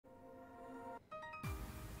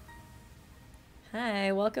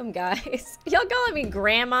Hi, welcome guys. Y'all calling me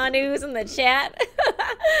Grandma News in the chat?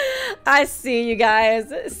 I see you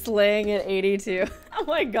guys slaying at 82. Oh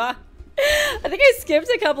my god. I think I skipped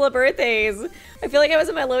a couple of birthdays. I feel like I was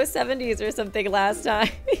in my low 70s or something last time.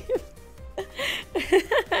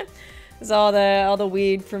 It's all the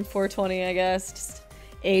weed from 420, I guess. Just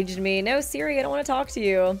aged me. No, Siri, I don't want to talk to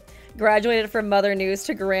you. Graduated from Mother News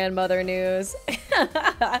to Grandmother News.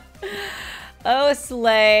 Oh,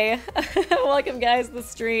 slay. Welcome, guys, to the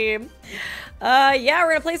stream. Yeah,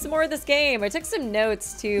 we're gonna play some more of this game. I took some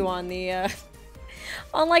notes, too, on the,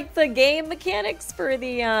 on, like, the game mechanics for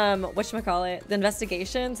the, whatchamacallit, the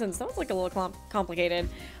investigation, since that was, like, a little complicated.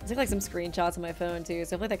 I took, like, some screenshots on my phone, too,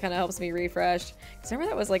 so hopefully that kind of helps me refresh. Because I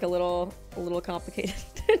remember that was, like, a little complicated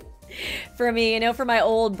for me, you know, for my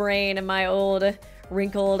old brain and my old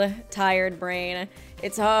wrinkled, tired brain.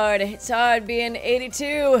 It's hard being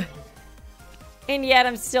 82. And yet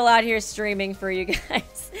I'm still out here streaming for you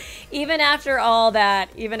guys. Even after all that,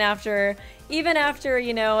 even after,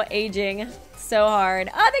 you know, aging so hard.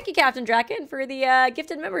 Oh, thank you, Captain Draken, for the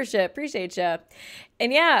gifted membership. Appreciate you.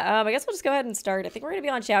 And yeah, I guess we'll just go ahead and start. I think we're going to be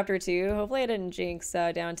on chapter 2. Hopefully I didn't jinx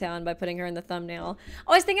Downtown by putting her in the thumbnail.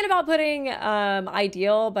 I was thinking about putting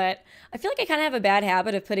Ideal, but I feel like I kind of have a bad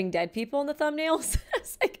habit of putting dead people in the thumbnails.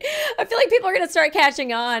 It's like, I feel like people are going to start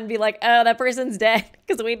catching on and be like, oh, that person's dead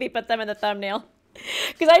because we put them in the thumbnail.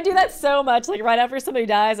 Because I do that so much, like right after somebody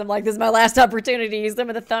dies, I'm like, this is my last opportunity to use them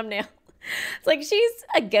in the thumbnail. It's like, she's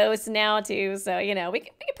a ghost now too, so, you know, we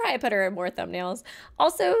could probably put her in more thumbnails.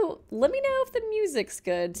 Also, let me know if the music's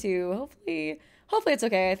good too. Hopefully it's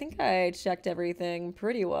okay. I think I checked everything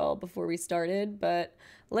pretty well before we started, but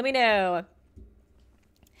let me know.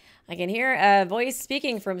 I can hear a voice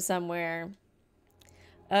speaking from somewhere.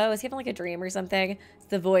 Oh, is he having like a dream or something? It's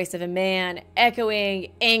the voice of a man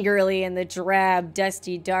echoing angrily in the drab,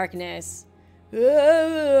 dusty darkness.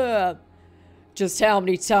 Just how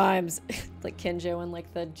many times, like Kenjo in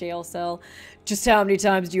like the jail cell, just how many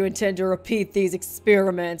times do you intend to repeat these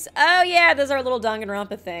experiments? Oh yeah, those are a little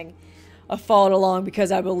Danganronpa thing. I followed along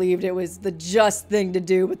because I believed it was the just thing to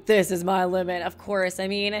do, but this is my limit. Of course, I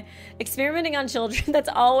mean, experimenting on children, that's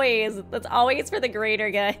always for the greater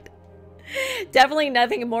good. Definitely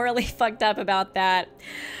nothing morally fucked up about that.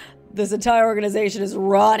 This entire organization is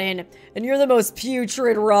rotten, and you're the most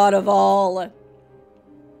putrid rot of all.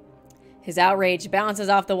 His outrage bounces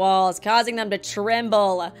off the walls, causing them to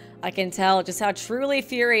tremble. I can tell just how truly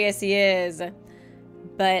furious he is.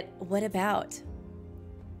 But what about?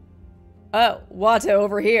 Oh, Wata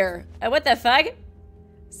over here. What the fuck?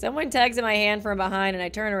 Someone tugs at my hand from behind and I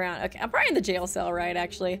turn around. Okay, I'm probably in the jail cell, right,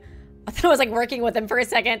 actually. I thought I was like working with him for a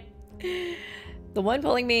second. The one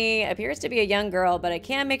pulling me appears to be a young girl, but I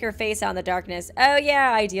can't make her face out in the darkness. Oh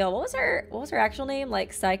yeah, Ideal. What was her actual name?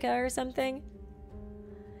 Like Saika or something?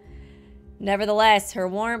 Nevertheless, her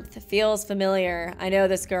warmth feels familiar. I know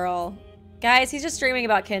this girl. Guys, he's just streaming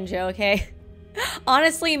about Kenjo, okay?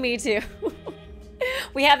 Honestly, me too.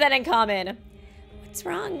 We have that in common. What's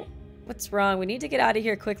wrong? What's wrong? We need to get out of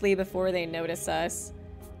here quickly before they notice us.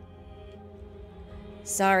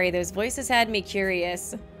 Sorry, those voices had me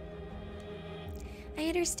curious. I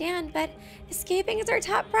understand, but escaping is our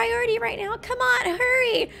top priority right now. Come on,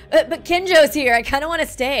 hurry! But Kenjo's here. I kind of want to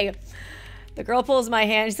stay. The girl pulls my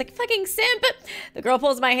hand. She's like, fucking simp! The girl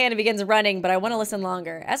pulls my hand and begins running, but I want to listen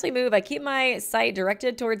longer. As we move, I keep my sight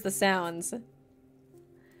directed towards the sounds.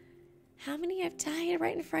 How many have died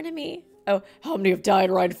right in front of me? Oh, how many have died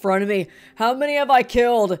right in front of me? How many have I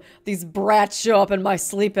killed? These brats show up in my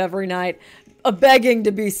sleep every night, begging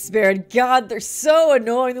to be spared. God, they're so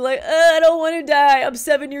annoying. They're like, I don't want to die. I'm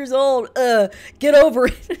 7 years old. Get over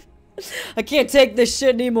it. I can't take this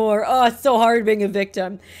shit anymore. Oh, it's so hard being a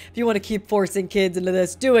victim. If you want to keep forcing kids into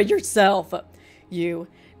this, do it yourself. You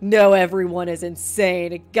know everyone is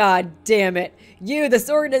insane. God damn it. You, this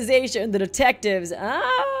organization, the detectives.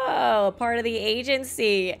 Oh, part of the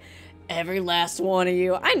agency. Every last one of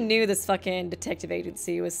you. I knew this fucking detective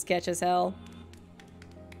agency was sketch as hell.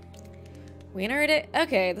 We entered it.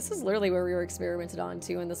 Okay, this is literally where we were experimented on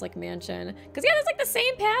too in this like mansion. Cause yeah, it's like the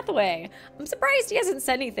same pathway. I'm surprised he hasn't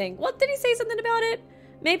said anything. What, did he say something about it?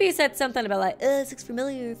 Maybe he said something about like, this looks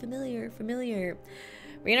familiar.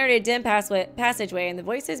 We entered a dim passageway and the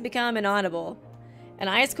voices become inaudible. An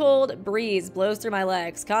ice cold breeze blows through my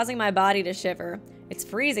legs, causing my body to shiver. It's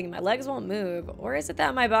freezing, my legs won't move. Or is it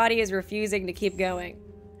that my body is refusing to keep going?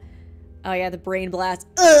 Oh yeah, the brain blast.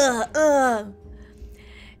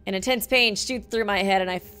 An intense pain shoots through my head and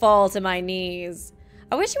I fall to my knees.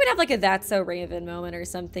 I wish he would have like a That's So Raven moment or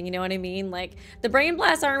something, you know what I mean? Like, the brain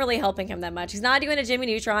blasts aren't really helping him that much. He's not doing a Jimmy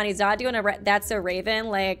Neutron. He's not doing a That's So Raven.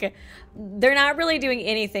 Like, they're not really doing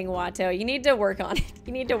anything, Watto. You need to work on it.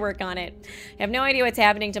 You need to work on it. I have no idea what's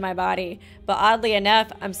happening to my body, but oddly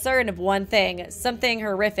enough, I'm certain of one thing. Something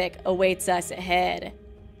horrific awaits us ahead.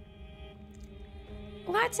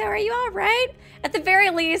 Watto, are you all right? At the very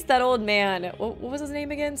least, that old man, what was his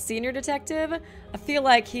name again? Senior detective? I feel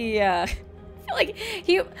like I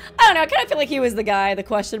don't know, I kind of feel like he was the guy, the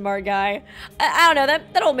question mark guy. I don't know,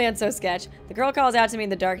 that old man's so sketch. The girl calls out to me in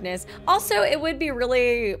the darkness. Also, it would be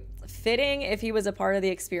really fitting if he was a part of the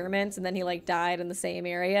experiments and then he like died in the same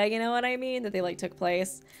area, you know what I mean? That they like took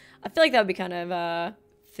place. I feel like that would be kind of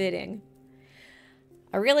fitting.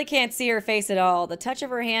 I really can't see her face at all. The touch of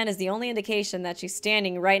her hand is the only indication that she's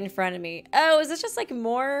standing right in front of me. Oh, is this just like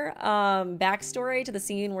more backstory to the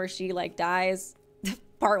scene where she like dies?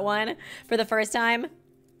 Part 1 for the first time?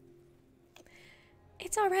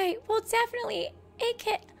 It's all right. We'll definitely make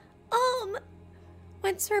it.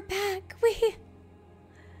 Once we're back, we...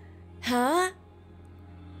 Huh?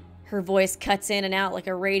 Her voice cuts in and out like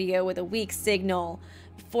a radio with a weak signal.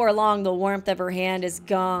 Before long, the warmth of her hand is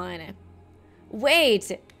gone.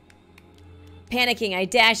 Wait! Panicking, I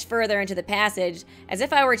dash further into the passage, as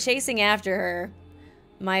if I were chasing after her.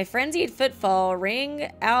 My frenzied footfalls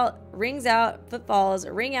ring out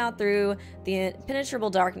through the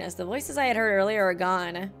impenetrable darkness. The voices I had heard earlier are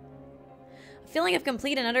gone. A feeling of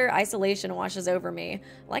complete and utter isolation washes over me,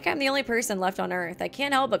 like I'm the only person left on Earth. I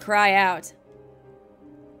can't help but cry out.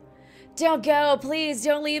 Don't go, please,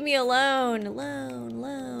 don't leave me alone.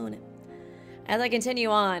 Alone. As I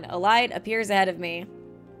continue on, a light appears ahead of me.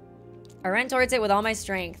 I run towards it with all my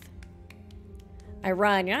strength. I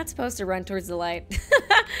run. You're not supposed to run towards the light.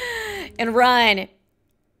 And run.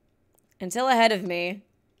 Until ahead of me,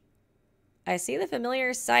 I see the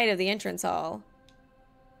familiar sight of the entrance hall.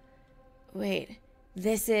 Wait,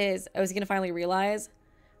 this is... I was going to finally realize.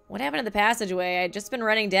 What happened to the passageway? I'd just been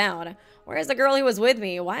running down. Where is the girl who was with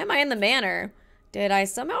me? Why am I in the manor? Did I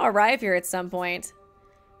somehow arrive here at some point?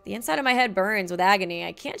 The inside of my head burns with agony.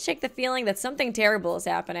 I can't shake the feeling that something terrible is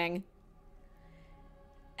happening.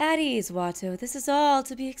 At ease, Watto. This is all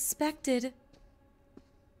to be expected.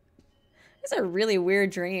 This is a really weird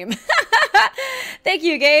dream. Thank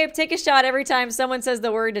you, Gabe. Take a shot every time someone says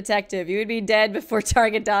the word detective. You would be dead before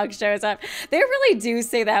Target Dog shows up. They really do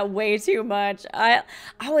say that way too much. I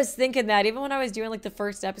was thinking that even when I was doing like the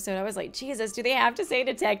first episode, I was like, Jesus, do they have to say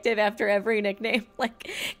detective after every nickname? Like,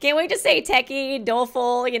 can't we just say techie,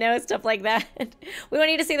 doleful, you know, stuff like that? We don't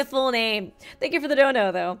need to say the full name. Thank you for the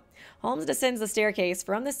dono, though. Holmes descends the staircase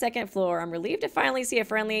from the second floor. I'm relieved to finally see a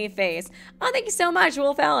friendly face. Oh, thank you so much,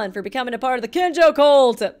 Wolf Allen, for becoming a part of the Kenjo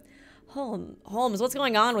cult. Holmes, what's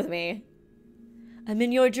going on with me? I'm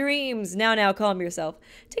in your dreams. Now, calm yourself.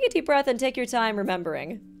 Take a deep breath and take your time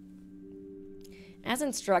remembering. As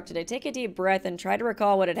instructed, I take a deep breath and try to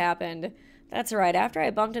recall what had happened. That's right, after I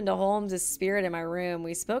bumped into Holmes' spirit in my room,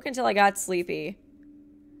 we spoke until I got sleepy.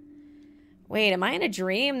 Wait, am I in a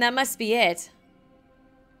dream? That must be it.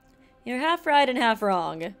 You're half right and half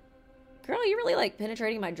wrong. Girl, you really like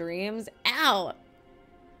penetrating my dreams? Ow!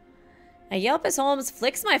 I yelp as Holmes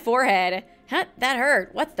flicks my forehead. Huh, that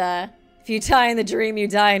hurt. What the? If you die in the dream, you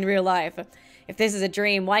die in real life. If this is a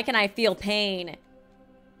dream, why can I feel pain?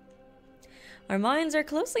 Our minds are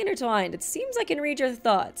closely intertwined. It seems I can read your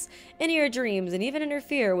thoughts, enter your dreams, and even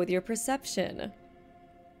interfere with your perception.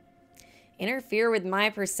 Interfere with my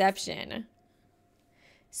perception.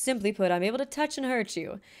 Simply put, I'm able to touch and hurt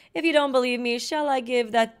you. If you don't believe me, shall I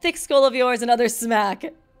give that thick skull of yours another smack?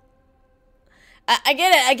 I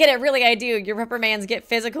get it, really I do. Your reprimands get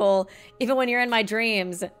physical, even when you're in my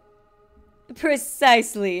dreams.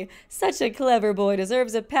 Precisely. Such a clever boy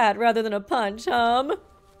deserves a pat rather than a punch,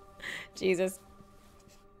 Jesus.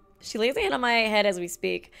 She lays a hand on my head as we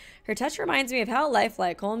speak. Her touch reminds me of how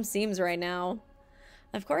lifelike Holmes seems right now.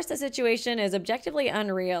 Of course, the situation is objectively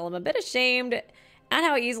unreal. I'm a bit ashamed at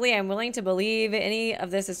how easily I'm willing to believe any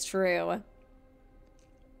of this is true.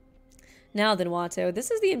 Now then, Watto,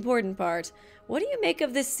 this is the important part. What do you make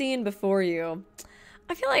of this scene before you?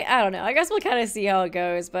 I feel like, I don't know, I guess we'll kind of see how it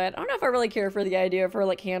goes, but I don't know if I really care for the idea of her,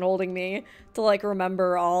 like, hand-holding me to, like,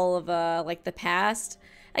 remember all of, like, the past.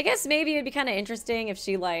 I guess maybe it'd be kind of interesting if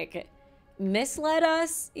she, like, misled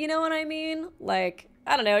us, you know what I mean? Like,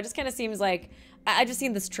 I don't know, it just kind of seems like, I've just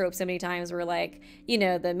seen this trope so many times where, like, you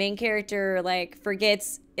know, the main character, like,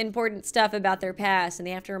 forgets important stuff about their past and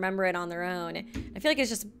they have to remember it on their own. I feel like it's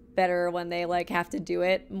just better when they like have to do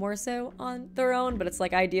it more so on their own, but it's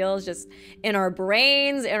like ideal is just in our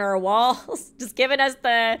brains, in our walls, just giving us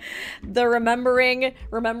the remembering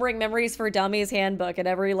memories for dummies handbook at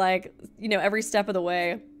every like, you know, every step of the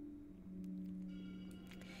way.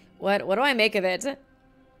 What do I make of it?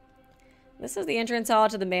 This is the entrance hall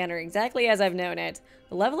to the manor, exactly as I've known it.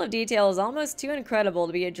 The level of detail is almost too incredible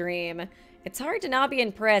to be a dream. It's hard to not be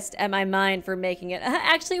impressed at my mind for making it.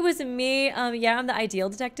 Actually, it was me. Yeah, I'm the ideal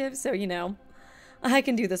detective, so, you know, I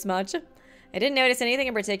can do this much. I didn't notice anything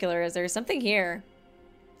in particular. Is there something here?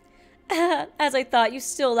 As I thought, you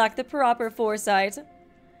still lack the proper foresight.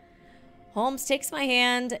 Holmes takes my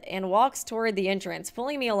hand and walks toward the entrance,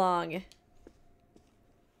 pulling me along.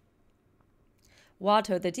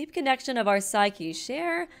 Watto, the deep connection of our psyches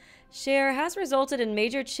share has resulted in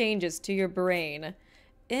major changes to your brain.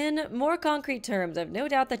 In more concrete terms, I've no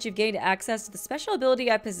doubt that you've gained access to the special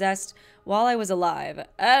ability I possessed while I was alive.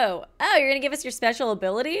 Oh, you're gonna give us your special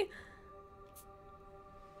ability?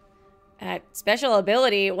 Special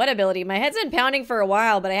ability? What ability? My head's been pounding for a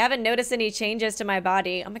while, but I haven't noticed any changes to my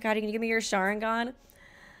body. Oh my god, are you gonna give me your Sharingan?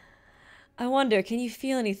 I wonder, can you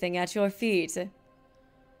feel anything at your feet?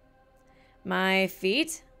 My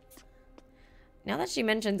feet? Now that she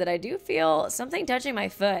mentions it, I do feel something touching my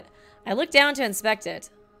foot. I look down to inspect it.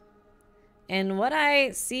 And what I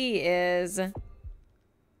see is...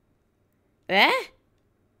 I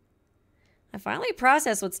finally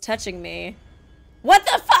process what's touching me. What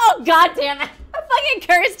the fuck? Oh, god damn it. I fucking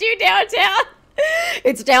cursed you, Downtown.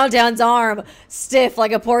 It's Downtown's arm. Stiff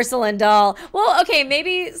like a porcelain doll. Well, okay,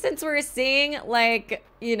 maybe since we're seeing, like,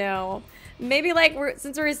 you know... Maybe, like,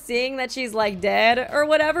 since we're seeing that she's, like, dead or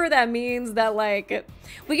whatever, that means that, like,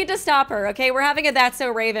 we get to stop her, okay? We're having a That's So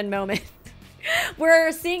Raven moment.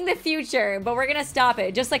 We're seeing the future, but we're gonna stop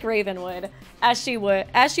it, just like Raven would. As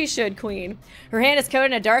she should, Queen. Her hand is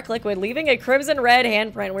coated in a dark liquid, leaving a crimson-red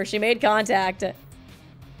handprint where she made contact.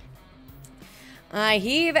 I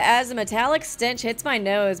heave as a metallic stench hits my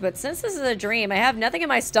nose, but since this is a dream, I have nothing in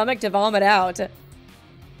my stomach to vomit out.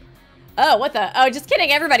 Oh, what the? Oh, just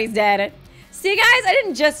kidding, everybody's dead. See, guys, I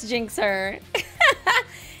didn't just jinx her. It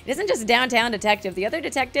isn't just Downtown Detective. The other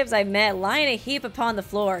detectives I met lie in a heap upon the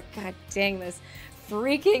floor. God dang, this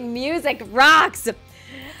freaking music rocks.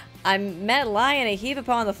 I met lie in a heap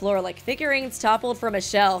upon the floor like figurines toppled from a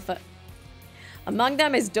shelf. Among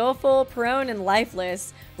them is doleful, prone, and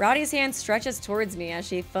lifeless. Rowdy's hand stretches towards me as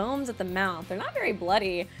she foams at the mouth. They're not very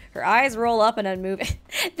bloody. Her eyes roll up and unmoving.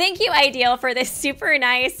 Thank you, Ideal, for this super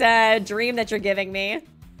nice dream that you're giving me.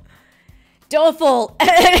 Doleful.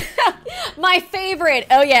 My favorite.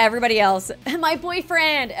 Oh, yeah, everybody else. My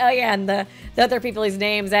boyfriend. Oh, yeah, and the other people's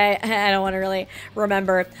names I don't want to really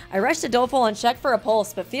remember. I rush to Doleful and check for a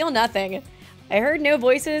pulse, but feel nothing. I heard no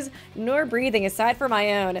voices nor breathing aside from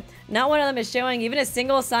my own. Not one of them is showing even a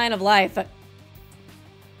single sign of life.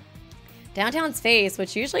 Downtown's face,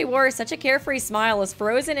 which usually wore such a carefree smile, is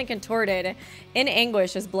frozen and contorted in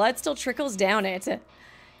anguish as blood still trickles down it.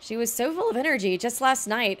 She was so full of energy just last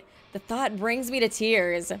night. The thought brings me to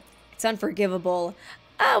tears. It's unforgivable.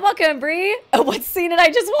 Oh, welcome, Bree. Oh, what scene did I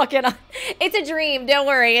just walk in on? It's a dream. Don't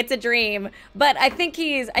worry, it's a dream. But I think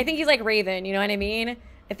he's like Raven. You know what I mean?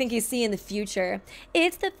 I think he's seeing the future.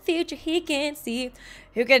 It's the future he can't see.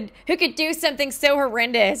 Who could do something so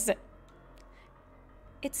horrendous?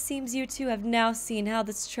 It seems you two have now seen how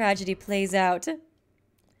this tragedy plays out.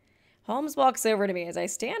 Holmes walks over to me as I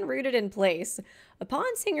stand rooted in place. Upon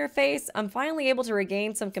seeing her face, I'm finally able to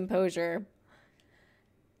regain some composure.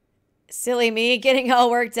 Silly me, getting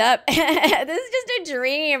all worked up. This is just a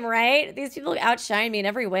dream, right? These people outshine me in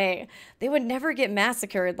every way. They would never get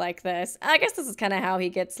massacred like this. I guess this is kind of how he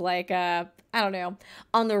gets, like, I don't know,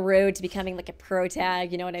 on the road to becoming, like, a pro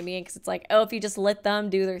tag, you know what I mean? Because it's like, oh, if you just let them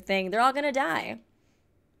do their thing, they're all gonna die.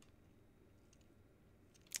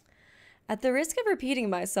 At the risk of repeating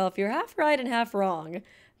myself, you're half right and half wrong.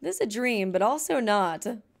 This is a dream, but also not.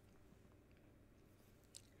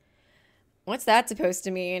 What's that supposed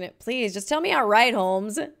to mean? Please, just tell me outright,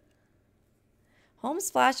 Holmes. Holmes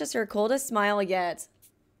flashes her coldest smile yet.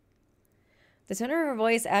 The tone of her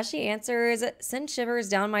voice as she answers sends shivers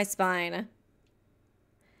down my spine.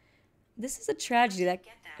 This is a tragedy that...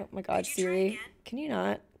 Oh my god, Siri. Can you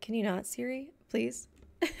not, Siri? Please?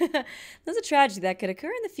 This is a tragedy that could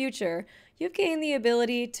occur in the future. You've gained the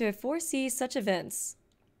ability to foresee such events.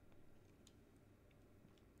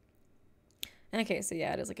 Okay, so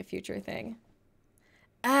yeah, it is like a future thing.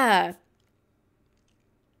 I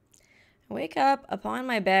wake up upon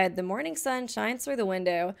my bed. The morning sun shines through the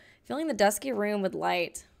window, filling the dusky room with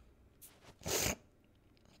light.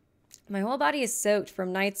 My whole body is soaked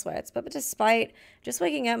from night sweats, but despite just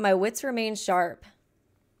waking up, my wits remain sharp.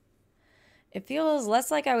 It feels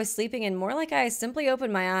less like I was sleeping and more like I simply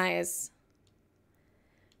opened my eyes.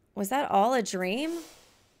 Was that all a dream?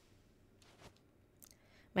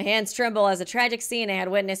 My hands tremble as a tragic scene I had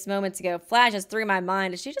witnessed moments ago flashes through my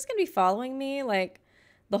mind. Is she just going to be following me, like,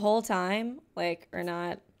 the whole time? Like, or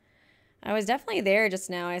not? I was definitely there just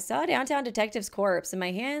now. I saw a downtown detective's corpse and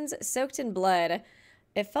my hands soaked in blood.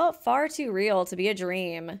 It felt far too real to be a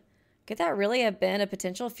dream. Could that really have been a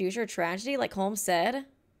potential future tragedy like Holmes said?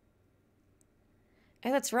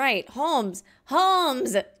 Oh, that's right. Holmes!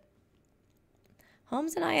 Holmes!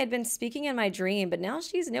 Holmes and I had been speaking in my dream, but now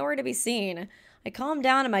she's nowhere to be seen. I calm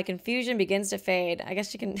down and my confusion begins to fade. I guess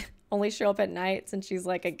she can only show up at night since she's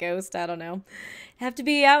like a ghost. I don't know. Have to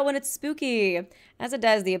be out when it's spooky. As it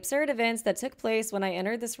does, the absurd events that took place when I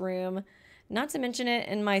entered this room, not to mention it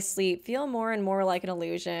in my sleep, feel more and more like an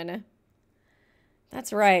illusion.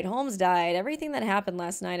 That's right. Holmes died. Everything that happened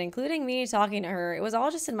last night, including me talking to her, it was all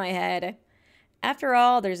just in my head. After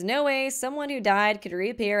all, there's no way someone who died could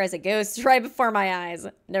reappear as a ghost right before my eyes.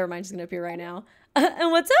 Never mind, she's going to appear right now.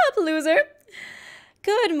 And what's up, loser?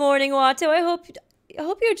 Good morning, Watto. I hope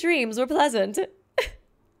your dreams were pleasant.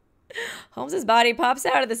 Holmes's body pops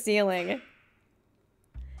out of the ceiling.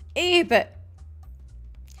 Eep!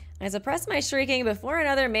 I suppress my shrieking before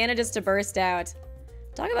another manages to burst out.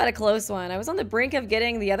 Talk about a close one. I was on the brink of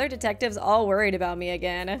getting the other detectives all worried about me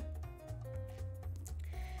again.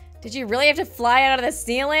 Did you really have to fly out of the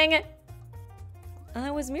ceiling?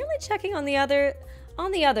 I was merely checking on the others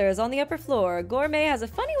on the upper floor. Gourmet has a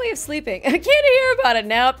funny way of sleeping. I can't hear about it.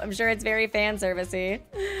 Nope. I'm sure it's very fan servicey.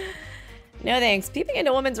 No thanks. Peeping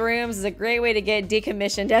into women's rooms is a great way to get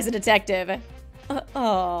decommissioned as a detective.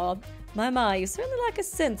 Oh, my, you certainly lack a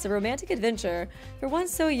sense of romantic adventure for one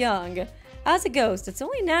so young. As a ghost, it's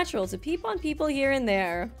only natural to peep on people here and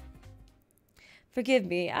there. Forgive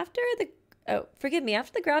me, after the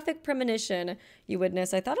graphic premonition you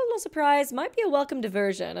witnessed, I thought a little surprise might be a welcome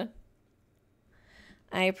diversion.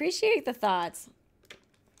 I appreciate the thoughts.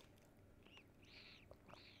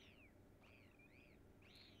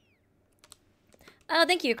 Oh,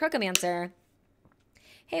 thank you, Crocomancer.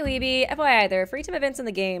 Hey, Weeby. FYI, there are free time events in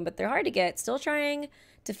the game, but they're hard to get. Still trying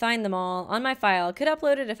to find them all on my file. Could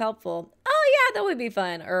upload it if helpful. Oh, yeah, that would be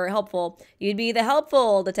fun. Or helpful. You'd be the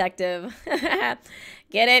helpful detective.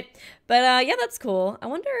 Get it? But, yeah, that's cool. I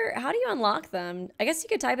wonder, how do you unlock them? I guess you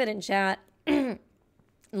could type it in chat and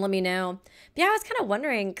let me know. But, yeah, I was kind of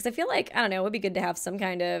wondering, because I feel like, I don't know, it would be good to have some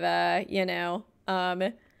kind of, you know,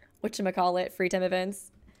 whatchamacallit, free time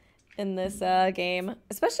events in this game,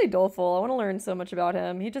 especially Doleful. I want to learn so much about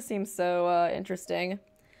him. He just seems so interesting.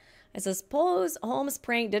 I suppose Holmes'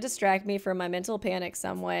 prank did distract me from my mental panic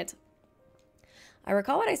somewhat. I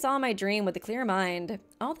recall what I saw in my dream with a clear mind.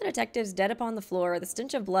 All the detectives dead upon the floor, the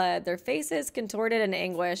stench of blood, their faces contorted in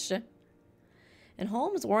anguish. And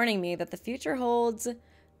Holmes warning me that the future holds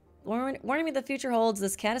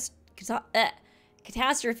this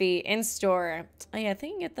catastrophe in store. Oh, yeah, I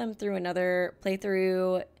think I can get them through another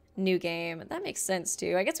playthrough. New game. That makes sense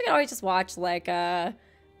too. I guess we could always just watch like I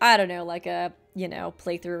don't know, like a, you know,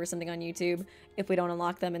 playthrough or something on YouTube if we don't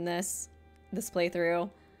unlock them in this playthrough.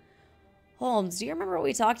 Holmes, do you remember what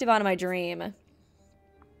we talked about in my dream?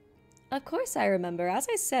 Of course I remember. As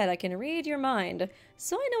I said, I can read your mind,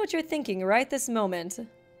 so I know what you're thinking right this moment.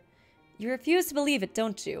 You refuse to believe it,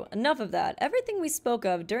 don't you? Enough of that. Everything we spoke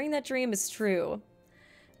of during that dream is true.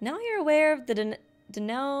 Now you're aware of the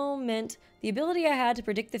denouement, the ability I had to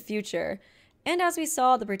predict the future. And as we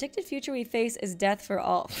saw, the predicted future we face is death for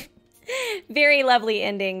all. Very lovely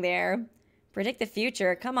ending there. Predict the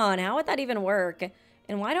future? Come on, how would that even work?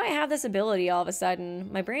 And why do I have this ability all of a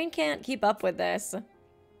sudden? My brain can't keep up with this.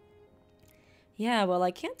 Yeah, well,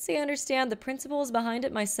 I can't say I understand the principles behind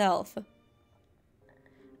it myself.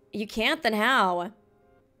 You can't? Then how?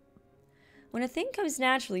 When a thing comes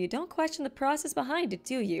naturally, you don't question the process behind it,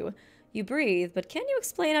 do you? You breathe, but can you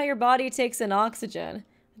explain how your body takes in oxygen?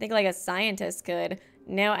 I think like a scientist could.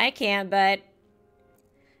 No, I can't, but...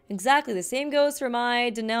 Exactly, the same goes for my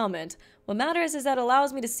denouement. What matters is that it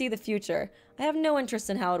allows me to see the future. I have no interest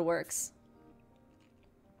in how it works.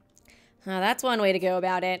 That's one way to go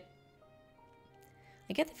about it.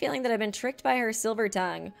 I get the feeling that I've been tricked by her silver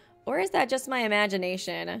tongue. Or is that just my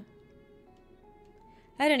imagination?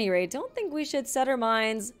 At any rate, don't you think we should set our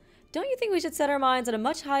minds on a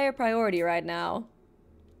much higher priority right now?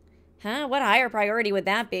 Huh? What higher priority would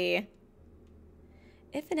that be?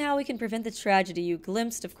 If and how we can prevent the tragedy you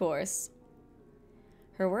glimpsed, of course.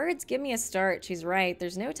 Her words give me a start. She's right.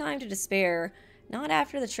 There's no time to despair. Not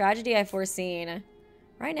after the tragedy I've foreseen.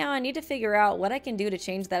 Right now, I need to figure out what I can do to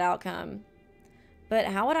change that outcome. But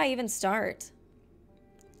how would I even start?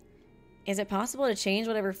 Is it possible to change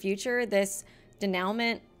whatever future this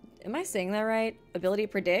denouement, am I saying that right? Ability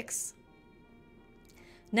predicts?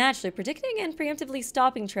 Naturally, predicting and preemptively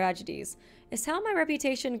stopping tragedies is how my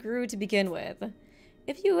reputation grew to begin with.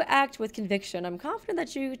 If you act with conviction, I'm confident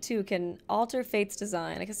that you too can alter fate's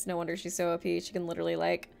design. I guess no wonder she's so OP. She can literally,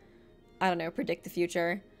 like, I don't know, predict the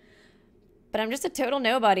future. But I'm just a total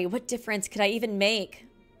nobody. What difference could I even make?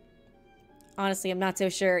 Honestly, I'm not so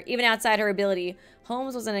sure. Even outside her ability,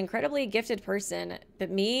 Holmes was an incredibly gifted person. But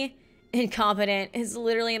me, incompetent, is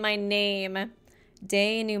literally in my name.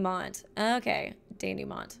 Denouement. Okay,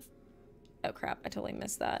 denouement. Oh crap, I totally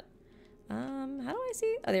missed that. How do I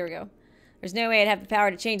see? Oh, there we go. There's no way I'd have the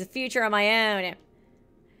power to change the future on my own.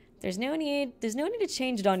 There's no need to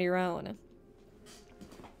change it on your own.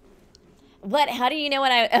 What? How do you know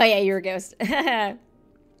what I... Oh yeah, you're a ghost. How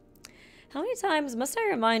many times must I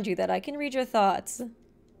remind you that I can read your thoughts?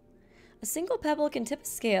 A single pebble can tip a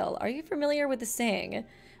scale. Are you familiar with the saying?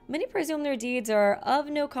 Many presume their deeds are of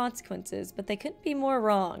no consequences, but they couldn't be more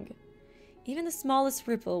wrong. Even the smallest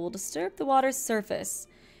ripple will disturb the water's surface,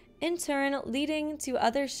 in turn leading to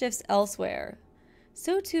other shifts elsewhere.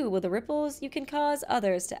 So too will the ripples you can cause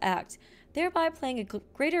others to act, thereby playing a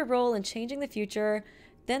greater role in changing the future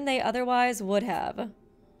than they otherwise would have.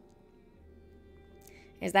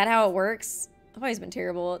 Is that how it works? I've always been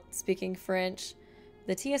terrible at speaking French.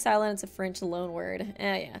 The T is silent, it's a French loanword.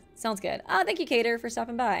 Yeah, sounds good. Ah, thank you, Cater, for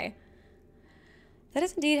stopping by. That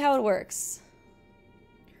is indeed how it works.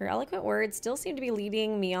 Her eloquent words still seem to be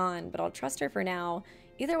leading me on, but I'll trust her for now.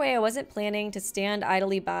 Either way, I wasn't planning to stand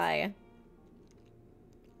idly by.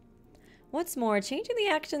 What's more, changing the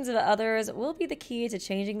actions of others will be the key to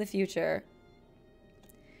changing the future.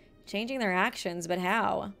 Changing their actions, but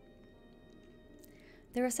how?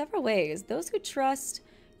 There are several ways. Those who trust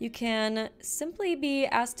you can simply be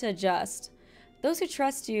asked to adjust. Those who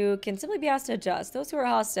trust you can simply be asked to adjust. Those who are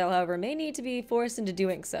hostile, however, may need to be forced into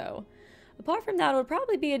doing so. Apart from that, it would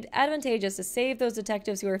probably be advantageous to save those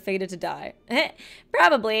detectives who are fated to die.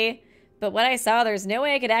 Probably. But what I saw, there's no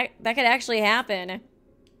way that could actually happen. It'd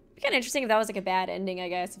be kind of interesting if that was like a bad ending, I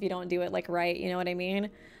guess, if you don't do it like right, you know what I mean?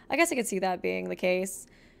 I guess I could see that being the case.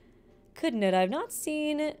 Couldn't it? I've not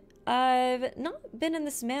been in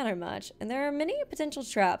this manner much, and there are many potential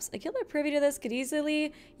traps. A killer privy to this could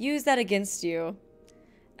easily use that against you.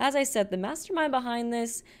 As I said, the mastermind behind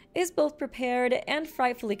this is both prepared and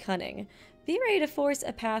frightfully cunning. Be ready to force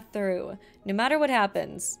a path through, no matter what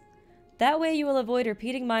happens. That way you will avoid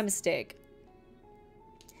repeating my mistake.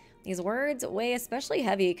 These words weigh especially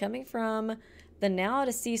heavy coming from the now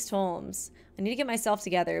deceased Holmes. I need to get myself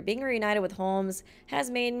together. Being reunited with Holmes has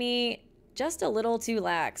made me just a little too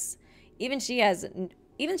lax. Even she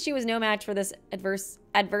was no match for this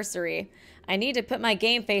adversary. I need to put my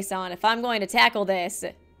game face on if I'm going to tackle this.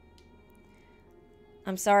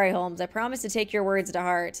 I'm sorry, Holmes. I promise to take your words to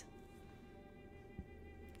heart.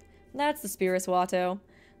 That's the spirit, Watto.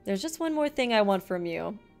 There's just one more thing I want from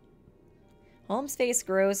you. Holmes' face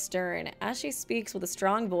grows stern as she speaks with a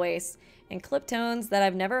strong voice and clipped tones that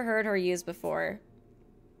I've never heard her use before.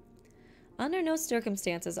 Under no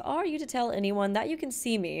circumstances are you to tell anyone that you can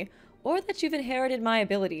see me or that you've inherited my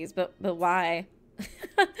abilities, but why?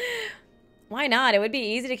 Why not? It would be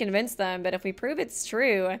easy to convince them, but if we prove it's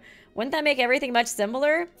true, wouldn't that make everything much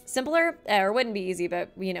simpler? Or wouldn't be easy, but,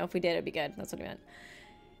 you know, if we did, it'd be good. That's what I meant.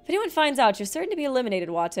 If anyone finds out, you're certain to be eliminated,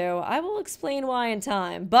 Watto. I will explain why in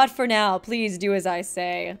time. But for now, please do as I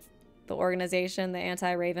say. The organization, the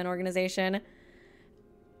anti-Raven organization.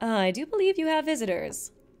 I do believe you have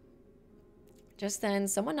visitors. Just then,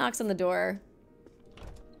 someone knocks on the door.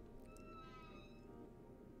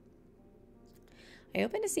 I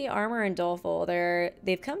open to see Armor and Doleful.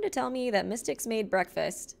 They've come to tell me that Mystics made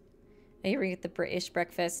breakfast. You get the British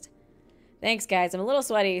breakfast. Thanks, guys. I'm a little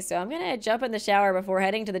sweaty, so I'm gonna jump in the shower before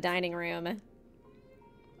heading to the dining room.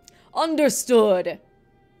 Understood!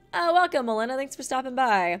 Welcome, Melina. Thanks for stopping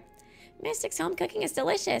by. Mystic's home cooking is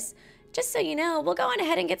delicious. Just so you know, we'll go on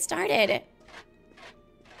ahead and get started.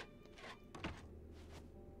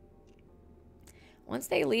 Once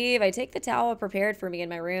they leave, I take the towel prepared for me in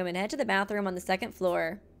my room and head to the bathroom on the second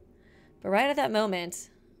floor. But right at that moment...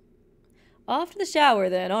 Off to the shower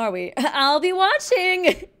then, are we? I'll be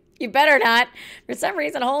watching! You better not. For some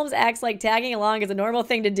reason, Holmes acts like tagging along is a normal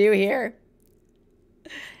thing to do here.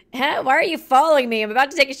 Why are you following me? I'm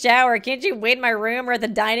about to take a shower. Can't you wait in my room or at the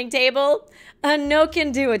dining table? No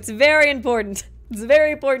can do. It's very important. It's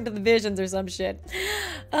very important to the visions or some shit.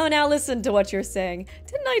 Oh, now listen to what you're saying.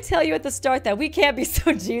 Didn't I tell you at the start that we can't be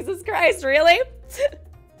so... Jesus Christ, really?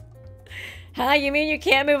 Huh? You mean you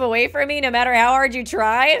can't move away from me no matter how hard you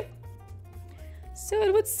try? So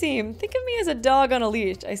it would seem. Think of me as a dog on a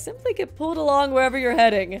leash. I simply get pulled along wherever you're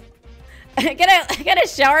heading. I gotta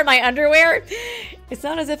shower in my underwear? It's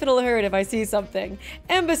not as if it'll hurt if I see something.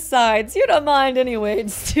 And besides, you don't mind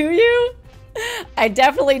anyways, do you? I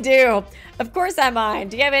definitely do. Of course I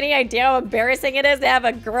mind. Do you have any idea how embarrassing it is to have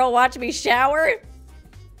a girl watch me shower?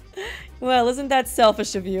 Well, isn't that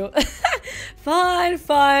selfish of you? Fine,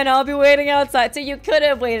 fine. I'll be waiting outside. So you could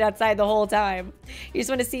have waited outside the whole time. You just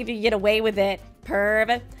want to see if you can get away with it.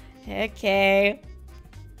 Perv. Okay.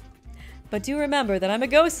 But do remember that I'm a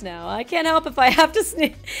ghost now. I can't help if I have to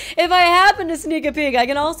sneak. If I happen to sneak a peek, I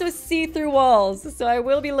can also see through walls. So I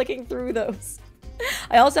will be looking through those.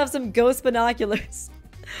 I also have some ghost binoculars.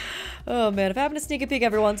 Oh man, if I happen to sneak a peek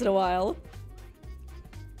every once in a while.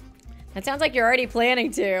 That sounds like you're already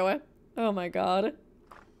planning to. Oh my god.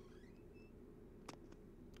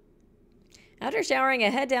 After showering, I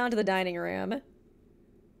head down to the dining room.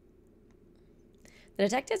 The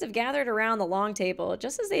detectives have gathered around the long table,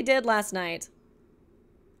 just as they did last night.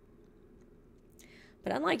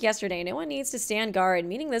 But unlike yesterday, no one needs to stand guard,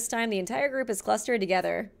 meaning this time the entire group is clustered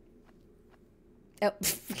together. Oh,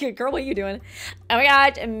 girl, what are you doing? Oh my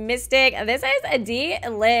gosh, Mystic, this is a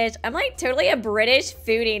delish. I'm like totally a British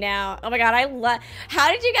foodie now. Oh my god, I love.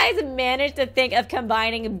 How did you guys manage to think of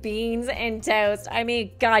combining beans and toast? I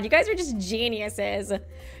mean, god, you guys are just geniuses.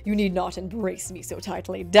 You need not embrace me so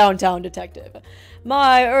tightly, downtown detective.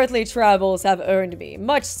 My earthly travels have earned me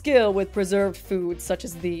much skill with preserved foods such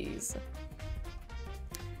as these.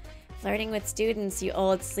 Flirting with students, you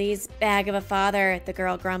old sleaze bag of a father, the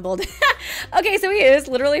girl grumbled. Okay, so he is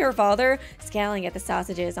literally her father, scowling at the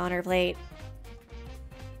sausages on her plate.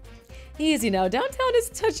 Easy now, downtown is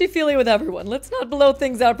touchy-feely with everyone. Let's not blow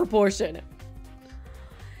things out of proportion.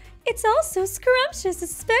 It's all so scrumptious,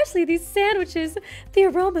 especially these sandwiches. The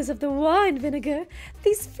aromas of the wine vinegar.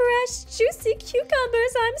 These fresh, juicy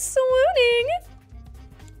cucumbers, I'm swooning.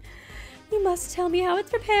 You must tell me how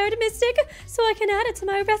it's prepared, Mystic, so I can add it to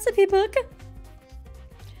my recipe book.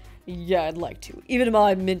 Yeah, I'd like to. Even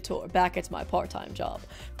my mentor back at my part-time job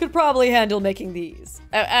could probably handle making these.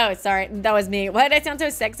 Oh, sorry. That was me. Why did I sound so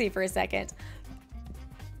sexy for a second?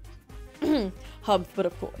 But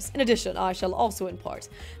of course, in addition, I shall also impart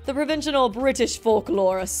the provincial British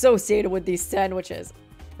folklore associated with these sandwiches.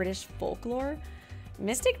 British folklore?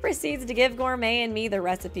 Mystic proceeds to give Gourmet and me the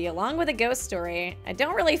recipe, along with a ghost story. I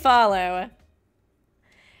don't really follow.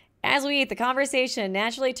 As we eat, the conversation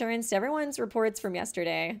naturally turns to everyone's reports from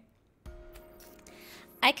yesterday.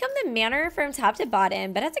 I come the manor from top to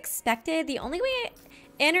bottom, but as expected, the only way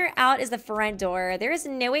in or out is the front door. There is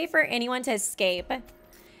no way for anyone to escape.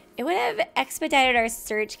 It would have expedited our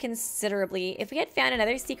search considerably if we had found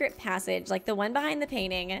another secret passage, like the one behind the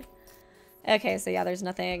painting. Okay, so yeah, there's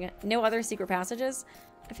nothing, no other secret passages.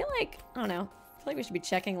 I feel like, I don't know, I feel like we should be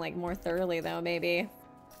checking like more thoroughly though, maybe.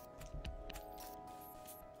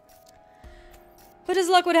 But as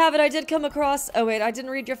luck would have it, I did come across, oh wait, I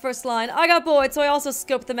didn't read your first line. I got bored, so I also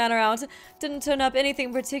scoped the manor out. Didn't turn up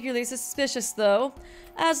anything particularly suspicious though.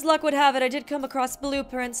 As luck would have it, I did come across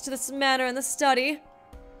blueprints to this manor in the study.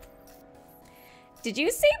 Did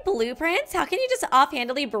you say blueprints? How can you just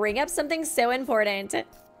offhandedly bring up something so important?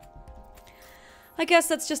 I guess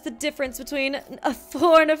that's just the difference between a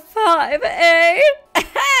 4 and a 5, eh?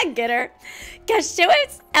 Get her. Gosh, show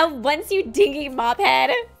us once, you dingy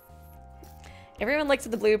mophead. Everyone looks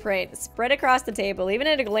at the blueprint, spread across the table. Even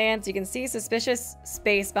at a glance, you can see suspicious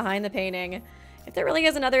space behind the painting. If there really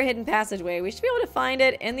is another hidden passageway, we should be able to find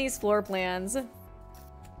it in these floor plans.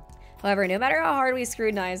 However, no matter how hard we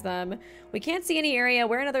scrutinize them, we can't see any area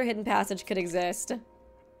where another hidden passage could exist.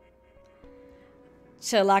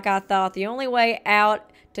 So, like I thought, the only way out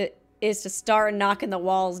is to start knocking the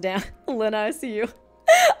walls down. Lena, I see you.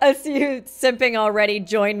 I see you simping already.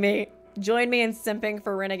 Join me. Join me in simping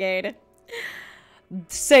for Renegade.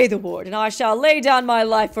 Say the word, and I shall lay down my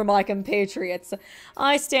life for my compatriots.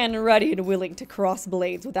 I stand ready and willing to cross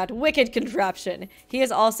blades with that wicked contraption. He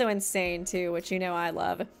is also insane, too, which you know I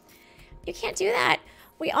love. You can't do that.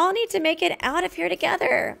 We all need to make it out of here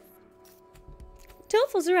together.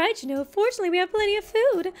 Tofu's right, you know. Fortunately, we have plenty of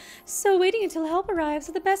food. So waiting until help arrives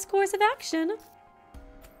is the best course of action.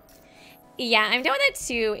 Yeah, I'm down with that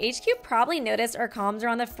too. HQ probably noticed our comms are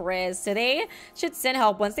on the frizz, so they should send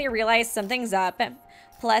help once they realize something's up.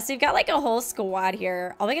 Plus, we've got like a whole squad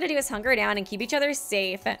here. All we gotta do is hunker down and keep each other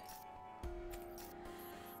safe.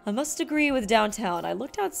 I must agree with downtown. I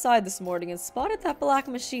looked outside this morning and spotted that black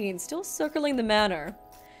machine still circling the manor.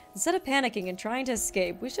 Instead of panicking and trying to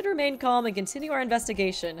escape, we should remain calm and continue our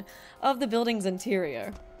investigation of the building's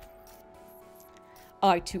interior.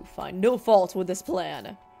 I too find no fault with this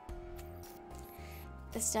plan.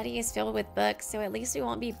 The study is filled with books, so at least we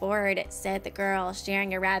won't be bored, said the girl,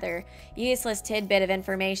 sharing a rather useless tidbit of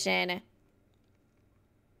information.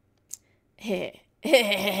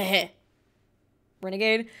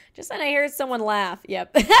 Renegade? Just then I heard someone laugh.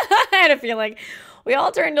 Yep. I had a feeling. We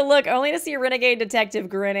all turned to look, only to see Renegade Detective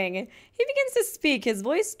grinning. He begins to speak, his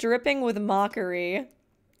voice dripping with mockery.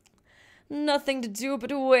 Nothing to do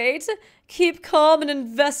but wait. Keep calm and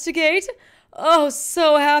investigate. Oh,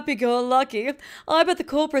 so happy-go-lucky. I bet the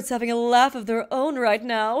culprit's having a laugh of their own right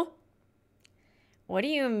now. What do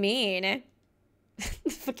you mean?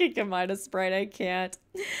 Fucking combine a Sprite, I can't.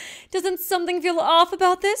 Doesn't something feel off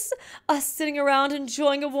about this? Us sitting around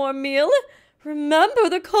enjoying a warm meal? Remember,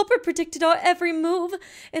 the culprit predicted our every move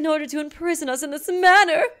in order to imprison us in this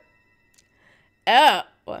manner. Oh.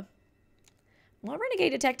 What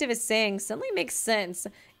Renegade Detective is saying suddenly makes sense.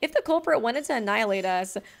 If the culprit wanted to annihilate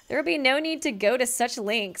us, there would be no need to go to such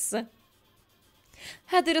lengths.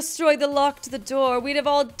 Had they destroyed the lock to the door, we'd have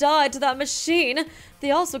all died to that machine. They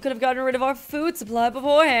also could have gotten rid of our food supply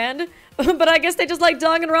beforehand. But I guess they just like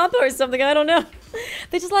Danganronpa or something, I don't know.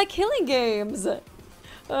 They just like killing games.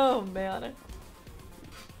 Oh, man.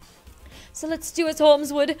 So let's do as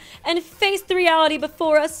Holmes would and face the reality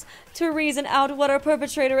before us to reason out what our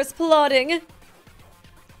perpetrator is plotting.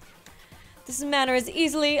 This manner is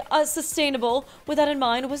easily sustainable. With that in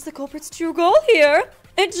mind, what's the culprit's true goal here?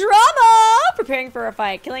 And drama! Preparing for a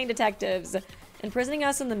fight, killing detectives, imprisoning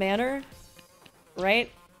us in the manor,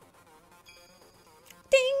 right?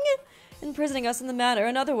 Ding! Imprisoning us in the manor,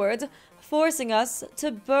 in other words, forcing us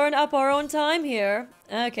to burn up our own time here.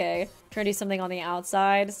 Okay, trying to do something on the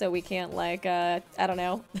outside so we can't, like, I don't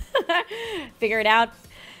know, figure it out.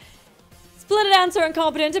 Splendid answer,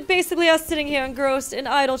 incompetent. Basically, us sitting here engrossed in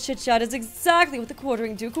idle chit-chat is exactly what the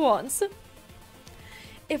Quartering Duke wants.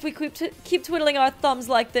 If we keep twiddling our thumbs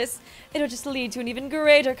like this, it'll just lead to an even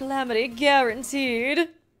greater calamity, guaranteed.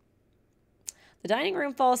 The dining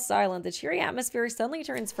room falls silent. The cheery atmosphere suddenly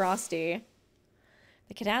turns frosty.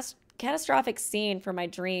 The catastrophic scene from my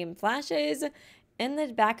dream flashes in the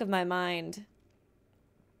back of my mind.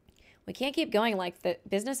 We can't keep going like that.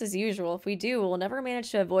 Business as usual. If we do, we'll never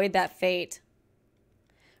manage to avoid that fate.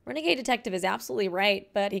 Renegade Detective is absolutely right,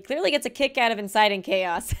 but he clearly gets a kick out of inciting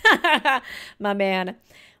chaos. My man.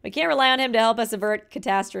 We can't rely on him to help us avert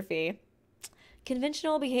catastrophe.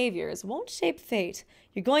 Conventional behaviors won't shape fate.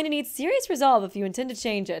 You're going to need serious resolve if you intend to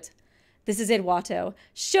change it. This is it, Watto.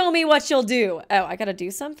 Show me what you'll do. Oh, I gotta do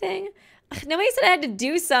something? Nobody said I had to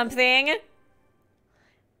do something.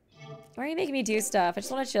 Why are you making me do stuff? I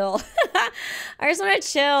just want to chill. I just want to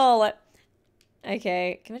chill.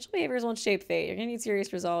 Okay. Conventional behaviors won't shape fate. You're going to need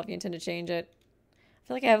serious resolve if you intend to change it. I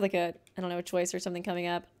feel like I have like a, I don't know, a choice or something coming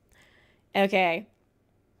up. Okay.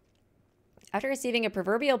 After receiving a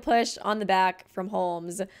proverbial push on the back from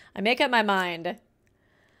Holmes, I make up my mind.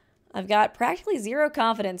 I've got practically zero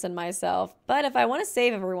confidence in myself, but if I want to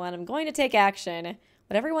save everyone, I'm going to take action.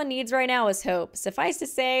 What everyone needs right now is hope. Suffice to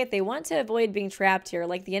say, they want to avoid being trapped here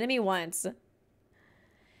like the enemy wants.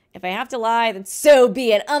 If I have to lie, then so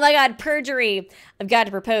be it. Oh my god, perjury! I've got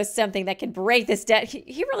to propose something that can break this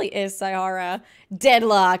he really is Sayara.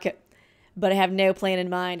 Deadlock. But I have no plan in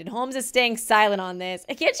mind, and Holmes is staying silent on this.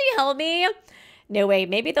 Can't she help me? No way,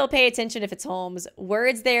 maybe they'll pay attention if it's Holmes.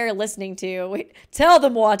 Words they're listening to. Wait, tell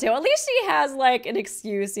them, Watto. At least she has, like, an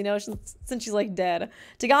excuse, you know, since she's, like, dead.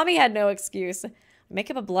 Tagami had no excuse. Make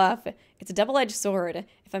up a bluff. It's a double-edged sword.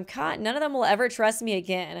 If I'm caught, none of them will ever trust me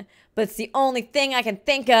again. But it's the only thing I can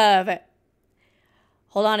think of.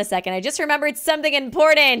 Hold on a second. I just remembered something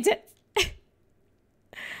important.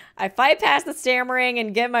 I fight past the stammering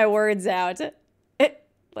and get my words out.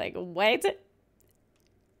 Like, what?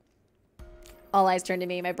 All eyes turn to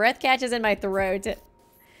me. My breath catches in my throat.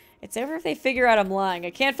 It's over if they figure out I'm lying.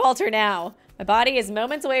 I can't falter now. My body is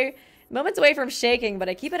moments away from shaking, but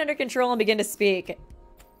I keep it under control and begin to speak.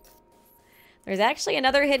 There's actually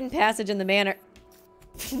another hidden passage in the manor.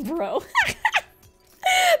 Bro.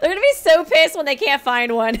 They're gonna be so pissed when they can't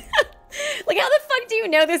find one. Like, how the fuck do you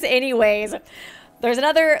know this anyways? There's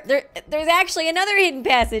actually another hidden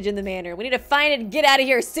passage in the manor. We need to find it and get out of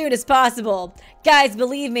here as soon as possible. Guys,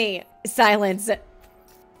 believe me. Silence.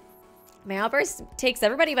 My outburst takes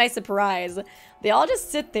everybody by surprise. They all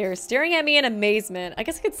just sit there staring at me in amazement. I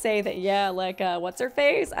guess I could say that, yeah, like, what's her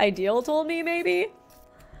face? Ideal told me, maybe?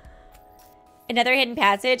 Another hidden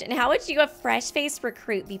passage? And how would you, a fresh-faced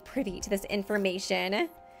recruit, be privy to this information?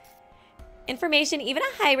 Information even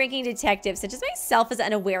a high-ranking detective such as myself is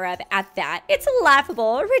unaware of at that. It's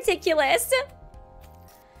laughable, ridiculous.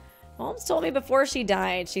 Holmes told me before she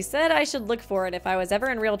died. She said I should look for it if I was ever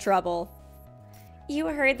in real trouble. You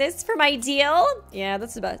heard this for my deal? Yeah,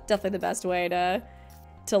 that's definitely the best way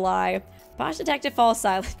to lie. Posh detective falls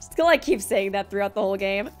silent. Just gonna like keep saying that throughout the whole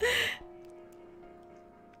game.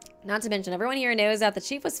 Not to mention, everyone here knows that the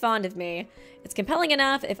chief was fond of me. It's compelling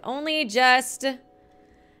enough, if only just...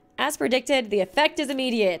 As predicted, the effect is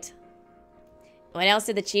immediate. What else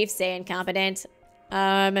did the chief say, incompetent?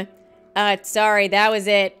 Sorry, that was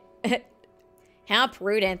it. How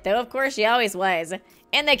prudent, though of course she always was.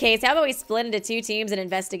 In that case, how about we split into 2 teams and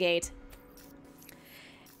investigate?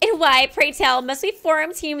 And why, pray tell, must we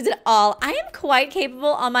form teams at all? I am quite capable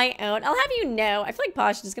on my own. I'll have you know. I feel like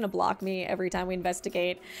Posh is just gonna block me every time we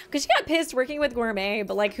investigate. Because she got pissed working with Gourmet,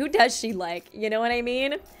 but like, who does she like? You know what I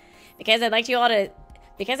mean? Because I'd like you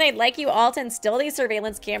all to instill these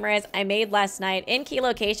surveillance cameras I made last night in key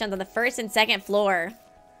locations on the 1st and 2nd floor.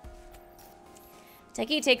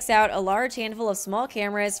 Techie takes out a large handful of small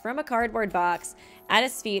cameras from a cardboard box at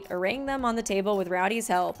his feet, arraying them on the table with Rowdy's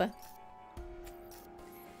help.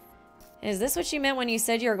 Is this what you meant when you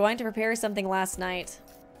said you were going to prepare something last night?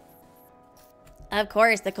 Of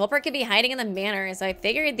course, the culprit could be hiding in the manor, so I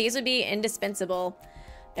figured these would be indispensable.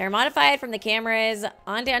 They're modified from the cameras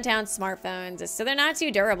on downtown smartphones, so they're not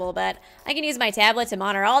too durable, but I can use my tablet to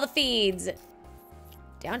monitor all the feeds.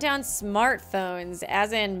 Downtown smartphones,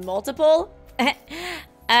 as in multiple?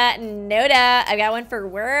 No duh. I've got one for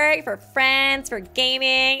work, for friends, for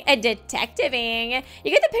gaming, and detectiving.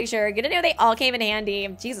 You get the picture. Good to know they all came in handy.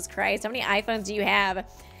 Jesus Christ, how many iPhones do you have?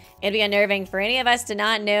 It'd be unnerving for any of us to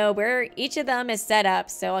not know where each of them is set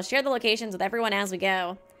up, so I'll share the locations with everyone as we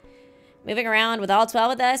go. Moving around with all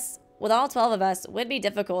 12 of us would be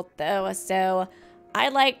difficult though, so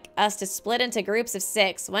I'd like us to split into groups of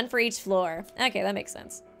 6, 1 for each floor. Okay, that makes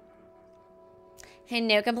sense. And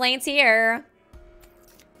no complaints here.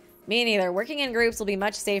 Me neither. Working in groups will be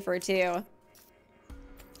much safer too.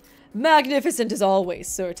 Magnificent as always,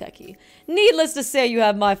 Sir Techie. Needless to say, you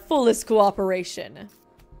have my fullest cooperation.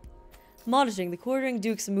 Monitoring the quartering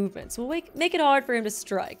Duke's movements will make it hard for him to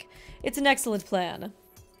strike. It's an excellent plan.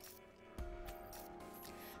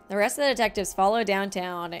 The rest of the detectives follow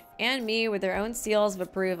downtown, and me with their own seals of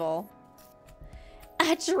approval.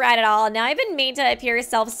 I tried it all. Now I've been made to appear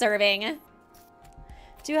self-serving.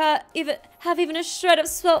 Do you have even a shred of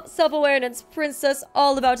self-awareness, princess,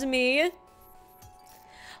 all about me?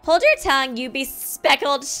 Hold your tongue, you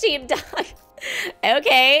bespeckled sheepdog.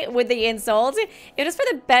 Okay, with the insult. If it was for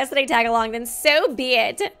the best that I tag along, then so be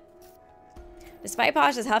it. Despite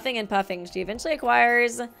Posh's huffing and puffing, she eventually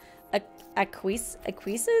acquires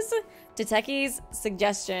acquiesces to Techie's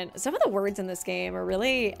suggestion. Some of the words in this game are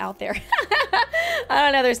really out there. I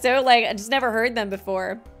don't know, they're so like, I just never heard them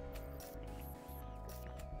before.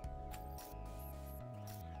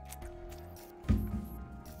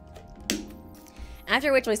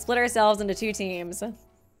 After which we split ourselves into 2 teams.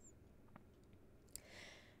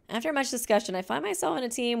 After much discussion, I find myself in a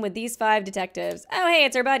team with these 5 detectives. Oh, hey,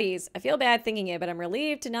 it's our buddies. I feel bad thinking it, but I'm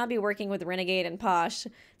relieved to not be working with Renegade and Posh.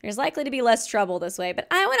 There's likely to be less trouble this way, but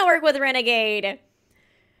I want to work with Renegade.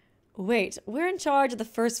 Wait, we're in charge of the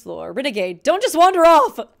 1st floor. Renegade, don't just wander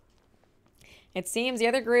off! It seems the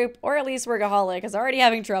other group, or at least Workaholic, is already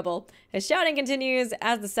having trouble. His shouting continues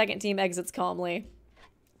as the 2nd team exits calmly.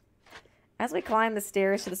 As we climb the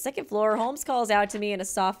stairs to the 2nd floor, Holmes calls out to me in a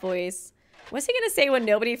soft voice. What's he gonna say when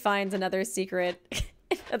nobody finds another secret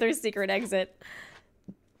exit?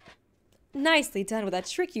 Nicely done with that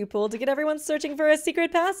trick you pulled to get everyone searching for a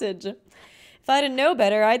secret passage. If I didn't know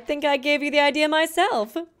better, I'd think I gave you the idea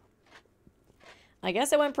myself. I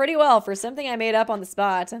guess it went pretty well for something I made up on the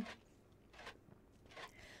spot.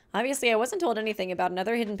 Obviously, I wasn't told anything about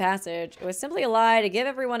another hidden passage. It was simply a lie to give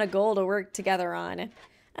everyone a goal to work together on.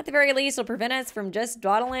 At the very least, it'll prevent us from just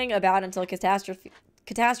dawdling about until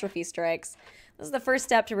catastrophe strikes. This is the first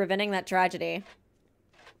step to preventing that tragedy.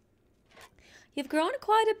 You've grown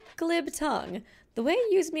quite a glib tongue. The way you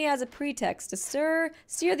use me as a pretext to steer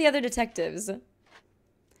the other detectives.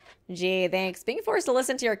 Gee, thanks. Being forced to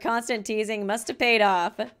listen to your constant teasing must have paid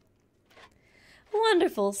off.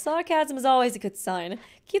 Wonderful. Sarcasm is always a good sign.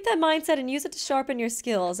 Keep that mindset and use it to sharpen your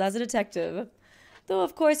skills as a detective. Though,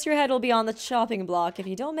 of course, your head will be on the chopping block if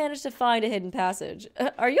you don't manage to find a hidden passage.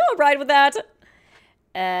 Are you alright with that?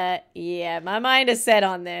 Yeah, my mind is set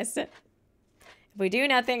on this. If we do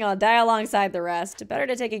nothing, I'll die alongside the rest. Better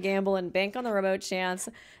to take a gamble and bank on the remote chance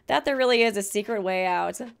that there really is a secret way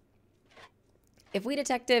out. If we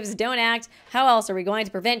detectives don't act, how else are we going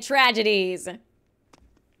to prevent tragedies?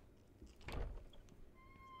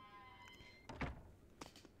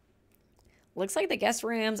 Looks like the guest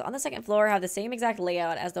rooms on the second floor have the same exact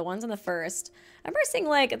layout as the ones on the first. I remember seeing,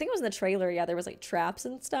 like, I think it was in the trailer, yeah, there was, like, traps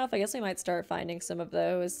and stuff. I guess we might start finding some of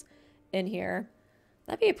those in here.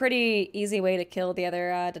 That'd be a pretty easy way to kill the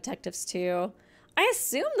other detectives, too. I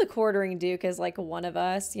assume the Quartering Duke is, like, one of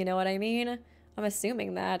us, you know what I mean? I'm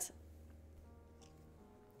assuming that.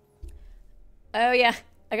 Oh, yeah.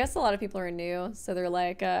 I guess a lot of people are new, so they're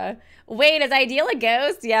like, wait, is Ideal a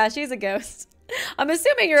ghost? Yeah, she's a ghost. I'm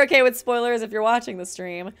assuming you're okay with spoilers if you're watching the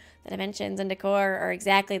stream. The dimensions and decor are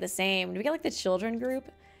exactly the same. Do we get like the children group?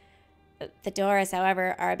 The doors,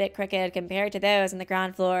 however, are a bit crooked compared to those on the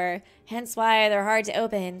ground floor. Hence why they're hard to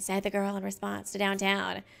open, said the girl in response to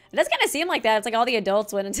downtown. It does kind of seem like that. It's like all the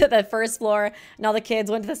adults went into the first floor and all the kids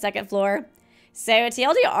went to the second floor. So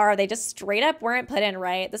TLDR, they just straight up weren't put in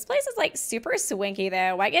right. This place is like super swanky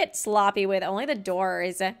though. Why get sloppy with only the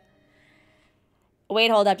doors? Wait,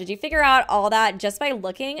 hold up. Did you figure out all that just by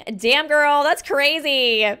looking? Damn, girl, that's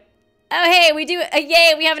crazy. Oh, hey, we do.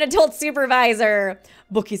 Yay, we have an adult supervisor.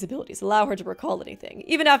 Bookie's abilities allow her to recall anything,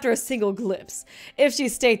 even after a single glimpse. If she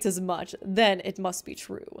states as much, then it must be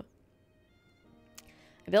true.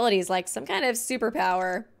 Abilities like some kind of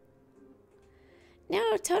superpower.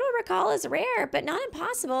 No, total recall is rare, but not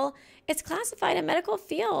impossible. It's classified in medical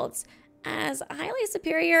fields as highly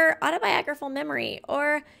superior autobiographical memory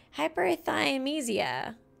or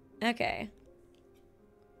hyperthymesia. Okay.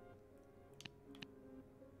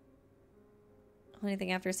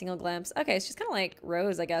 Anything after a single glimpse. Okay, she's kind of like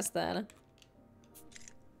Rose, I guess, then.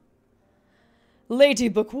 Lady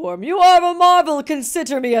Bookworm, you are a marvel.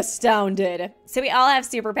 Consider me astounded. So we all have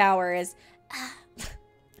superpowers.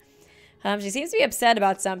 She seems to be upset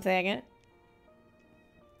about something.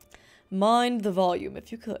 Mind the volume,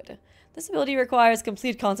 if you could. This ability requires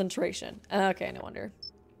complete concentration. Okay, no wonder.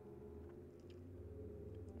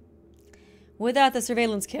 With that, the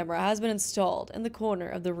surveillance camera has been installed in the corner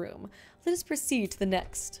of the room. Let us proceed to the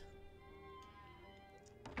next.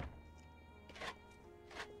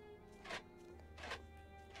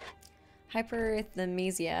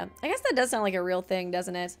 Hyperthymesia. I guess that does sound like a real thing,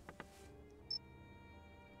 doesn't it?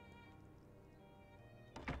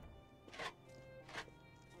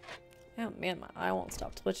 Oh man, my eye won't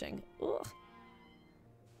stop twitching. Ugh.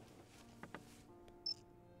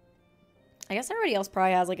 I guess everybody else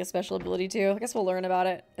probably has like a special ability too. I guess we'll learn about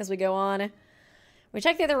it as we go on. We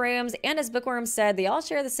check the other rooms, and as Bookworm said, they all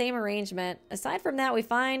share the same arrangement. Aside from that, we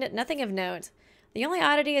find nothing of note. The only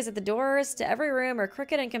oddity is that the doors to every room are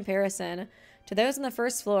crooked in comparison to those on the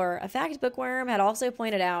first floor, a fact Bookworm had also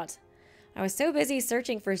pointed out. I was so busy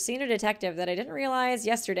searching for Senior Detective that I didn't realize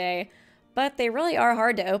yesterday, but they really are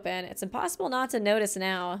hard to open. It's impossible not to notice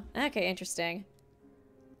now. Okay, interesting.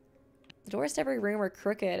 The doors to every room are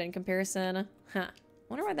crooked in comparison. Huh.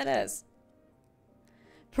 Wonder why that is.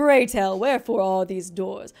 Pray tell, wherefore are these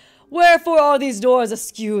doors? Wherefore are these doors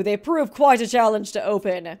askew? They prove quite a challenge to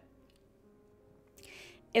open.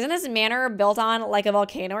 Isn't this manor built on like a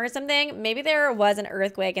volcano or something? Maybe there was an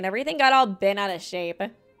earthquake and everything got all bent out of shape.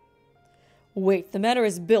 Wait, the manor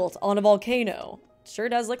is built on a volcano. Sure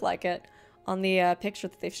does look like it on the picture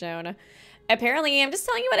that they've shown. Apparently, I'm just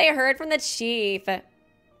telling you what I heard from the chief. In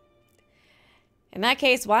that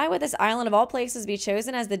case, why would this island of all places be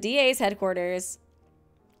chosen as the DA's headquarters?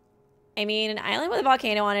 I mean, an island with a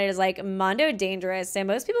volcano on it is like mondo dangerous, so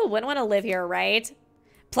most people wouldn't want to live here, right?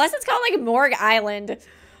 Plus, it's called like Morgue Island.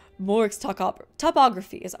 Morgue's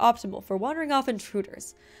topography is optimal for wandering off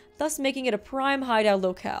intruders, thus making it a prime hideout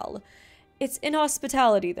locale. Its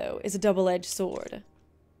inhospitality, though, is a double-edged sword.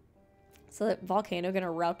 So that volcano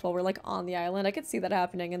gonna erupt while we're like on the island. I could see that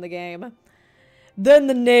happening in the game. Then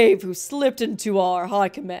the knave who slipped into our high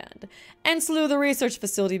command and slew the research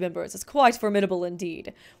facility members is quite formidable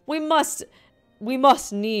indeed. We must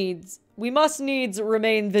needs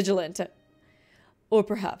remain vigilant. Or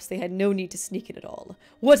perhaps they had no need to sneak in at all.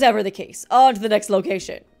 Whatever the case, on to the next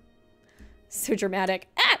location. So dramatic.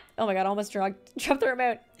 Ah! Oh my god, I almost dropped the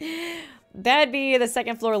remote. That'd be the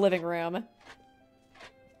second floor living room.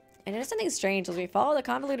 And there's something strange as we follow the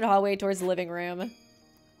convoluted hallway towards the living room.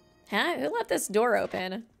 Huh? Who left this door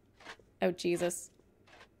open? Oh, Jesus.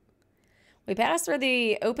 We pass through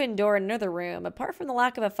the open door in another room. Apart from the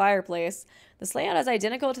lack of a fireplace, this layout is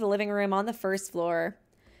identical to the living room on the first floor.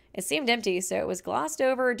 It seemed empty, so it was glossed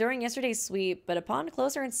over during yesterday's sweep, but upon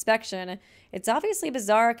closer inspection, it's obviously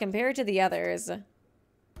bizarre compared to the others.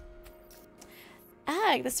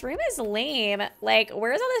 Ugh, this room is lame. Like,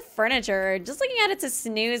 where's all the furniture? Just looking at it's a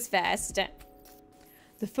snooze fest.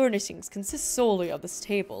 The furnishings consist solely of this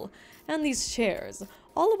table and these chairs.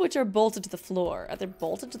 all of which are bolted to the floor. Are they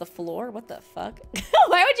bolted to the floor? What the fuck?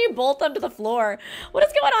 Why would you bolt them to the floor? What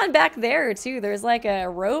is going on back there, too? There's like a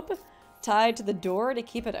rope tied to the door to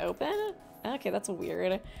keep it open? Okay, that's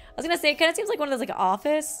weird. I was gonna say, it kind of seems like one of those like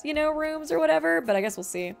office, you know, rooms or whatever, but I guess we'll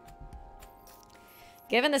see.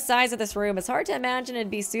 Given the size of this room, it's hard to imagine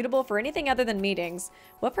it'd be suitable for anything other than meetings.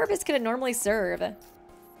 What purpose could it normally serve?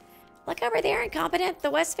 Look over there, incompetent.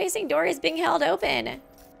 The west-facing door is being held open.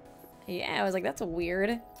 Yeah, I was like, that's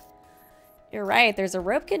weird. You're right, there's a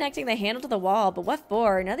rope connecting the handle to the wall, but what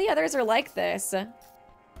for? None of the others are like this.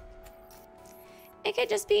 It could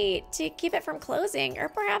just be to keep it from closing, or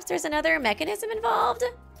perhaps there's another mechanism involved.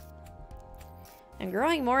 I'm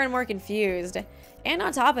growing more and more confused. And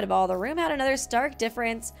on top of it all, the room had another stark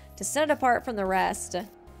difference to set it apart from the rest.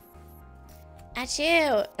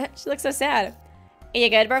 Achoo! She looks so sad. You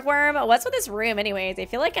good, Brookworm? What's with this room anyways? I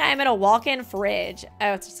feel like I'm in a walk-in fridge.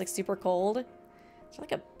 Oh, it's just like super cold. Is there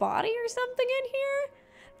like a body or something in here?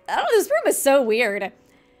 I don't know, this room is so weird.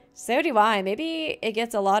 So do I. Maybe it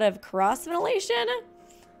gets a lot of cross ventilation.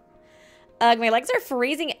 Ugh, my legs are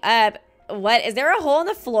freezing up. What? Is there a hole in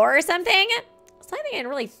the floor or something? Something I didn't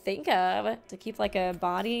really think of to keep like a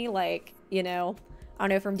body like, you know, I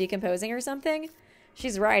don't know, from decomposing or something.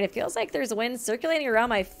 She's right. It feels like there's wind circulating around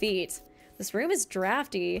my feet. This room is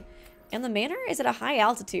drafty, and the manor is at a high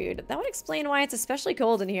altitude. That would explain why it's especially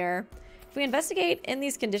cold in here. If we investigate in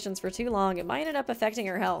these conditions for too long, it might end up affecting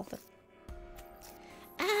our health.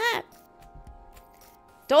 Ah!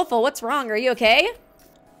 Doleful, what's wrong? Are you okay?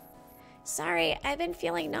 Sorry, I've been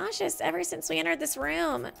feeling nauseous ever since we entered this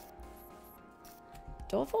room.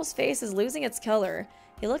 Doleful's face is losing its color.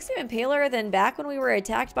 He looks even paler than back when we were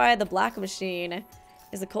attacked by the black machine.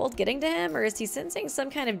 Is the cold getting to him, or is he sensing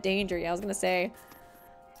some kind of danger? Yeah, I was gonna say,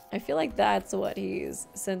 I feel like that's what he's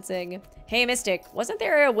sensing. Hey, Mystic, wasn't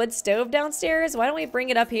there a wood stove downstairs? Why don't we bring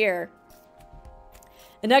it up here?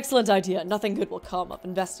 An excellent idea. Nothing good will come of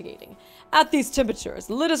investigating. At these temperatures,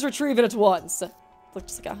 let us retrieve it at once.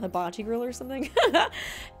 Looks like a hibachi grill or something.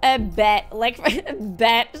 A bet. Like,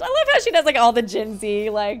 bet. I love how she does, like, all the Gen Z,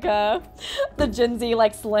 like, the Gen Z,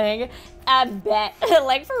 like, slang. A bet.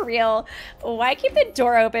 Like, for real. Why keep the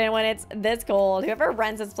door open when it's this cold? Whoever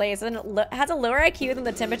runs this place has a lower IQ than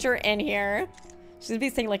the temperature in here. She's gonna be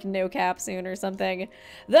saying, like, no cap soon or something.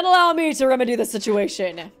 Then allow me to remedy the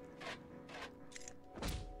situation.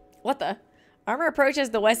 What the? Armor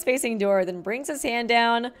approaches the west-facing door, then brings his hand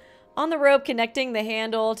down on the rope connecting the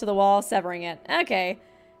handle to the wall, severing it. Okay.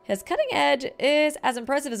 His cutting edge is as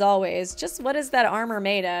impressive as always. Just what is that armor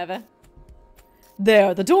made of?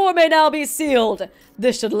 There, the door may now be sealed.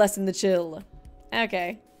 This should lessen the chill.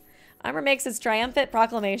 Okay. Armor makes its triumphant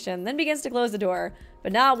proclamation, then begins to close the door.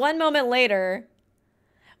 But not one moment later...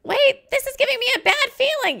 Wait, this is giving me a bad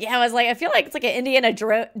feeling. Yeah, I feel like it's like an Indiana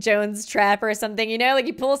Jones trap or something, you know? Like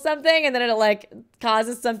you pull something and then it like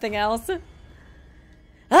causes something else.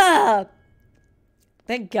 Ah!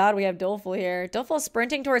 Thank God we have Doleful here. Doleful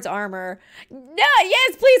sprinting towards Armor. No,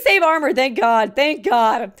 yes, please save Armor. Thank God. Thank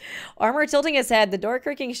God. Armor tilting his head, the door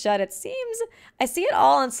creaking shut. It seems I see it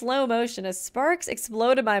all in slow motion as sparks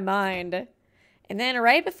explode in my mind. And then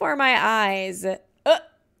right before my eyes,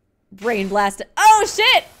 brain blasted. Oh,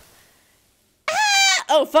 shit! Ah!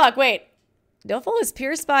 Oh, fuck, wait. Doleful is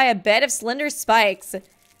pierced by a bed of slender spikes.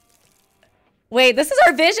 Wait, this is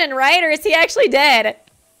our vision, right? Or is he actually dead?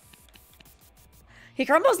 He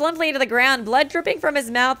crumbles limply to the ground, blood dripping from his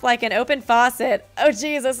mouth like an open faucet. Oh,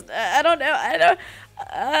 Jesus. I don't know.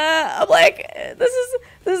 I'm like, this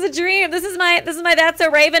is a dream. This is my That's a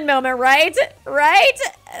Raven moment, right? Right?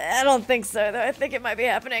 I don't think so, though. I think it might be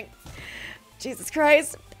happening. Jesus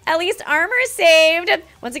Christ. At least Armor is saved.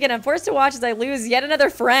 Once again, I'm forced to watch as I lose yet another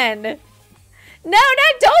friend. No,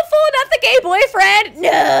 not Doleful, not the gay boyfriend.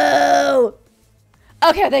 No.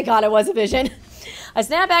 Okay, thank God it was a vision. I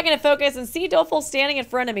snap back into focus and see Doleful standing in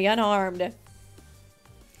front of me, unharmed.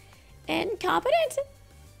 Incompetent?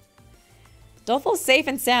 Doleful's safe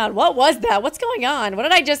and sound. What was that? What's going on? What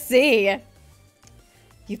did I just see?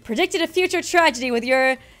 You've predicted a future tragedy with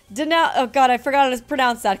your... Oh God, I forgot how to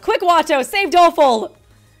pronounce that. Quick, Watto, save Doleful!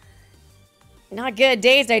 Not good.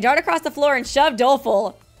 Dazed, I dart across the floor and shove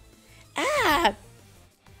Doleful. Ah!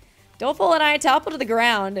 Doleful and I topple to the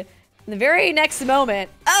ground. In the very next moment,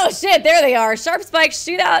 oh shit, there they are. Sharp spikes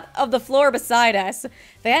shoot out of the floor beside us.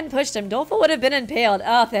 If I hadn't pushed him, Doleful would have been impaled.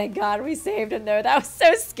 Oh, thank God, we saved him though. That was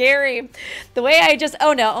so scary. The way I just,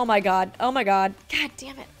 oh no, oh my God, oh my God. God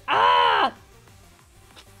damn it. Ah!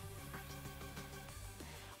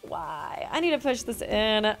 Why? I need to push this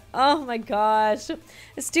in. Oh my gosh.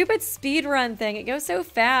 The stupid speedrun thing, it goes so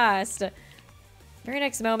fast. Very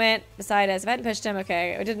next moment, beside us. If I hadn't pushed him,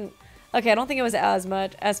 okay, it didn't... Okay, I don't think it was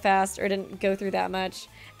as fast, or didn't go through that much,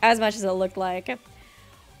 as much as it looked like.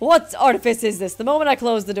 What artifice is this? The moment I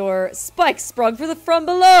closed the door, spikes sprung from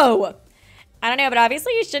below. I don't know, but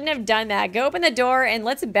obviously you shouldn't have done that. Go open the door and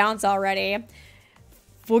let's bounce already.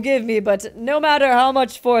 Forgive me, but no matter how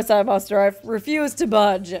much force I muster, I refuse to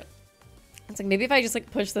budge. It's like, maybe if I just,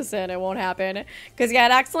 like, push this in, it won't happen. Because, yeah,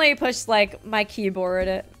 it accidentally pushed, like, my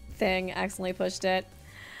keyboard thing. Accidentally pushed it.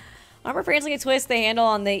 Armor frantically twists the handle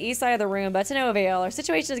on the east side of the room, but to no avail. Our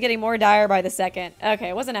situation is getting more dire by the second. Okay,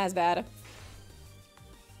 it wasn't as bad.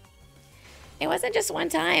 It wasn't just one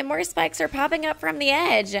time. More spikes are popping up from the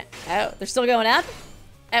edge. Oh, they're still going up?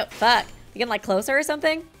 Oh, fuck. You getting, like, closer or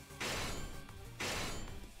something?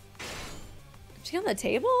 Did she get on the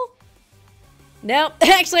table? No.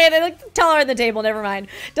 Actually, they look taller than the table. Never mind.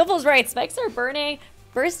 Double's right. Spikes are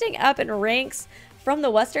bursting up in ranks from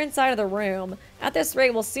the western side of the room. At this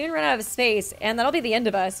rate, we'll soon run out of space, and that'll be the end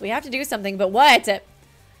of us. We have to do something, but what?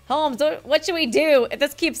 Holmes, what should we do? If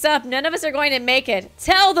this keeps up, none of us are going to make it.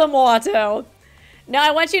 Tell them, Watto. No,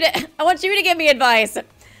 I want you to give me advice.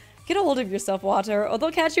 Get a hold of yourself, Watto, or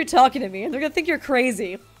they'll catch you talking to me, and they're gonna think you're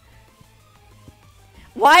crazy.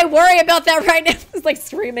 Why worry about that right now? It's like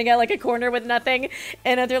screaming at like a corner with nothing,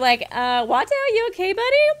 and they're like, Watto, are you okay,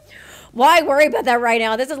 buddy? Why worry about that right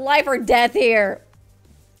now? This is life or death here.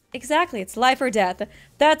 Exactly, it's life or death.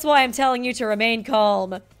 That's why I'm telling you to remain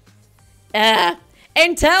calm.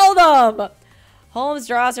 And tell them! Holmes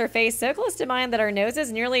draws her face so close to mine that our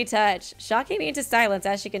noses nearly touch, shocking me into silence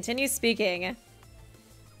as she continues speaking.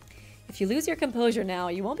 If you lose your composure now,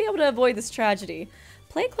 you won't be able to avoid this tragedy.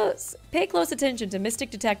 Pay close attention to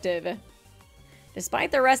Mystic Detective.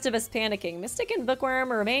 Despite the rest of us panicking, Mystic and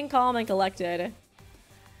Bookworm remain calm and collected.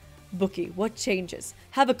 Bookie, what changes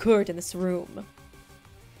have occurred in this room?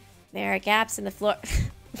 There are gaps in the floor.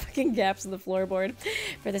 Fucking gaps in the floorboard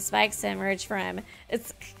for the spikes to emerge from.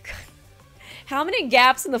 It's... How many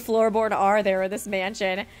gaps in the floorboard are there in this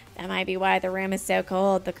mansion? That might be why the room is so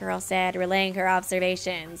cold, the girl said, relaying her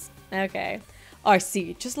observations. Okay. I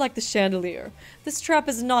see, just like the chandelier. This trap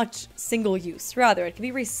is not single use. Rather, it can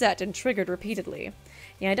be reset and triggered repeatedly.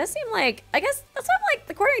 Yeah, it does seem like... I guess that's why I'm like,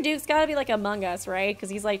 the Quartering Duke's gotta be like Among Us, right? Because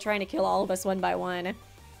he's like trying to kill all of us one by one.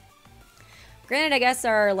 Granted, I guess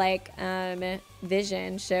our, like,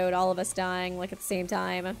 vision showed all of us dying, like, at the same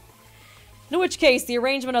time. In which case, the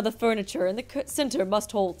arrangement of the furniture in the center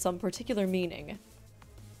must hold some particular meaning.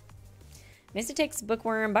 Misty takes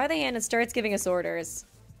Bookworm by the hand and starts giving us orders.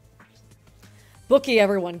 Bookie,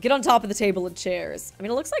 everyone, get on top of the table and chairs. I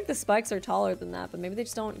mean, it looks like the spikes are taller than that, but maybe they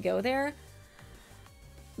just don't go there.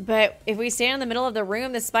 But if we stand in the middle of the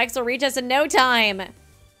room, the spikes will reach us in no time.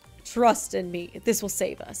 Trust in me. This will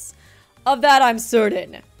save us. Of that, I'm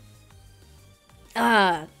certain.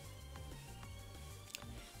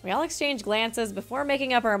 We all exchange glances before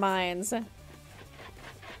making up our minds.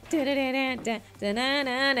 Gaps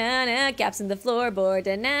in the floorboard.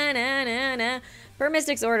 Per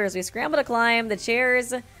Mystic's orders, we scramble to climb the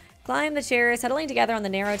chairs, huddling together on the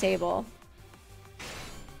narrow table.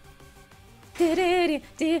 I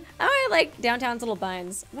like Downtown's Little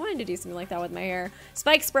Buns. I wanted to do something like that with my hair.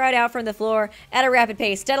 Spikes sprout out from the floor at a rapid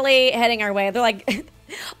pace, steadily heading our way. They're like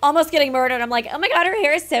almost getting murdered. I'm like, oh my god, her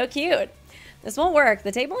hair is so cute. This won't work.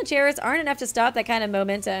 The table and chairs aren't enough to stop that kind of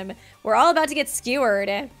momentum. We're all about to get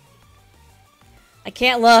skewered. I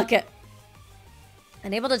can't look.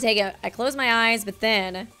 Unable to take it, I close my eyes, but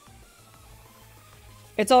then...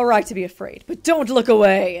 It's alright to be afraid, but don't look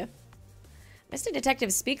away. Mr.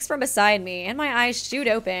 Detective speaks from beside me, and my eyes shoot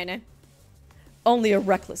open. Only a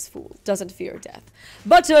reckless fool doesn't fear death.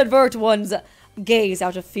 But to avert one's gaze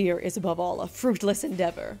out of fear is above all a fruitless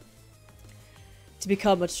endeavor. To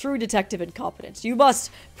become a true detective and competent, you must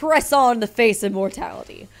press on in the face of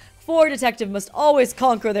mortality. For a detective must always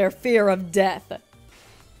conquer their fear of death.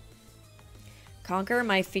 Conquer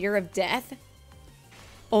my fear of death?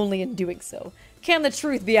 Only in doing so can the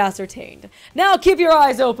truth be ascertained. Now keep your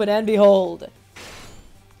eyes open and behold.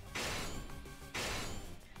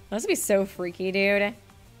 This would be so freaky, dude.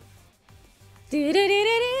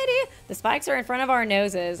 The spikes are in front of our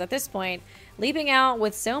noses at this point, leaping out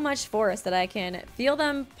with so much force that I can feel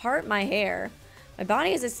them part my hair. My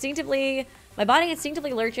body instinctively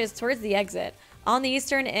lurches towards the exit on the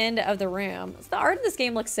eastern end of the room. The art in this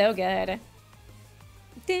game looks so good.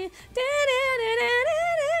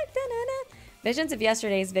 Visions of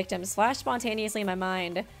yesterday's victims flash spontaneously in my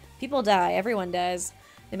mind. People die, everyone does.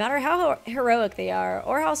 No matter how heroic they are,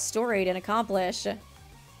 or how storied and accomplished.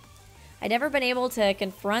 I'd never been able to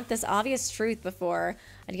confront this obvious truth before.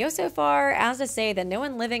 I'd go so far as to say that no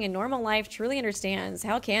one living a normal life truly understands.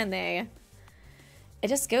 How can they? It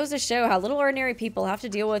just goes to show how little ordinary people have to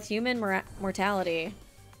deal with human mortality.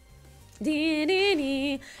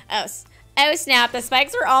 Oh, oh snap, the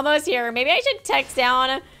spikes are almost here. Maybe I should text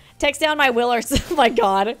down my Willers. Oh my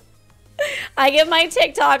god. I give my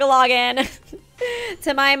TikTok login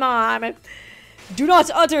to my mom. Do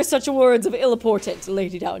not utter such words of ill portent,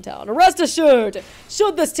 Lady Downtown. Rest assured,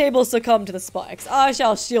 should this table succumb to the spikes, I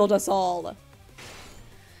shall shield us all.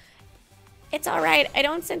 It's alright, I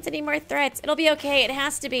don't sense any more threats. It'll be okay, it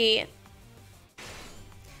has to be.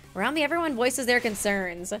 Around me, everyone voices their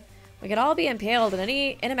concerns. We could all be impaled in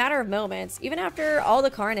a matter of moments. Even after all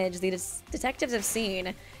the carnage the detectives have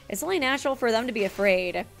seen, it's only natural for them to be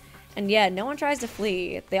afraid. And yet, no one tries to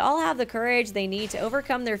flee. They all have the courage they need to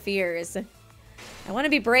overcome their fears. I want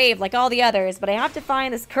to be brave like all the others, but I have to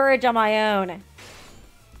find this courage on my own.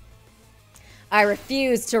 I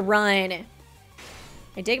refuse to run.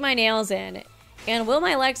 I dig my nails in and will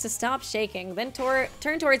my legs to stop shaking, then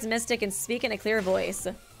turn towards Mystic and speak in a clear voice.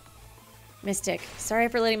 Mystic, sorry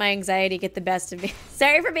for letting my anxiety get the best of me.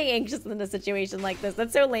 Sorry for being anxious in a situation like this.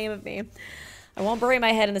 That's so lame of me. I won't bury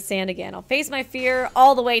my head in the sand again. I'll face my fear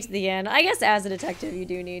all the way to the end. I guess as a detective, you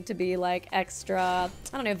do need to be, like, extra, I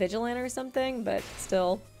don't know, vigilant or something, but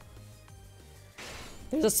still.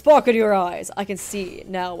 There's a spark in your eyes. I can see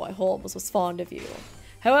now why Holmes was fond of you.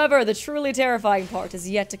 However, the truly terrifying part is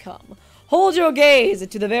yet to come. Hold your gaze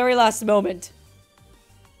to the very last moment.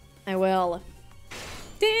 I will.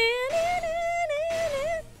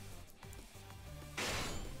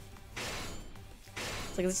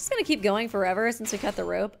 It's like, it's just gonna keep going forever since we cut the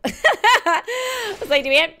rope. I was like, do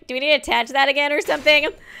we need to attach that again or something?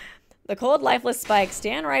 The cold, lifeless spikes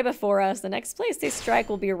stand right before us. The next place they strike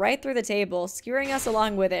will be right through the table, skewering us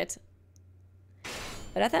along with it.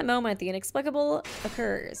 But at that moment, the inexplicable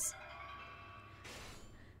occurs.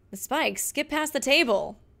 The spikes skip past the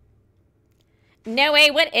table. No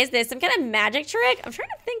way, what is this? Some kind of magic trick? I'm trying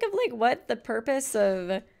to think of, like, what the purpose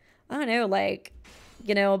of, I don't know, like,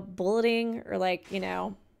 you know, bulleting or, like, you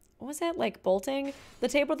know, what was that? Like, bolting the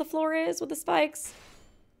table to the floor is with the spikes?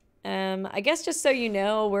 I guess just so you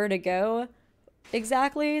know where to go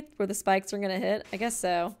exactly, where the spikes are gonna hit. I guess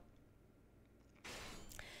so.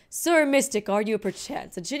 Sir Mystic, are you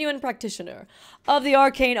perchance a genuine practitioner of the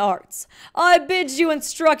arcane arts? I bid you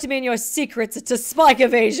instruct me in your secrets to spike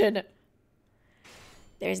evasion.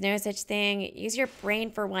 There's no such thing. Use your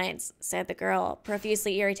brain for once, said the girl,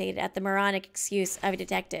 profusely irritated at the moronic excuse of a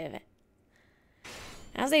detective.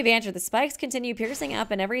 As they banter, the spikes continue piercing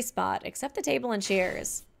up in every spot, except the table and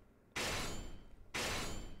chairs.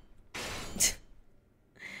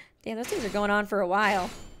 Damn, those things are going on for a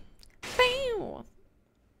while. Bam!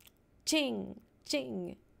 Ching,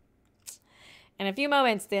 ching. In a few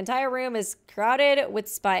moments, the entire room is crowded with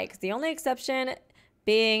spikes, the only exception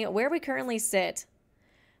being where we currently sit.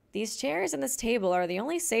 These chairs and this table are the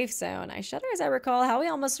only safe zone. I shudder as I recall how we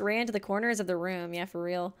almost ran to the corners of the room. Yeah, for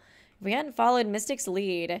real. If we hadn't followed Mystic's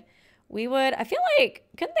lead, we would... I feel like,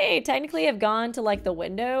 couldn't they technically have gone to, like, the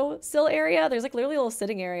windowsill area? There's, like, literally a little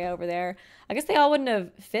sitting area over there. I guess they all wouldn't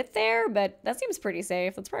have fit there, but that seems pretty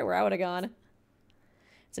safe. That's probably where I would have gone.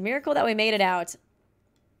 It's a miracle that we made it out.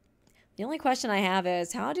 The only question I have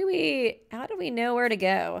is, how do we know where to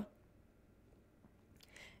go?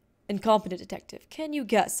 Incompetent detective, can you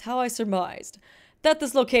guess how I surmised that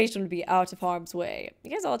this location would be out of harm's way? You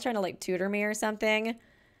guys all trying to, like, tutor me or something?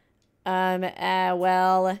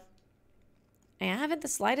 Well, I haven't the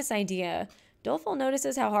slightest idea. Doleful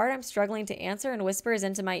notices how hard I'm struggling to answer and whispers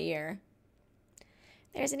into my ear.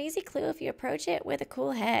 There's an easy clue if you approach it with a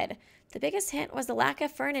cool head. The biggest hint was the lack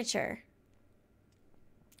of furniture.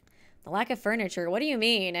 The lack of furniture? What do you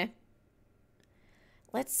mean?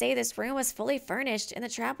 Let's say this room was fully furnished and the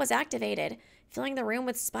trap was activated, filling the room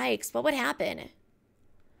with spikes. What would happen?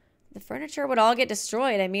 The furniture would all get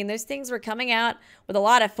destroyed. I mean, those things were coming out with a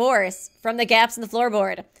lot of force from the gaps in the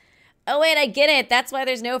floorboard. Oh, wait, I get it. That's why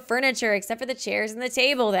there's no furniture except for the chairs and the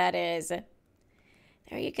table, that is.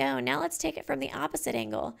 There you go. Now let's take it from the opposite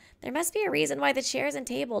angle. There must be a reason why the chairs and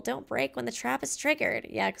table don't break when the trap is triggered.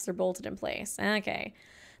 Yeah, because they're bolted in place. Okay.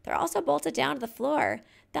 They're also bolted down to the floor.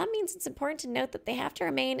 That means it's important to note that they have to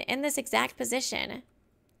remain in this exact position.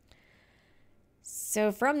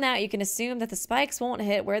 So from that, you can assume that the spikes won't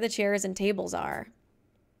hit where the chairs and tables are.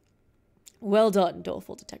 Well done,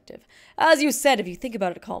 doleful detective. As you said, if you think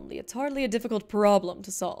about it calmly, it's hardly a difficult problem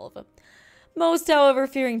to solve. Most, however,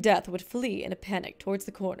 fearing death would flee in a panic towards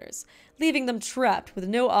the corners, leaving them trapped with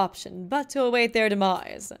no option but to await their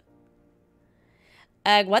demise.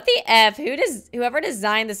 What the F? Whoever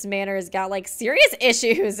designed this manor has got, like, serious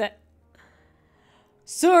issues.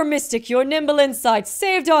 Sir Mystic, your nimble insight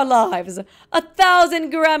saved our lives.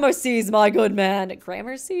 1,000 gramercies, my good man.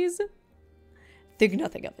 Gramercies? Think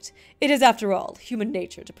nothing of it. It is, after all, human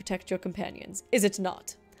nature to protect your companions, is it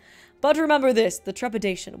not? But remember this, the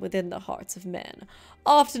trepidation within the hearts of men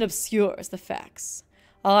often obscures the facts.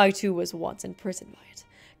 I, too, was once imprisoned by it,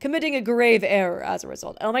 committing a grave error as a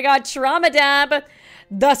result. Oh my god, trauma dab!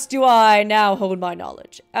 Thus do I now hold my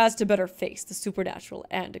knowledge, as to better face the supernatural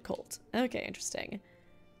and occult. Okay, interesting.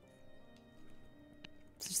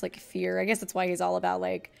 It's just like fear. I guess that's why he's all about,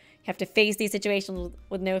 like, you have to face these situations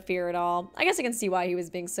with no fear at all. I guess I can see why he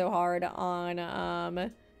was being so hard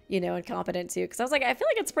on, you know, incompetent too. Because I was like, I feel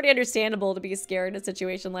like it's pretty understandable to be scared in a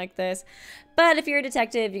situation like this. But if you're a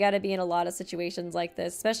detective, you got to be in a lot of situations like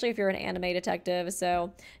this, especially if you're an anime detective.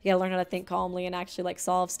 So you got to learn how to think calmly and actually, like,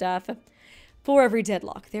 solve stuff. For every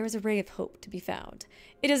deadlock, there is a ray of hope to be found.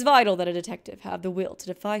 It is vital that a detective have the will to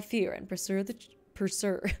defy fear and pursue the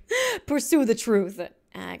truth.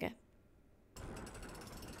 Ag.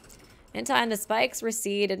 In time, the spikes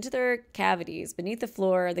recede into their cavities beneath the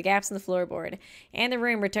floor, the gaps in the floorboard, and the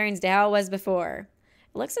room returns to how it was before.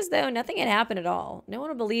 It looks as though nothing had happened at all. No one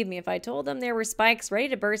would believe me if I told them there were spikes ready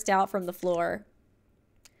to burst out from the floor.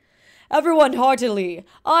 Everyone heartily,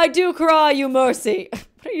 I do cry you mercy.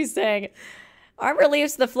 What are you saying? Armor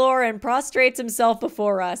leaps to the floor and prostrates himself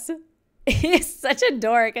before us. He's such a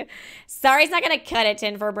dork. Sorry, he's not gonna cut it,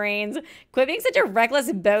 Tin for Brains. Quit being such a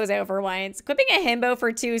reckless bozo for once. Quit being a himbo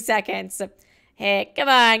for 2 seconds. Hey, come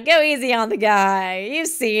on, go easy on the guy. You've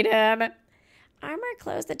seen him. Armor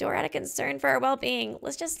closed the door out of concern for our well-being.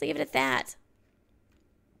 Let's just leave it at that.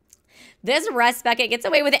 This rust bucket gets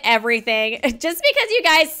away with everything. Just because you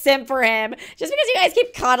guys simp for him. Just because you guys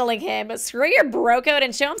keep coddling him. Screw your bro code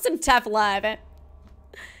and show him some tough love.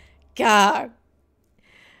 God.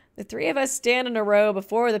 The three of us stand in a row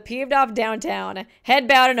before the peeved-off downtown, head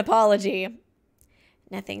bowed in apology.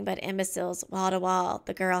 Nothing but imbeciles, wall to wall,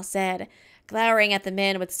 the girl said, glowering at the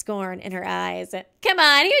men with scorn in her eyes. Come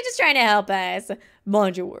on, he was just trying to help us.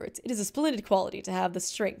 Mind your words. It is a splendid quality to have the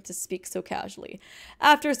strength to speak so casually,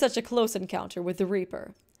 after such a close encounter with the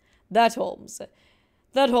Reaper. That Holmes,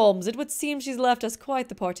 it would seem she's left us quite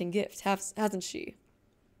the parting gift, hasn't she?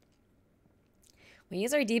 We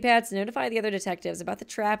use our D-pads to notify the other detectives about the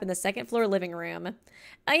trap in the second-floor living room.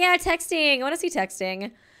 Oh yeah, texting. I want to see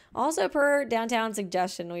texting. Also, per downtown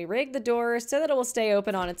suggestion, we rig the door so that it will stay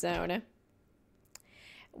open on its own.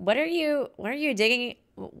 What are you digging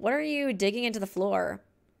into the floor?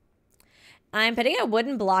 I'm putting a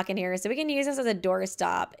wooden block in here so we can use this as a door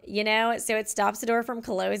stop. You know, so it stops the door from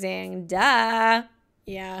closing. Duh.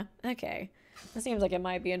 Yeah, okay. That seems like it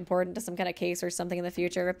might be important to some kind of case or something in the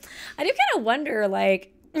future. I do kind of wonder,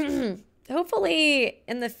 like, hopefully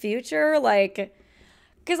in the future, like,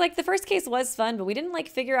 because, like, the first case was fun, but we didn't, like,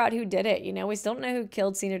 figure out who did it, you know? We still don't know who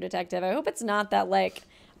killed Senior Detective. I hope it's not that, like,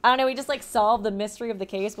 I don't know, we just, like, solve the mystery of the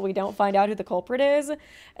case, but we don't find out who the culprit is.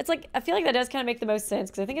 It's, like, I feel like that does kind of make the most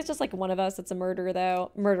sense, because I think it's just, like, one of us that's a murderer,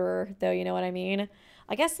 though, you know what I mean?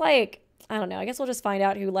 I guess, like, I don't know, I guess we'll just find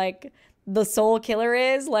out who, like, the sole killer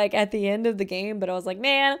is, like, at the end of the game. But I was like,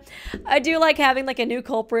 man, I do like having, like, a new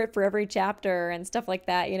culprit for every chapter and stuff like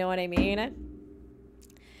that, you know what I mean?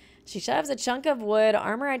 She shoves a chunk of wood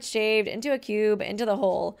Armor had shaved into a cube into the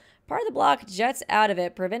hole. Part of the block juts out of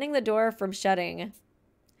it, preventing the door from shutting.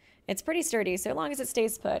 It's pretty sturdy, so long as it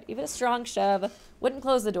stays put. Even a strong shove wouldn't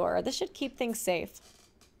close the door. This should keep things safe.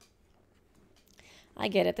 I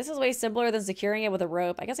get it. This is way simpler than securing it with a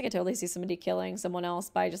rope. I guess I could totally see somebody killing someone else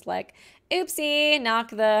by just like, oopsie,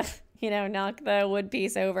 knock the wood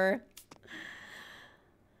piece over.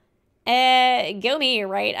 Go me,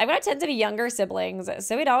 right? I've got tons of younger siblings,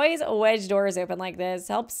 so we'd always wedge doors open like this.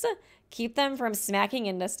 Helps keep them from smacking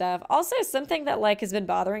into stuff. Also, something that, like, has been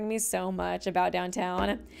bothering me so much about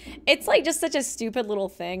downtown. It's, like, just such a stupid little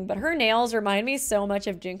thing, but her nails remind me so much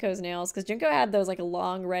of Junko's nails, because Junko had those, like,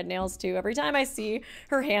 long red nails, too. Every time I see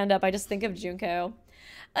her hand up, I just think of Junko.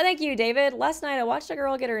 Oh, thank you, David. Last night, I watched a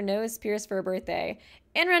girl get her nose pierced for her birthday.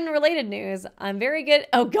 In related news, I'm very good...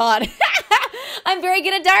 Oh, God. I'm very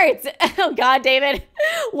good at darts. Oh, God, David.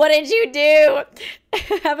 What did you do?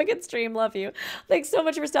 Have a good stream. Love you. Thanks so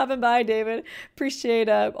much for stopping by, David.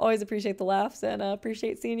 Always appreciate the laughs and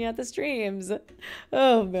appreciate seeing you at the streams.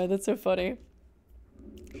 Oh, man, that's so funny.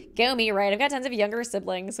 Go me, right? I've got tons of younger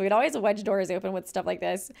siblings, so we'd always wedge doors open with stuff like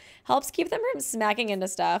this. Helps keep them from smacking into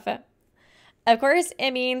stuff. Of course,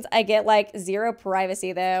 it means I get, like, zero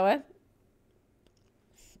privacy, though.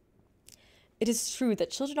 It is true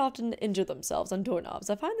that children often injure themselves on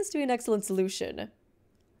doorknobs. I find this to be an excellent solution.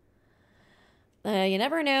 You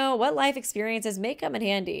never know what life experiences may come in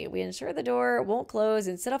handy. We ensure the door won't close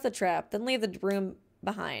and set off the trap, then leave the room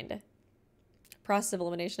behind. Process of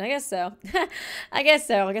elimination. I guess so. I guess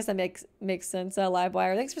so. I guess that makes sense.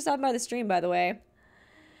 Livewire. Thanks for stopping by the stream, by the way.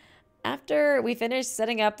 After we finish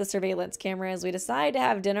setting up the surveillance cameras, we decide to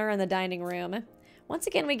have dinner in the dining room. Once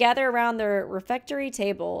again, we gather around the refectory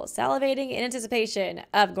table, salivating in anticipation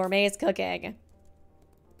of gourmet's cooking.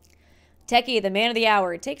 Techie, the man of the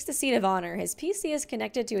hour, takes the seat of honor. His PC is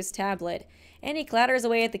connected to his tablet, and he clatters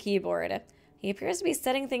away at the keyboard. He appears to be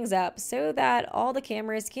setting things up so that all the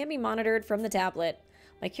cameras can be monitored from the tablet.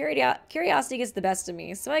 My curiosity gets the best of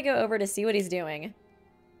me, so I go over to see what he's doing.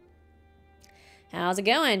 How's it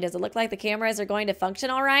going? Does it look like the cameras are going to function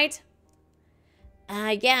all right?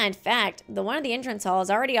 Yeah, in fact, the one at the entrance hall is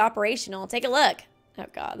already operational. Take a look. Oh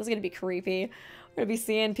god, this is gonna be creepy. We're gonna be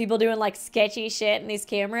seeing people doing like sketchy shit in these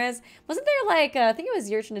cameras. Wasn't there like, I think it was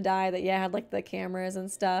Your Turn to Die that, yeah, had like the cameras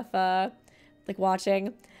and stuff, like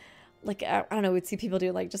watching. Like, I don't know, we'd see people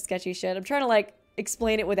doing like just sketchy shit. I'm trying to like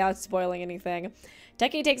explain it without spoiling anything.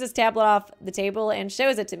 Techie takes his tablet off the table and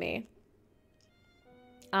shows it to me.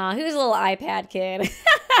 Who's a little iPad kid?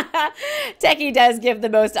 Techie does give the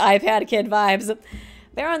most iPad kid vibes.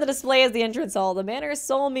 There on the display is the entrance hall, the manor's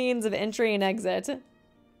sole means of entry and exit.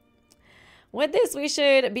 With this, we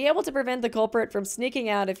should be able to prevent the culprit from sneaking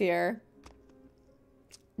out of here.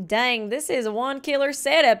 Dang, this is one killer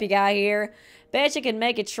setup you got here. Bet you can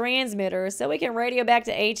make a transmitter so we can radio back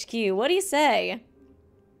to HQ. What do you say?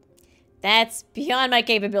 That's beyond my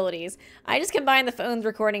capabilities. I just combined the phone's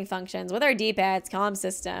recording functions with our D-pad's comm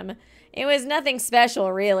system. It was nothing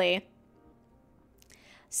special, really.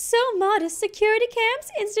 So modest. Security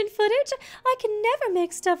cams, instant footage. I can never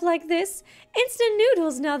make stuff like this. Instant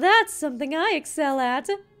noodles, now that's something I excel at.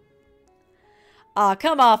 Aw,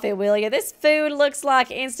 come off it, will ya? This food looks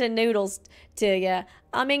like instant noodles to ya.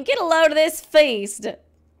 I mean, get a load of this feast.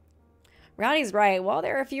 Rowdy's right. While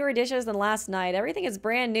there are fewer dishes than last night, everything is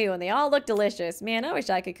brand new and they all look delicious. Man, I wish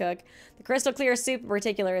I could cook. The crystal clear soup in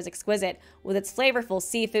particular is exquisite with its flavorful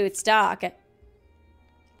seafood stock.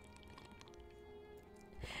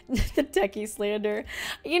 The techie slander.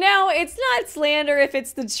 You know, it's not slander if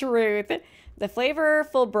it's the truth. The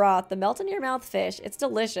flavorful broth, the melt-in-your-mouth fish, it's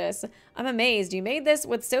delicious. I'm amazed you made this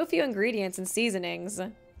with so few ingredients and seasonings.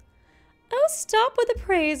 Oh, stop with the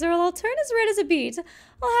praise or I'll turn as red as a beet.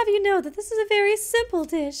 I'll have you know that this is a very simple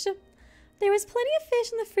dish. There was plenty of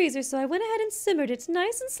fish in the freezer, so I went ahead and simmered it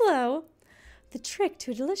nice and slow. The trick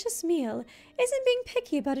to a delicious meal isn't being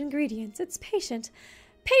picky about ingredients, it's patience,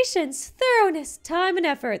 thoroughness, time, and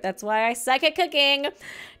effort. That's why I suck at cooking.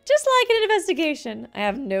 Just like in an investigation, I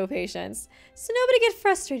have no patience. So nobody get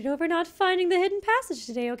frustrated over not finding the hidden passage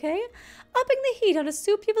today, okay? Upping the heat on a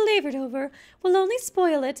soup you've labored over will only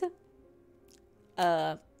spoil it.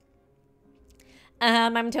 I'm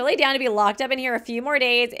totally down to be locked up in here a few more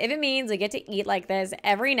days if it means we get to eat like this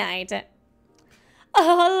every night.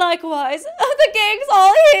 Likewise. The gang's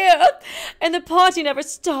all here. And the party never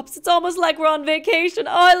stops. It's almost like we're on vacation.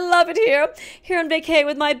 Oh, I love it here. Here on vacay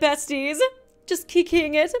with my besties. Just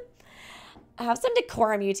kikiing it. Have some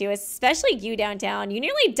decorum, you two, especially you downtown. You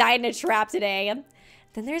nearly died in a trap today.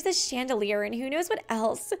 Then there's the chandelier and who knows what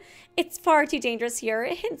else. It's far too dangerous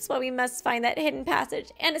here, hence why we must find that hidden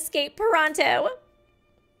passage and escape pronto.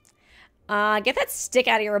 Get that stick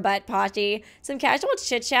out of your butt, Poshy. Some casual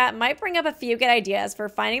chit-chat might bring up a few good ideas for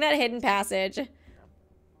finding that hidden passage.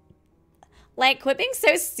 Like, quit being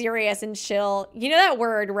so serious and chill. You know that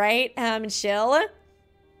word, right? Chill.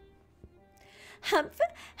 Humph,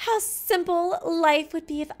 how simple life would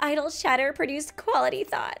be if idle chatter produced quality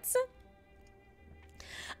thoughts.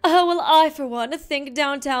 Oh, well, I, for one, think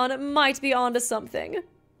downtown might be onto something.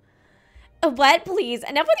 What? Please,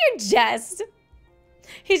 enough with your jest.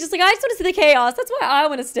 He's just like, I just want to see the chaos. That's why I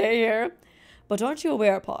want to stay here. But aren't you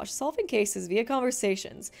aware, Posh, solving cases via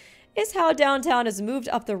conversations is how downtown has moved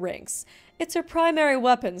up the ranks. It's her primary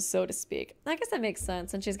weapon, so to speak. I guess that makes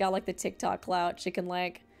sense. And she's got, like, the TikTok clout. She can,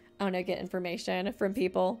 like, I don't know, get information from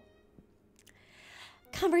people.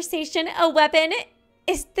 Conversation, a weapon?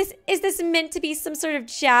 Is this meant to be some sort of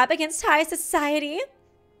jab against high society?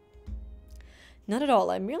 Not at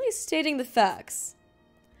all. I'm merely stating the facts.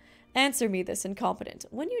 Answer me this, incompetent.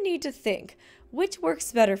 When you need to think, which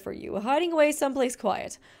works better for you, hiding away someplace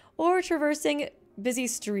quiet, or traversing busy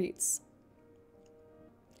streets?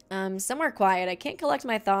 Somewhere quiet. I can't collect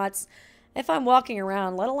my thoughts if I'm walking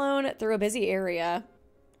around, let alone through a busy area.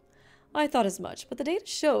 I thought as much, but the data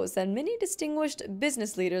shows that many distinguished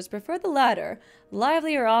business leaders prefer the latter,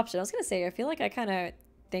 livelier option. I was gonna say, I feel like I kind of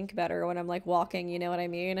think better when I'm, like, walking, you know what I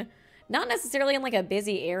mean? Not necessarily in like a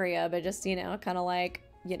busy area, but just, you know, kind of like,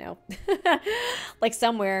 you know, like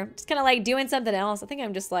somewhere. Just kind of like doing something else. I think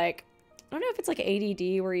I'm just like, I don't know if it's like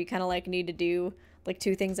ADD where you kind of like need to do like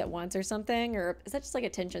 2 things at once or something, or is that just like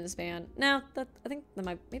attention span? No, I think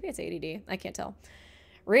that maybe it's ADD. I can't tell.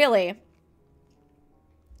 Really?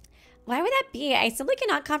 Why would that be? I simply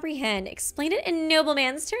cannot comprehend. Explain it in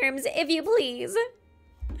nobleman's terms, if you please.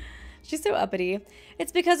 She's so uppity.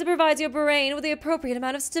 It's because it provides your brain with the appropriate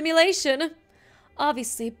amount of stimulation.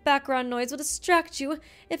 Obviously, background noise will distract you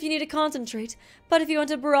if you need to concentrate, but if you want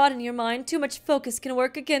to broaden your mind, too much focus can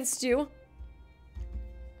work against you.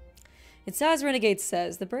 It's as Renegade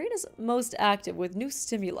says, the brain is most active with new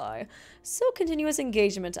stimuli, so continuous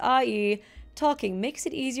engagement, i.e., talking, makes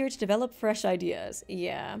it easier to develop fresh ideas.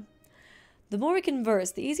 Yeah. The more we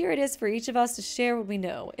converse, the easier it is for each of us to share what we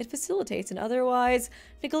know. It facilitates an otherwise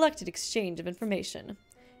neglected exchange of information.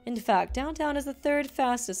 In fact, downtown is the 3rd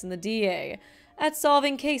fastest in the DA at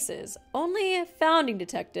solving cases. Only founding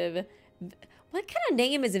detective... What kind of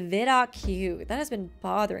name is Vidok Q? That has been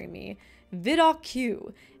bothering me. Vidok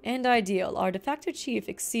Q and Ideal, our de facto chief,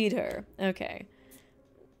 exceed her. Okay.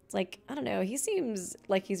 It's like, I don't know, he seems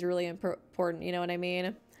like he's really important, you know what I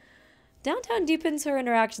mean? Downtown deepens her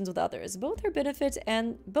interactions with others, both to her benefit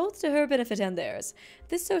and theirs.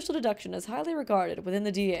 This social deduction is highly regarded within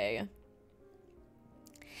the DA.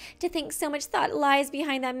 To think so much thought lies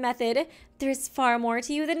behind that method. There's far more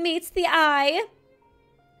to you than meets the eye.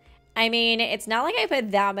 I mean, it's not like I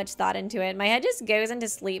put that much thought into it. My head just goes into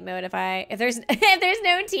sleep mode if there's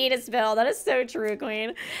no tea to spill. That is so true,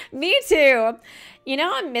 Queen. Me too. You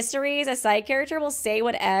know, on mysteries, a side character will say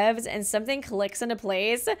whatevs and something clicks into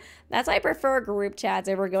place. That's why I prefer group chats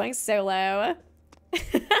over going solo.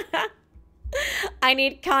 I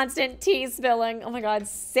need constant tea spilling. Oh my god,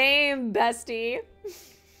 same, bestie.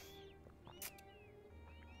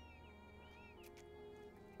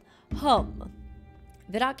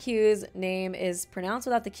 Vidok Q's name is pronounced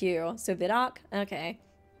without the Q. So Vidok? Okay.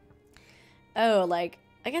 Oh, like,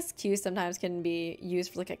 I guess Q sometimes can be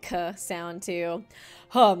used for like a K sound too.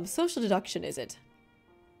 Social deduction, is it?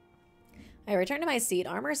 I return to my seat.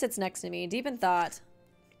 Armor sits next to me, deep in thought.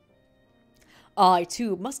 I,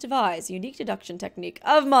 too, must devise a unique deduction technique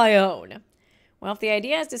of my own. Well, if the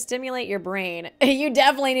idea is to stimulate your brain, you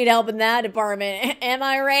definitely need help in that department. Am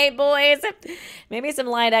I right, boys? Maybe some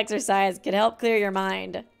light exercise could help clear your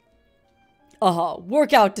mind.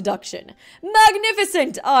 Workout deduction.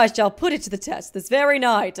 Magnificent! I shall put it to the test this very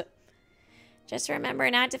night. Just remember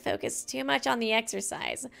not to focus too much on the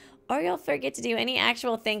exercise, or you'll forget to do any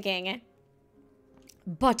actual thinking.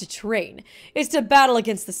 But to train is to battle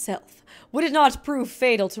against the self. Would it not prove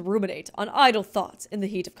fatal to ruminate on idle thoughts in the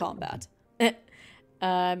heat of combat?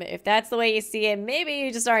 If that's the way you see it, maybe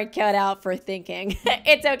you just aren't cut out for thinking.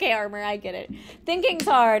 It's okay, Armor, I get it. Thinking's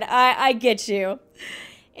hard, I get you.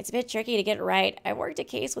 It's a bit tricky to get right. I've worked a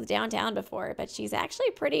case with Downtown before, but she's actually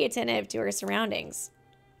pretty attentive to her surroundings.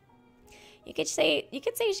 You could say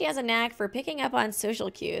she has a knack for picking up on social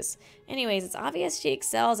cues. Anyways, it's obvious she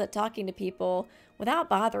excels at talking to people without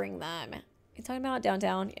bothering them. You talking about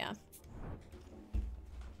Downtown? Yeah.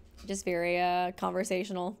 Just very,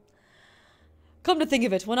 conversational. Come to think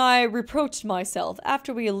of it, when I reproached myself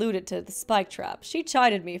after we alluded to the spike trap, she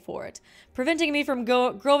chided me for it, preventing me from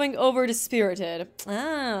growing over-dispirited.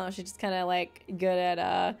 Oh, she's just kind of, like, good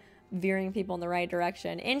at, veering people in the right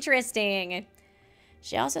direction. Interesting.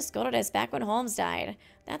 She also scolded us back when Holmes died.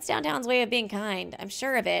 That's Downtown's way of being kind. I'm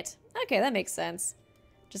sure of it. Okay, that makes sense.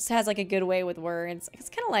 Just has, like, a good way with words. It's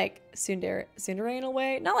kind of like Tsundere in a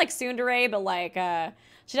way. Not like Tsundere, but like,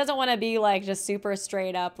 she doesn't want to be, like, just super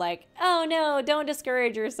straight up, like, oh, no, don't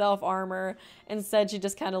discourage yourself, Armor. Instead, she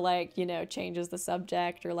just kind of, like, you know, changes the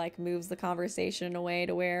subject or, like, moves the conversation in a way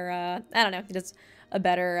to where, I don't know, just a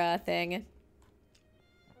better thing.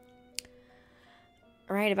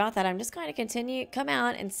 Right about that, I'm just going to come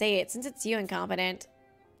out and say it, since it's you, incompetent.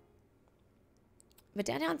 But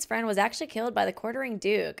Downtown's friend was actually killed by the quartering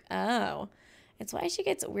Duke. Oh. It's why she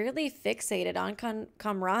gets weirdly fixated on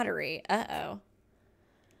camaraderie. Uh-oh.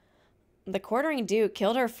 The quartering Duke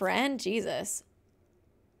killed her friend? Jesus.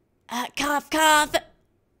 Cough, cough!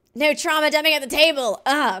 No trauma dumping at the table!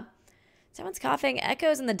 Someone's coughing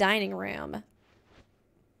echoes in the dining room.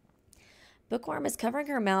 Bookworm is covering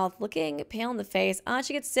her mouth, looking pale in the face.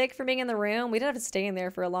 She gets sick from being in the room. We did have to stay in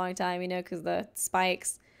there for a long time, you know, because the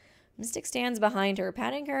spikes. Mystic stands behind her,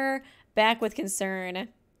 patting her back with concern.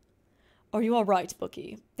 Are you all right,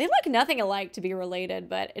 Bookie? They look nothing alike to be related,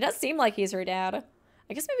 but it does seem like he's her dad.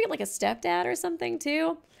 I guess maybe like a stepdad or something,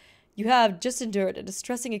 too. You have just endured a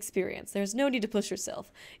distressing experience. There's no need to push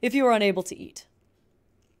yourself if you are unable to eat.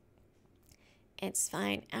 It's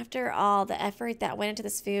fine. After all the effort that went into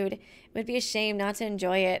this food, it would be a shame not to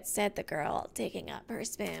enjoy it, said the girl, taking up her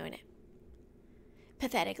spoon.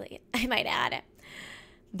 Pathetically, I might add.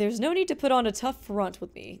 There's no need to put on a tough front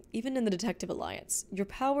with me, even in the Detective Alliance. Your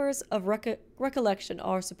powers of recollection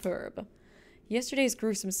are superb. Yesterday's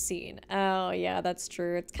gruesome scene. Oh, yeah, that's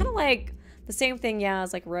true. It's kind of like the same thing, yeah,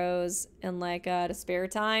 as like Rose and like to spare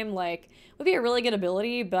time. Like, would be a really good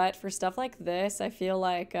ability, but for stuff like this, I feel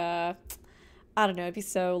like, I don't know, it'd be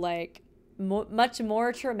so like much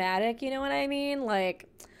more traumatic, you know what I mean? Like,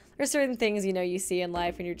 there's certain things, you know, you see in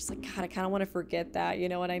life and you're just like, God, I kind of want to forget that, you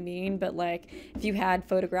know what I mean? But like, if you had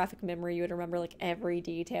photographic memory, you would remember like every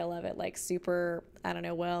detail of it, like super, I don't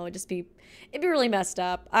know, well, it'd be really messed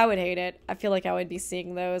up. I would hate it. I feel like I would be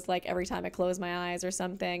seeing those like every time I close my eyes or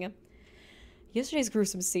something. Yesterday's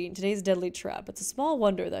gruesome scene, today's deadly trap. It's a small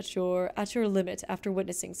wonder that you're at your limit after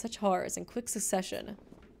witnessing such horrors in quick succession.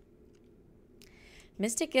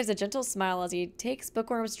 Mystic gives a gentle smile as he takes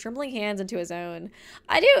Bookworm's trembling hands into his own.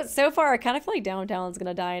 I do. So far, I kind of feel like Downtown's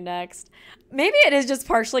gonna die next. Maybe it is just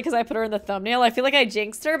partially because I put her in the thumbnail. I feel like I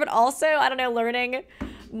jinxed her, but also, I don't know, learning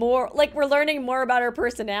more, like we're learning more about her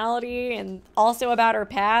personality and also about her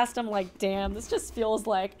past. I'm like, damn, this just feels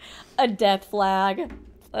like a death flag.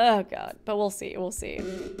 Oh, God. But we'll see. We'll see.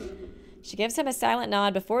 She gives him a silent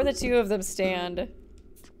nod before the two of them stand.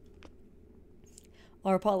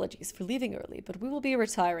 Our apologies for leaving early, but we will be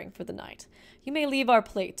retiring for the night. You may leave our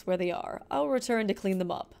plates where they are. I will return to clean them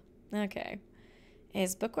up. Okay.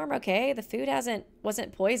 Is Bookworm okay? The food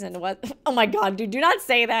wasn't poisoned. What? Oh my God, dude, do not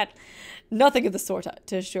say that. Nothing of the sort,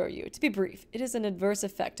 to assure you. To be brief, it is an adverse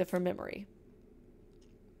effect of her memory.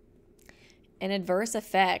 An adverse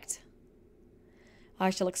effect? I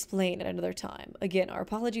shall explain at another time. Again, our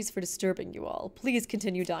apologies for disturbing you all. Please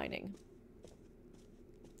continue dining.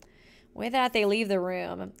 With that, they leave the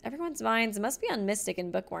room. Everyone's minds must be on Mystic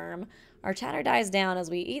and Bookworm. Our chatter dies down as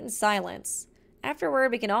we eat in silence.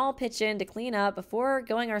 Afterward, we can all pitch in to clean up before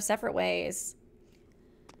going our separate ways.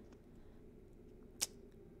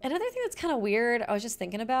 Another thing that's kind of weird, I was just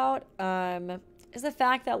thinking about, is the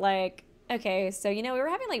fact that, like, okay, so, you know, we were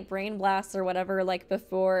having, like, brain blasts or whatever, like,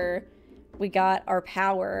 before we got our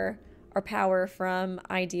power from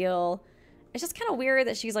Ideal. It's just kind of weird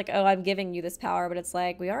that she's like, oh, I'm giving you this power, but it's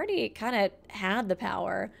like, we already kind of had the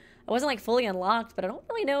power. It wasn't like fully unlocked, but I don't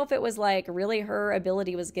really know if it was like really her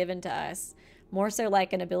ability was given to us. More so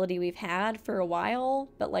like an ability we've had for a while,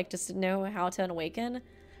 but like just to know how to awaken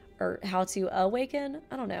or how to awaken.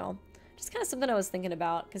 I don't know. Just kind of something I was thinking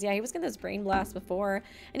about. Because yeah, he was getting those brain blasts before.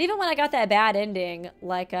 And even when I got that bad ending,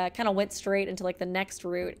 like kind of went straight into like the next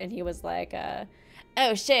route and he was like,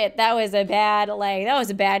 oh shit, that was a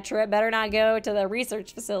bad trip. Better not go to the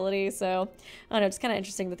research facility. So, I don't know, it's kind of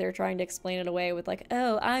interesting that they're trying to explain it away with like,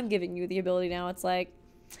 oh, I'm giving you the ability now. It's like,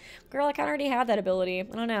 girl, I kind of already have that ability. I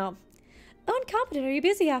don't know. Oh, incompetent, are you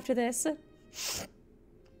busy after this?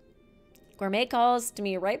 Gourmet calls to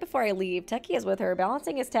me right before I leave. Techie is with her,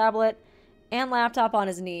 balancing his tablet and laptop on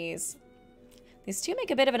his knees. These two make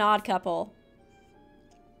a bit of an odd couple.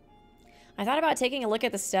 I thought about taking a look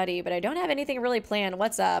at the study, but I don't have anything really planned.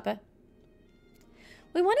 What's up?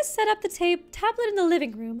 We want to set up the tablet in the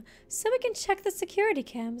living room so we can check the security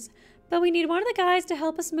cams, but we need one of the guys to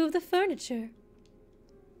help us move the furniture.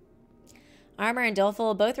 Armor and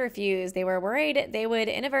Doleful both refused. They were worried they would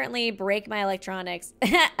inadvertently break my electronics.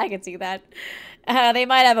 I can see that. They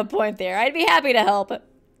might have a point there. I'd be happy to help.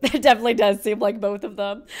 It definitely does seem like both of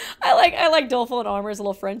them. I like Doleful and Armor's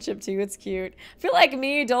little friendship too. It's cute. I feel like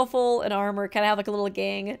me, Doleful, and Armor kind of have like a little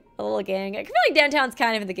gang. I feel like Downtown's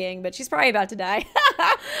kind of in the gang, but she's probably about to die.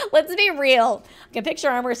 Let's be real. I can picture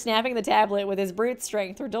Armor snapping the tablet with his brute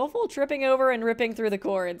strength, or Doleful tripping over and ripping through the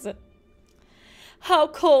cords. How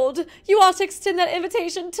cold. You ought to extend that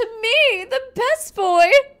invitation to me, the best boy.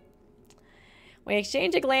 We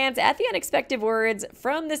exchange a glance at the unexpected words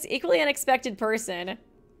from this equally unexpected person.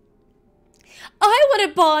 I want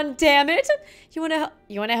to bond, damn it. You want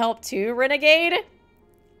to help too, renegade?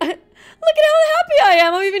 Look at how happy I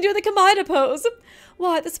am. I'm even doing the Kamida pose.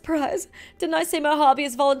 Why, the surprise. Didn't I say my hobby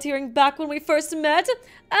is volunteering back when we first met?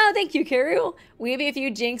 Oh, thank you, Karu. Weavy if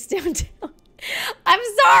you jinx Downtown. I'm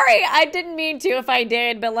sorry. I didn't mean to if I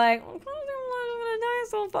did, but like, I'm gonna die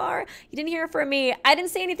so far. You didn't hear from me. I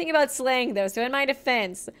didn't say anything about slaying though, so in my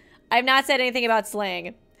defense, I've not said anything about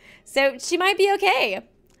slaying. So she might be okay.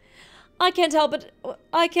 I can't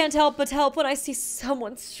help but help when I see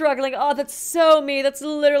someone struggling. Oh, that's so me. That's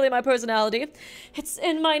literally my personality. It's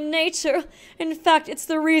in my nature. In fact, it's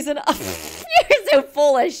the reason. You're so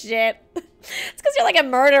full of shit. It's because you're like a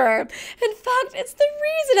murderer. In fact, it's the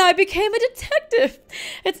reason I became a detective.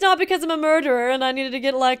 It's not because I'm a murderer and I needed to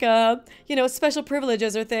get like special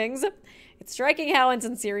privileges or things. It's striking how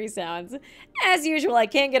insincere he sounds. As usual, I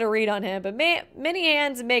can't get a read on him, but many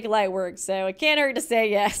hands make light work, so it can't hurt to say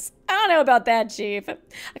yes. I don't know about that, Chief. I kind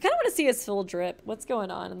of want to see his full drip. What's going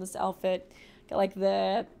on in this outfit? Got like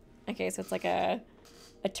the... Okay, so it's like a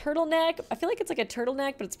turtleneck. I feel like it's like a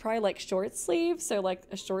turtleneck, but it's probably like short sleeve, so like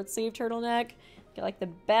a short sleeve turtleneck. Got like the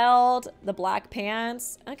belt, the black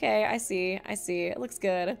pants. Okay, I see. It looks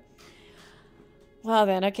good. Well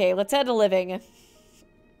then, okay, let's head to living.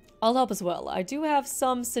 I'll help as well. I do have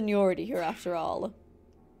some seniority here after all.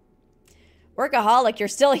 Workaholic, you're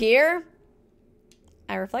still here?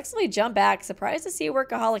 I reflexively jump back, surprised to see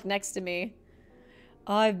Workaholic next to me.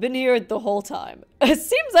 I've been here the whole time. It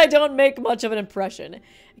seems I don't make much of an impression.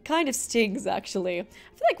 It kind of stings, actually. I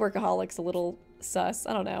feel like Workaholic's a little sus.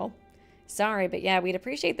 I don't know. Sorry, but yeah, we'd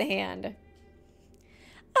appreciate the hand.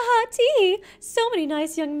 Ah, tea! So many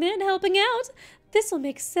nice young men helping out. This will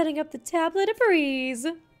make setting up the tablet a breeze.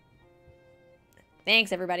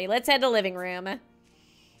 Thanks, everybody. Let's head to the living room.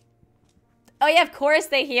 Oh, yeah, of course,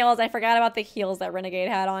 the heels. I forgot about the heels that Renegade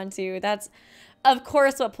had on, too. That's, of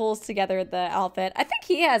course, what pulls together the outfit. I think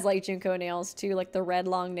he has, like, Junko nails, too, like the red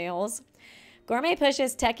long nails. Gourmet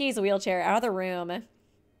pushes Techie's wheelchair out of the room.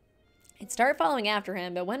 I'd start following after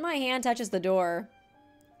him, but when my hand touches the door...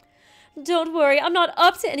 Don't worry, I'm not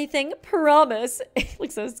up to anything. Promise. It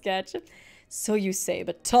looks so sketch. So you say,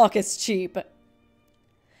 but talk is cheap.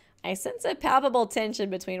 I sense a palpable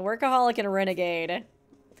tension between Workaholic and Renegade.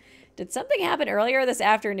 Did something happen earlier this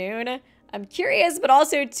afternoon? I'm curious, but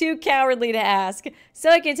also too cowardly to ask,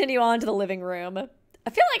 so I continue on to the living room. I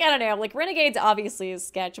feel like, I don't know, like Renegade's obviously a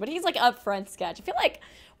sketch, but he's like upfront sketch. I feel like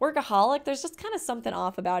Workaholic, there's just kind of something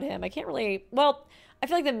off about him. I can't really, well, I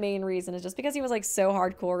feel like the main reason is just because he was like so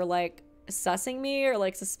hardcore, like sussing me or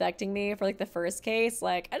like suspecting me for like the first case.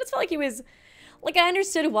 Like, I just felt like he was... Like, I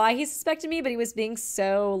understood why he suspected me, but he was being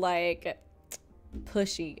so, like,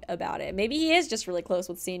 pushy about it. Maybe he is just really close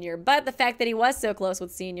with Senior, but the fact that he was so close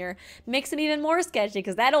with Senior makes him even more sketchy,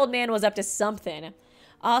 because that old man was up to something.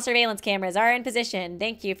 All surveillance cameras are in position.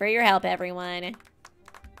 Thank you for your help, everyone.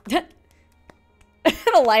 The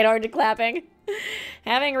lighthearted clapping.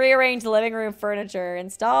 Having rearranged the living room furniture,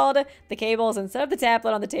 installed the cables, and set up the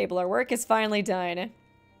tablet on the table, our work is finally done.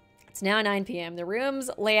 It's now 9 p.m. The room's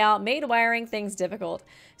layout made wiring things difficult,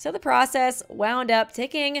 so the process wound up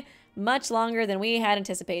taking much longer than we had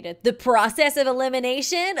anticipated. The process of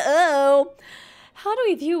elimination? Oh! How do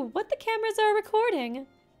we view what the cameras are recording?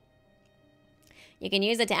 You can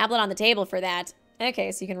use the tablet on the table for that.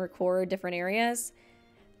 Okay, so you can record different areas.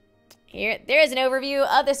 Here, there is an overview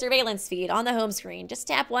of the surveillance feed on the home screen. Just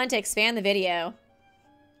tap 1 to expand the video.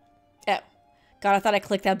 Oh. God, I thought I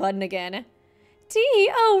clicked that button again.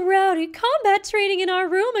 Oh, Rowdy, combat training in our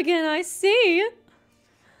room again, I see.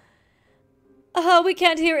 We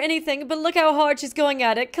can't hear anything, but look how hard she's going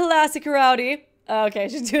at it. Classic Rowdy. Okay,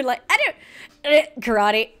 she's doing like,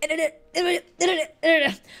 karate.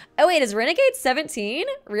 Oh, wait, is Renegade 17?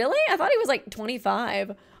 Really? I thought he was like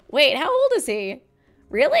 25. Wait, how old is he?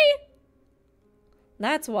 Really?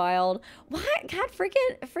 That's wild. What? God,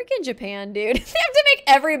 freaking Japan, dude. They have to make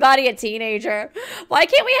everybody a teenager. Why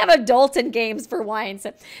can't we have adults in games for once?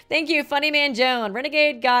 Thank you, Funny Man Joan.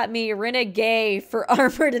 Renegade got me Renegade for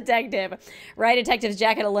Armor Detective. Right, Detective's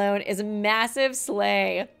jacket alone is a massive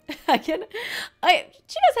slay. She does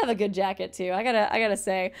have a good jacket too. I gotta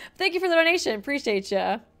say. Thank you for the donation. Appreciate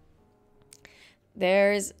ya.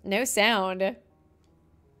 There's no sound.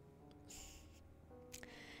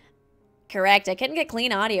 Correct. I couldn't get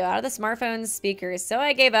clean audio out of the smartphone's speakers, so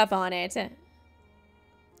I gave up on it.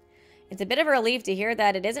 It's a bit of a relief to hear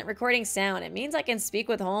that it isn't recording sound. It means I can speak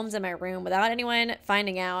with Holmes in my room without anyone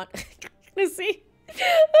finding out. Gonna see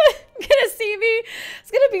me.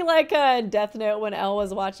 It's gonna be like Death Note when Elle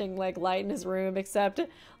was watching like Light in his room, except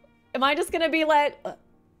am I just gonna be like I'm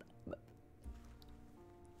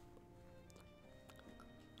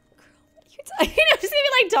just gonna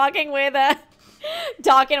be like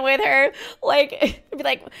talking with her, like, be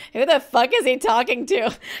like, who the fuck is he talking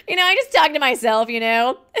to? You know, I just talk to myself, you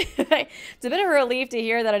know? It's a bit of a relief to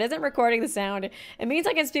hear that it isn't recording the sound. It means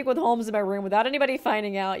I can speak with Holmes in my room without anybody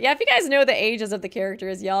finding out. Yeah, if you guys know the ages of the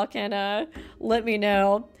characters, y'all can let me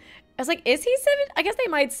know. I was like, is he 7? I guess they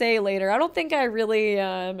might say later. I don't think I really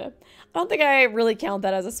count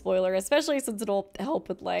that as a spoiler, especially since it'll help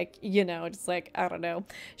with, like, you know, just like, I don't know,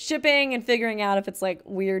 shipping and figuring out if it's like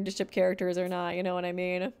weird to ship characters or not, you know what I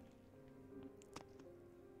mean?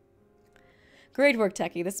 Great work,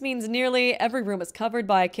 Techie. This means nearly every room is covered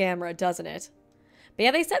by a camera, doesn't it? But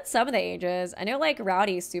yeah, they said some of the ages. I know, like,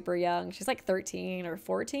 Rowdy's super young. She's like 13 or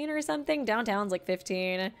 14 or something. Downtown's like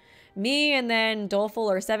 15. Me and then Doleful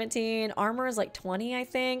are 17. Armor's like 20, I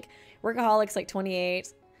think. Workaholic's like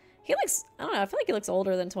 28. He looks, I don't know, I feel like he looks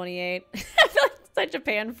older than 28. I feel like it's like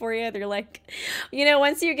Japan for you. They're like, you know,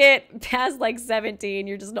 once you get past like 17,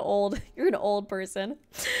 you're just you're an old person.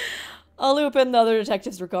 I'll loop in the other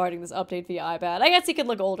detectives regarding this update via iPad. I guess he could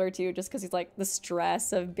look older too, just because he's like the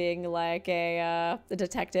stress of being like a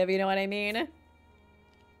detective, you know what I mean?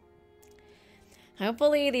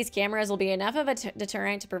 Hopefully these cameras will be enough of a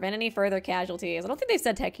deterrent to prevent any further casualties. I don't think they've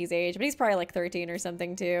said Techie's age, but he's probably like 13 or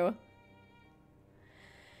something too.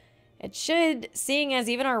 It should, seeing as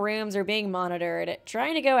even our rooms are being monitored.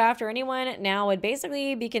 Trying to go after anyone now would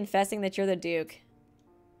basically be confessing that you're the Duke.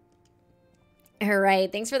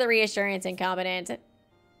 Alright, thanks for the reassurance, Incompetent.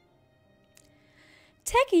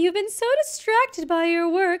 Techie, you've been so distracted by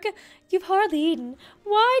your work. You've hardly eaten.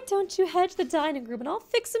 Why don't you head to the dining room and I'll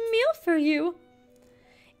fix a meal for you?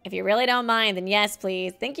 If you really don't mind, then yes,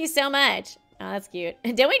 please. Thank you so much. Oh, that's cute.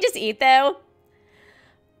 Didn't we just eat, though?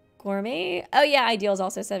 Gourmet? Oh, yeah, Ideal's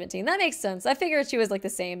also 17. That makes sense. I figured she was, like, the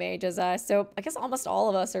same age as us. So I guess almost all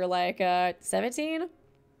of us are, like, 17?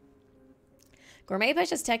 Gourmet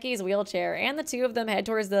pushes Techie's wheelchair, and the two of them head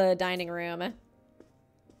towards the dining room.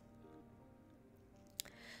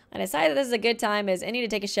 I decided this is a good time as I need to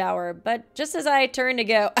take a shower, but just as I turn to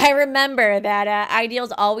go, I remember that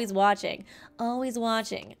Ideal's always watching. Always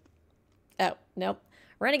watching. Oh, nope.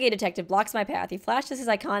 Renegade Detective blocks my path. He flashes his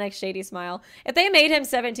iconic shady smile. If they made him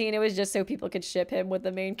 17, it was just so people could ship him with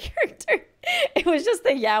the main character. It was just the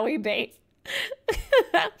yaoi bait.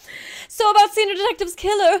 So about Senior Detective's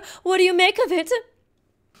killer, what do you make of it?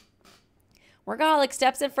 Workaholic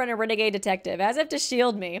steps in front of Renegade Detective, as if to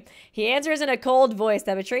shield me. He answers in a cold voice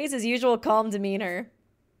that betrays his usual calm demeanor.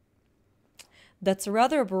 That's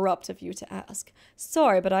rather abrupt of you to ask.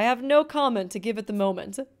 Sorry, but I have no comment to give at the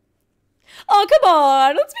moment. Oh, come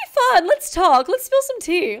on! Let's be fun! Let's talk! Let's spill some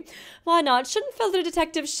tea! Why not? Shouldn't fellow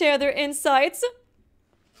detectives share their insights?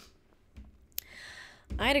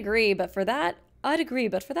 I'd agree, but for that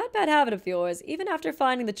bad habit of yours, even after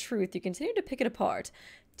finding the truth, you continue to pick it apart.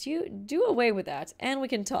 Do away with that, and we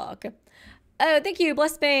can talk. Oh, thank you,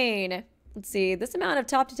 Bless Bane. Let's see, this amount of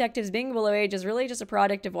top detectives being below age is really just a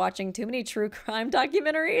product of watching too many true crime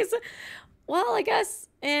documentaries. Well, I guess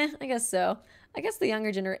so. I guess the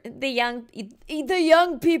younger the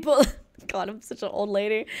young people. God, I'm such an old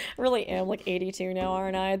lady. I really am like 82 now,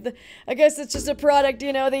 aren't I? I guess it's just a product,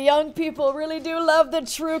 you know, the young people really do love the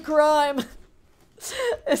true crime.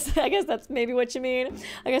 I guess that's maybe what you mean.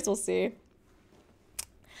 I guess we'll see.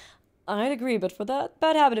 I'd agree, but for that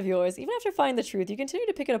bad habit of yours, even after finding the truth, you continue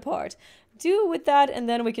to pick it apart. Do with that, and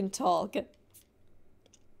then we can talk.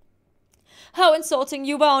 How insulting.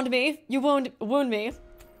 You wound me. You wound me.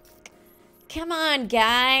 Come on,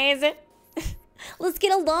 guys. Let's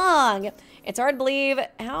get along. It's hard to believe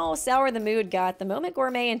how sour the mood got the moment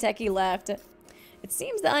Gourmet and Techie left. It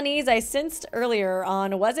seems the unease I sensed earlier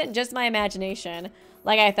on wasn't just my imagination.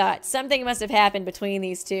 Like I thought, something must have happened between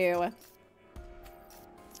these two.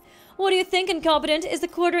 What do you think, Incompetent? Is the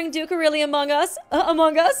quartering Duke really among us?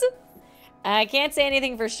 I can't say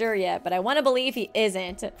anything for sure yet, but I want to believe he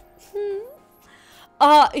isn't.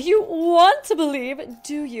 You want to believe,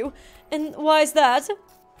 do you? And why is that?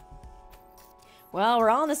 Well, we're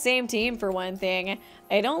all on the same team for one thing.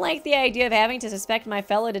 I don't like the idea of having to suspect my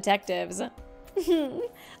fellow detectives.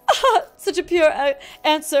 Such a pure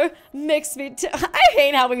answer makes me I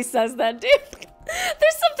hate how he says that, dude.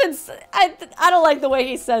 There's something I don't like the way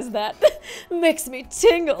he says that. Makes me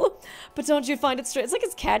tingle. But don't you find it strange? It's like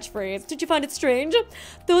his catchphrase. Did you find it strange?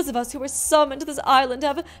 Those of us who were summoned to this island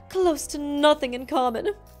have close to nothing in common.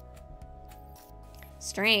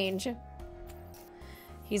 Strange.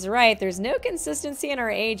 He's right. There's no consistency in our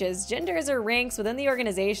ages, genders, or ranks within the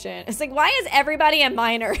organization. It's like, why is everybody a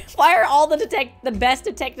minor? Why are all the best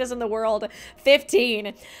detectives in the world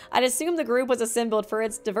 15? I'd assume the group was assembled for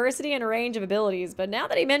its diversity and range of abilities, but now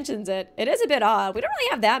that he mentions it, it is a bit odd. We don't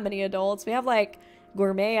really have that many adults. We have, like,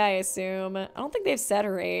 Gourmet, I assume. I don't think they've said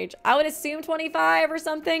her age. I would assume 25 or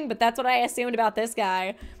something, but that's what I assumed about this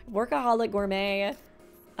guy. Workaholic, Gourmet,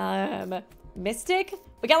 Mystic?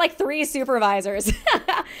 We got like 3 supervisors.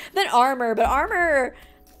 Then Armor, but Armor...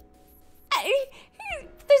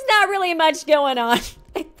 there's not really much going on.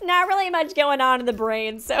 Not really much going on in the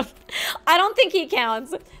brain, so I don't think he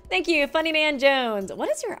counts. Thank you, Funny Man Jones.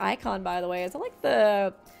 What is your icon, by the way? Is it like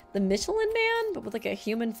the Michelin Man, but with like a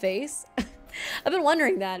human face? I've been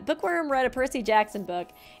wondering that. Bookworm read a Percy Jackson book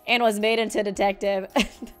and was made into a detective.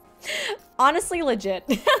 Honestly, legit.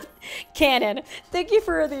 Canon. Thank you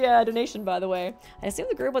for the donation, by the way. I assume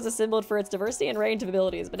the group was assembled for its diversity and range of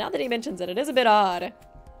abilities, but now that he mentions it, it is a bit odd.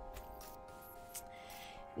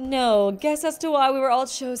 No, guess as to why we were all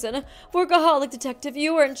chosen. Workaholic detective,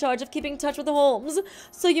 you were in charge of keeping in touch with the Holmes,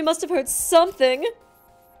 so you must have heard something.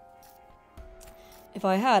 If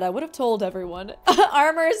I had, I would have told everyone.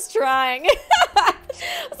 Armor's trying.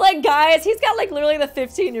 It's like, guys, he's got like literally the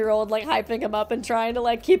 15-year-old like hyping him up and trying to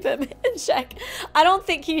like keep him in check. I don't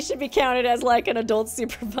think he should be counted as like an adult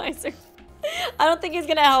supervisor. I don't think he's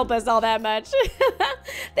gonna help us all that much.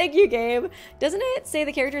 Thank you, Gabe. Doesn't it say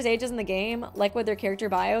the character's ages in the game, like with their character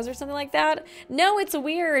bios or something like that? No, it's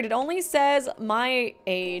weird. It only says my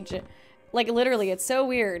age. Like, literally, it's so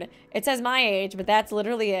weird. It says my age, but that's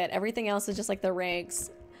literally it. Everything else is just like the ranks.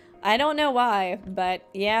 I don't know why, but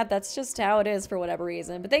yeah, that's just how it is for whatever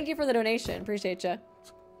reason. But thank you for the donation. Appreciate you.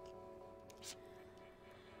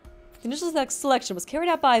 The initial selection was carried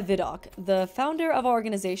out by Vidocq, the founder of our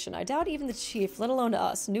organization. I doubt even the chief, let alone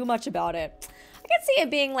us, knew much about it. I can see it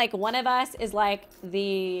being like one of us is like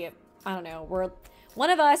the, I don't know, one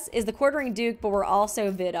of us is the quartering duke, but we're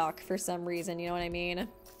also Vidocq for some reason, you know what I mean?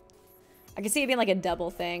 I can see it being like a double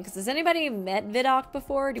thing, because has anybody met Vidocq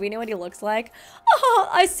before? Do we know what he looks like? Oh,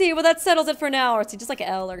 I see. Well, that settles it for now. Or is he just like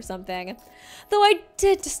L or something? Though I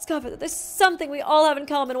did discover that there's something we all have in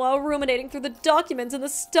common while ruminating through the documents in the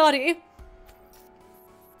study.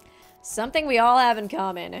 Something we all have in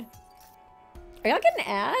common. Are y'all getting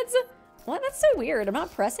ads? What? That's so weird. I'm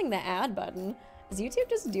not pressing the ad button. Is YouTube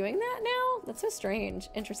just doing that now? That's so strange.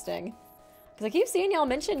 Interesting. Because I keep seeing y'all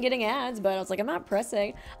mention getting ads, but I was like, I'm not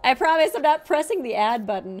pressing. I promise I'm not pressing the ad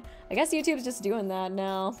button. I guess YouTube's just doing that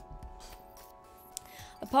now.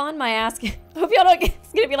 Upon my ask, I hope y'all don't get,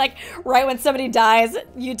 it's gonna be like right when somebody dies,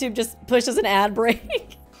 YouTube just pushes an ad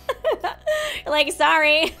break. Like,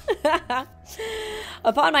 sorry.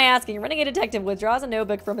 Upon my asking, Renegade Detective withdraws a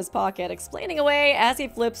notebook from his pocket, explaining away as he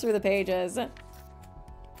flips through the pages.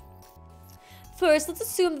 First, let's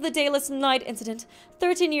assume that the Dayless Night incident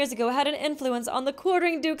 13 years ago had an influence on the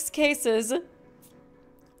Quartering Duke's cases.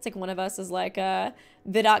 It's like one of us is like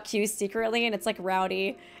Vidocq Q secretly, and it's like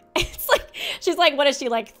Rowdy. It's like, she's like, what is she,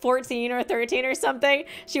 like 14 or 13 or something?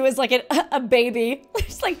 She was like a baby.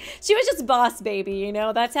 It's like, she was just boss baby, you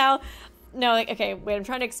know? That's how, no, like, okay, wait, I'm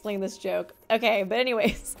trying to explain this joke. Okay, but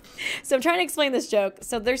anyways, so I'm trying to explain this joke.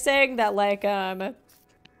 So they're saying that like,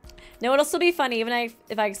 no, it'll still be funny even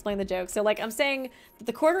if I explain the joke. So, like, I'm saying that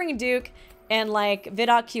the Quartering Duke and, like,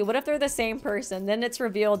 Vidocq Q, what if they're the same person? Then it's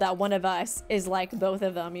revealed that one of us is, like, both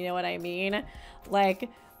of them. You know what I mean? Like,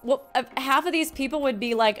 well, half of these people would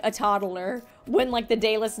be, like, a toddler when, like, the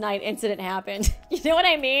Dayless Night incident happened. You know what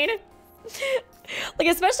I mean? Like,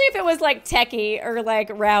 especially if it was, like, Techie or, like,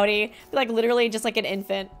 Rowdy. Like, literally just, like, an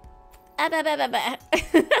infant. I'm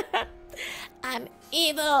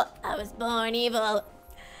evil. I was born evil.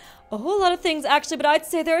 A whole lot of things, actually, but I'd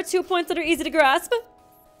say there are 2 points that are easy to grasp.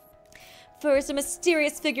 First, a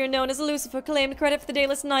mysterious figure known as Lucifer claimed credit for the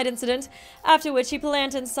Dayless Night incident, after which he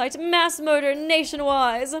planned to incite mass murder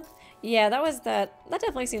nationwide. Yeah, that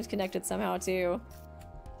definitely seems connected somehow, too.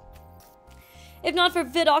 If not for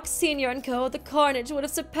Vidocq Sr. and co., the carnage would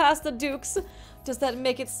have surpassed the Duke's. Does that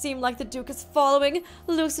make it seem like the Duke is following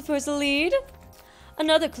Lucifer's lead?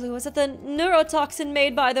 Another clue is that the neurotoxin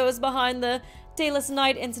made by those behind the Dayless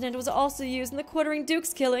Night incident was also used in the Quartering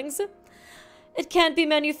Duke's killings. It can't be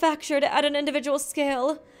manufactured at an individual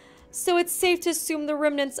scale, so it's safe to assume the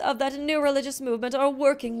remnants of that new religious movement are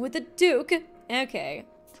working with the Duke. Okay.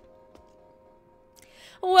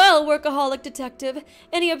 Well, Workaholic Detective,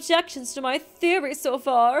 any objections to my theory so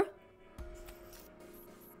far?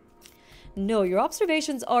 No, your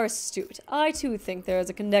observations are astute. I, too, think there is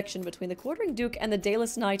a connection between the Quartering Duke and the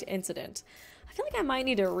Dayless Night incident. I feel like I might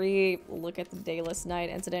need to re-look at the Dayless Night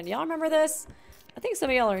incident. Y'all remember this? I think some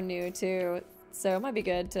of y'all are new, too. So it might be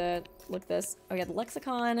good to look this. Oh, yeah, the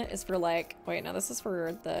lexicon is for, like... Wait, no, this is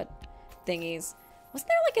for the thingies. Wasn't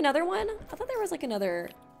there, like, another one? I thought there was, like, another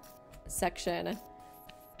section.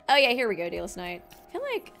 Oh, yeah, here we go, Dayless Night. I feel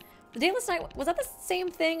like... The Dayless Night, was that the same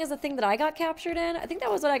thing as the thing that I got captured in? I think that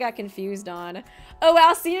was what I got confused on. Oh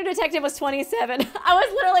wow, Senior Detective was 27. I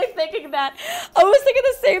was literally thinking that. I was thinking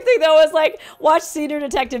the same thing though. I was like, watch Senior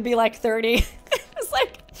Detective be like 30. It's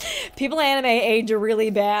like, people in anime age really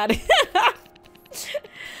bad.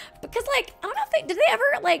 Because like, I don't know if did they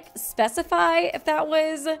ever like specify if that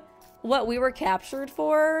was what we were captured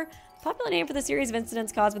for? Popular name for the series of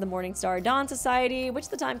incidents caused by the Morningstar Dawn Society, which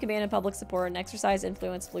at the time commanded public support and exercised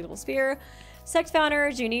influence in the political sphere. Sect founder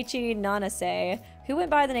Junichi Nanase, who went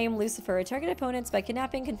by the name Lucifer, targeted opponents by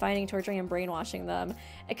kidnapping, confining, torturing, and brainwashing them.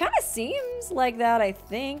 It kind of seems like that, I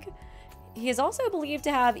think. He is also believed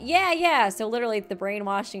to have, so literally the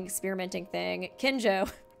brainwashing, experimenting thing.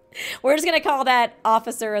 Kinjo. We're just gonna call that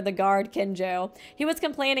officer of the guard Kinjo. He was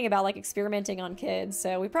complaining about like experimenting on kids,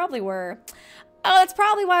 so we probably were. Oh, that's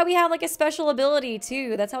probably why we have like a special ability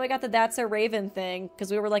too. That's how we got the That's a Raven thing, because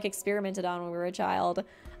we were like experimented on when we were a child.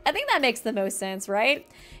 I think that makes the most sense, right?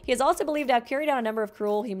 He is also believed to have carried out a number of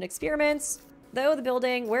cruel human experiments, though the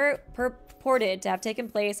building where it purported to have taken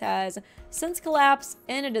place has since collapsed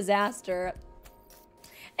in a disaster.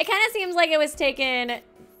 It kind of seems like it was taken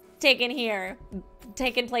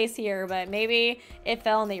place here, but maybe it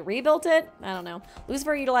fell and they rebuilt it. I don't know.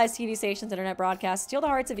 Lucifer utilized TV stations, internet broadcasts, steal the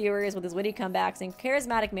hearts of viewers with his witty comebacks and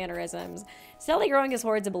charismatic mannerisms, steadily growing his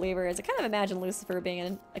hordes of believers. I kind of imagine Lucifer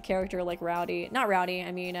being a character like Rowdy. Not Rowdy,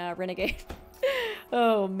 I mean Renegade.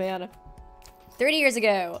 Oh, man. 13 years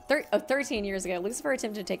ago, Lucifer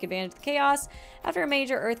attempted to take advantage of the chaos after a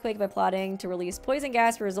major earthquake by plotting to release poison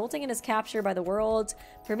gas, resulting in his capture by the world's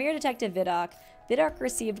premier detective Vidocq. Vidocq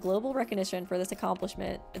received global recognition for this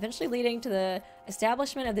accomplishment, eventually leading to the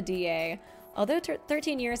establishment of the DA. Although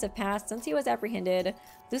 13 years have passed since he was apprehended,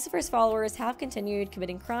 Lucifer's followers have continued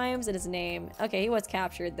committing crimes in his name. Okay, he was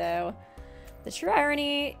captured though. The true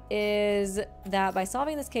irony is that by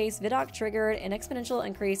solving this case, Vidocq triggered an exponential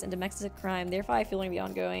increase in domestic crime, thereby fueling the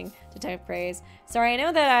ongoing detective craze. Sorry, I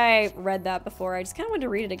know that I read that before. I just kind of wanted to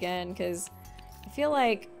read it again because I feel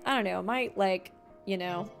like, I don't know, it might like, you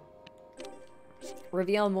know,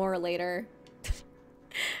 reveal more later.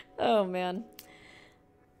 Oh, man.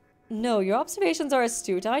 No, your observations are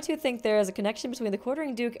astute. I too think there is a connection between the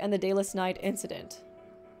Quartering Duke and the Dayless Night incident.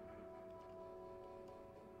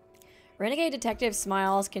 Renegade Detective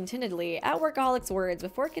smiles contentedly at Workaholic's words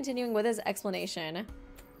before continuing with his explanation.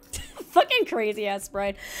 Fucking crazy ass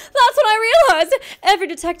sprite. That's what I realized! Every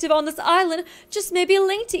detective on this island just may be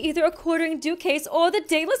linked to either a Quartering Duke case or the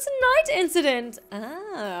Dayless Night incident.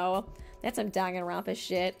 Oh, that's some Danganronpa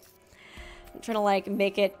shit. I'm trying to like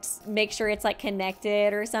make sure it's like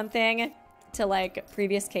connected or something to like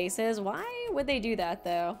previous cases. Why would they do that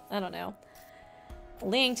though? I don't know.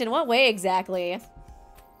 Linked in what way exactly?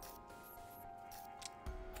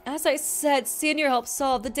 As I said, Senior helped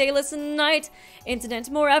solve the Dayless Night incident.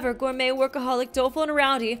 Moreover, Gourmet, Workaholic, Doleful, and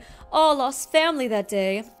Rowdy all lost family that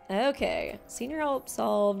day. Okay. Senior helped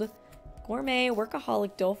solve Gourmet,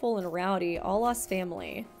 Workaholic, Doleful, and Rowdy all lost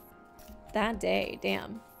family that day.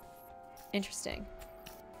 Damn. Interesting.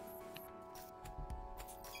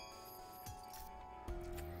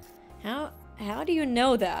 How do you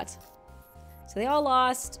know that? So they all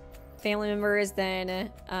lost family members, then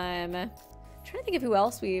trying to think of who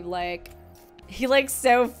else we've like. He like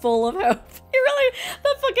so full of hope. He really,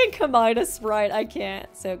 the fucking Kamida sprite. I can't.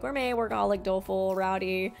 So Gourmet, Workaholic, Doleful,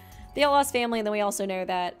 Rowdy. They all lost family, and then we also know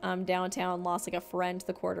that Downtown lost like a friend to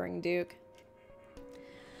the Quartering Duke.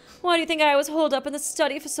 Why do you think I was holed up in the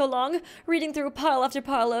study for so long? Reading through pile after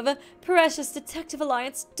pile of precious Detective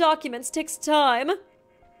Alliance documents takes time.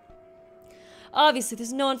 Obviously,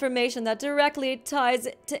 there's no information that directly ties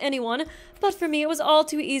it to anyone, but for me, it was all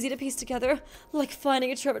too easy to piece together, like finding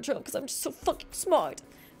a treasure trove, because I'm just so fucking smart.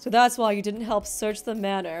 So that's why you didn't help search the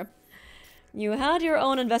manor. You had your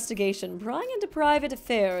own investigation. Prying into private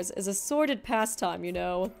affairs is a sordid pastime, you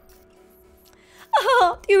know.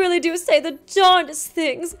 Oh, you really do say the darndest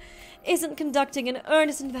things. Isn't conducting an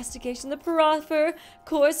earnest investigation the proper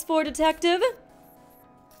course for detective?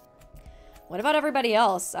 What about everybody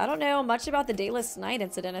else? I don't know much about the Dayless Night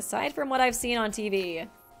incident aside from what I've seen on TV.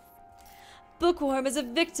 Bookworm is a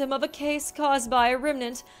victim of a case caused by a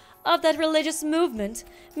remnant of that religious movement.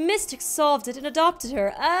 Mystics solved it and adopted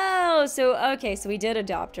her. Oh, so, okay, so we did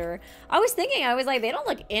adopt her. I was like, they don't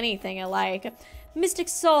look anything alike.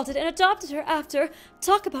 Mystics solved it and adopted her after.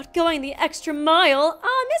 Talk about going the extra mile.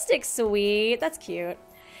 Ah, Mystic's sweet. That's cute.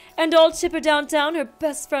 And old Chipper Downtown, her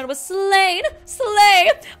best friend, was slain.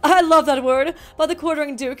 Slay! I love that word. By the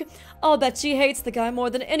Quartering Duke. I'll bet she hates the guy more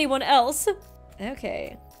than anyone else.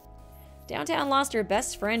 Okay. Downtown lost her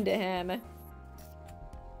best friend to him.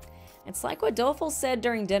 It's like what Doleful said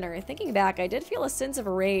during dinner. Thinking back, I did feel a sense of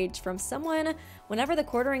rage from someone whenever the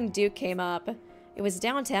Quartering Duke came up. It was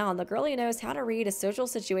Downtown, the girl who knows how to read a social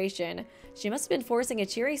situation. She must have been forcing a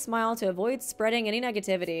cheery smile to avoid spreading any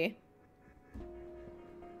negativity.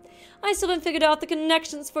 I still haven't figured out the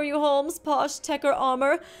connections for you, Holmes, Posh, Tech, or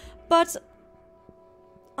Armor, but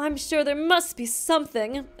I'm sure there must be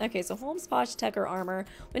something. Okay, so Holmes, Posh, Tech, or Armor.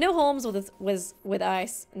 We know Holmes was with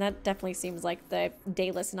ice, and that definitely seems like the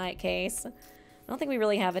Dayless Night case. I don't think we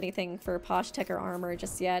really have anything for Posh, Tech, or Armor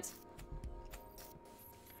just yet.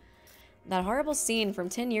 That horrible scene from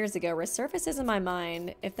 10 years ago resurfaces in my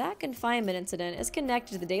mind. If that confinement incident is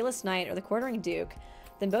connected to the Dayless Knight or the Quartering Duke,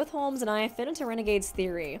 then both Holmes and I fit into Renegade's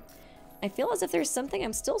theory. I feel as if there's something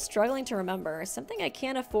I'm still struggling to remember, something I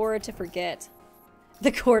can't afford to forget.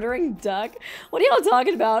 The Quartering Duck? What are y'all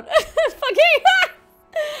talking about? Fucking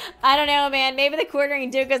I don't know, man. Maybe the Quartering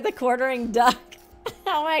Duke is the Quartering Duck.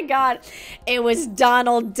 Oh my god. It was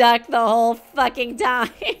Donald Duck the whole fucking time.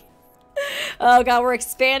 Oh god, we're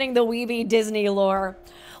expanding the Weeby Disney lore.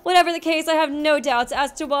 Whatever the case, I have no doubts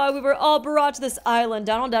as to why we were all brought to this island.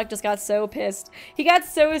 Donald Duck just got so pissed. He got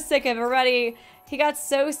so sick of already. He got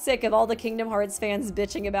so sick of all the Kingdom Hearts fans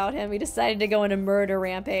bitching about him, he decided to go on a murder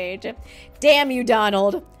rampage. Damn you,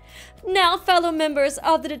 Donald. Now, fellow members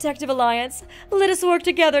of the Detective Alliance, let us work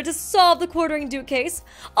together to solve the Quartering Duke case.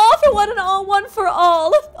 All for one and all, one for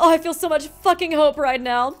all. Oh, I feel so much fucking hope right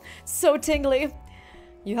now. So tingly.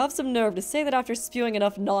 You have some nerve to say that after spewing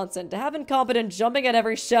enough nonsense, to have incompetent jumping at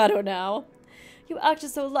every shadow now. You act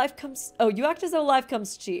as though life comes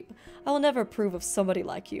cheap. I will never approve of somebody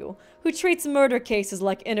like you, who treats murder cases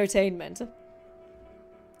like entertainment.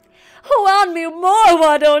 Want me more,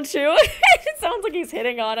 why don't you? It sounds like he's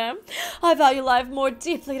hitting on him. I value life more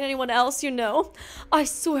deeply than anyone else, you know. I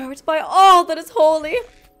swear it by all that is holy.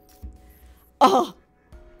 Oh.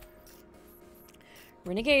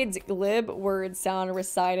 Renegade's glib words sound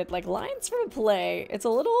recited like lines from a play. It's a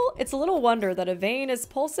little wonder that a vein is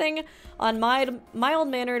pulsing on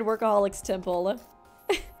mild-mannered workaholic's temple.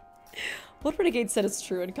 What Renegade said is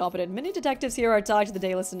true and competent. Many detectives here are tied to the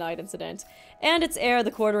Dayless Night incident, and its heir, the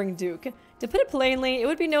Quartering Duke. To put it plainly, it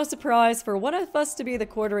would be no surprise for one of us to be the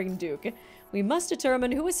Quartering Duke. We must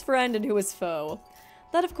determine who is friend and who is foe.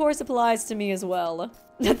 That, of course, applies to me as well.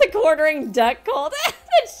 The Quartering Duck called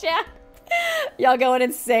the chat. Y'all going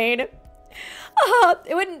insane.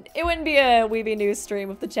 It wouldn't be a Weeby news stream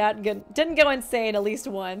if the chat didn't go insane at least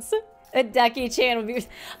once. A Ducky-chan would be...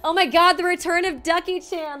 Oh my god, the return of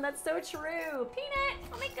Ducky-chan. That's so true. Peanut.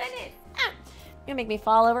 Oh my goodness. Ah. You're gonna make me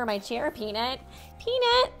fall over my chair, Peanut.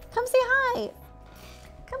 Peanut, come say hi.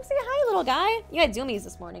 Come say hi, little guy. You had zoomies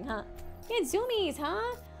this morning, huh? You had zoomies, huh?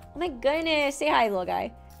 Oh my goodness. Say hi, little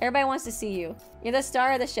guy. Everybody wants to see you. You're the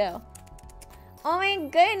star of the show. Oh my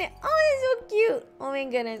goodness. Oh, that's so cute. Oh my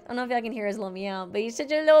goodness. I don't know if y'all can hear his little meow, but he's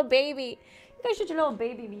such a little baby. You guys such a little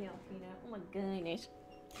baby meow, Peanut. Oh my goodness.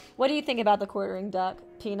 What do you think about the Quartering Duck,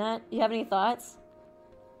 Peanut? You have any thoughts?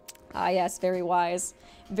 Ah, yes, very wise.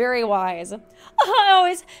 Very wise. I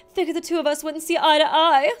always figured the two of us wouldn't see eye to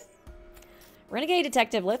eye. Renegade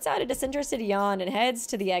Detective lets out a disinterested yawn and heads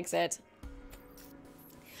to the exit.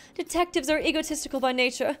 Detectives are egotistical by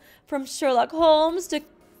nature, from Sherlock Holmes to...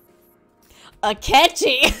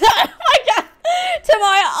 Akechi! Oh my god! To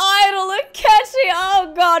my idol, Akechi!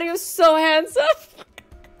 Oh god, he was so handsome!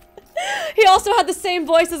 He also had the same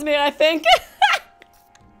voice as me, I think.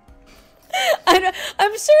 I'm sure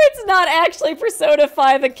it's not actually Persona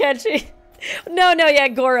 5 Akechi. No, yeah,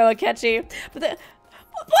 Goro Akechi. But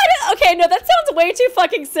what? Okay, no, that sounds way too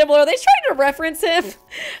fucking similar. Are they trying to reference him?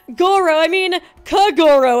 Goro, I mean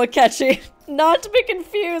Kagoro Akechi. Not to be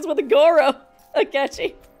confused with Goro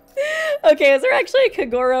Akechi. Okay, is there actually a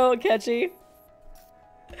Kagoro Akechi?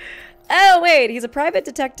 Oh, wait, he's a private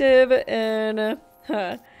detective in...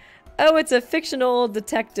 Oh, it's a fictional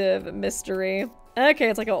detective mystery. Okay,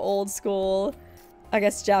 it's like an old school, I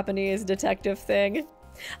guess, Japanese detective thing.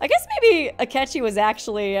 I guess maybe Akechi was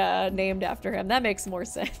actually named after him. That makes more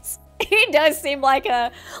sense. He does seem like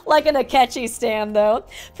an Akechi stan, though.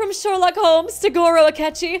 From Sherlock Holmes to Goro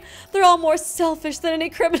Akechi, they're all more selfish than any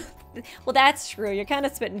criminal. Well, that's true. You're kind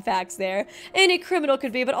of spitting facts there. Any criminal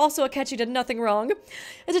could be, but also Akechi did nothing wrong.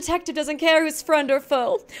 A detective doesn't care who's friend or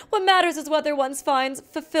foe. What matters is whether one finds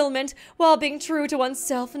fulfillment while being true to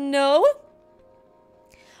oneself. No?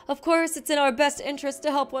 Of course, it's in our best interest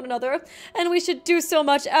to help one another, and we should do so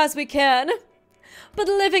much as we can. But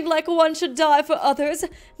living like one should die for others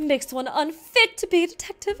makes one unfit to be a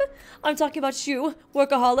detective. I'm talking about you,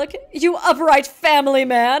 workaholic, you upright family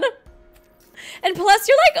man. And plus,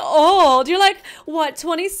 you're like old. You're like, what,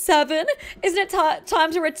 27? Isn't it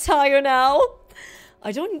time to retire now?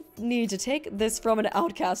 I don't need to take this from an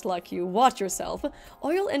outcast like you. Watch yourself,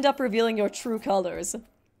 or you'll end up revealing your true colors.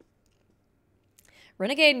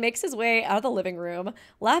 Renegade makes his way out of the living room,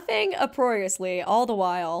 laughing uproariously all the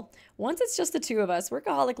while. Once it's just the two of us,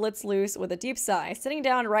 Workaholic lets loose with a deep sigh, sitting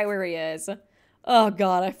down right where he is. Oh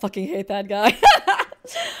god, I fucking hate that guy.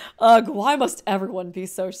 Ugh, why must everyone be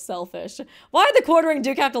so selfish? Why did the quartering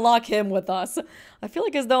Duke have to lock him with us? I feel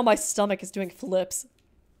like as though my stomach is doing flips.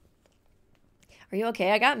 Are you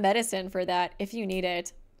okay? I got medicine for that if you need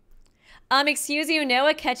it. Excuse you, no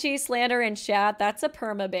Akechi slander in chat. That's a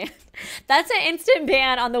perma ban. That's an instant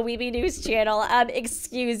ban on the Weeby News channel.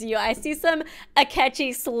 Excuse you. I see some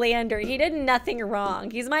Akechi slander. He did nothing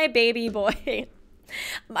wrong. He's my baby boy.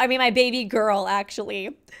 I mean, my baby girl,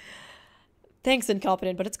 actually. Thanks,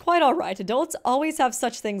 incompetent, but it's quite all right. Adults always have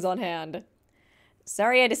such things on hand.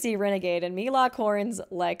 Sorry I had to see Renegade and me lock horns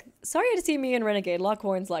like... Sorry I had to see me and Renegade lock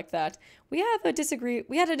horns like that. We had a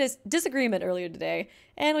disagreement earlier today,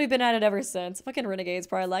 and we've been at it ever since. Fucking Renegade's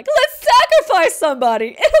probably like, let's sacrifice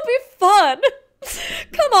somebody! It'll be fun!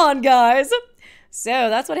 Come on, guys! So,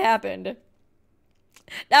 that's what happened.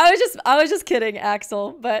 I was just kidding,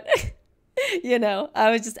 Axel, but... you know,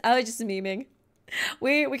 I was just memeing.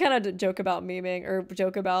 We kind of joke about memeing, or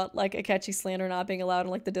joke about, like, Akechi slander not being allowed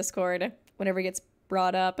in, like, the Discord whenever it gets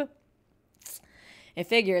brought up. It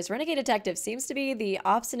figures. Renegade Detective seems to be the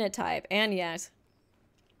obstinate type, and yet...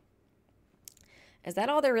 Is that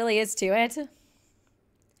all there really is to it?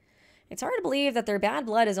 It's hard to believe that their bad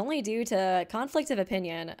blood is only due to conflict of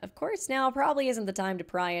opinion. Of course, now probably isn't the time to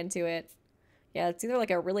pry into it. Yeah, it's either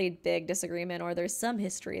like a really big disagreement or there's some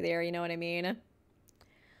history there, you know what I mean?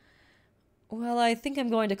 Well, I think I'm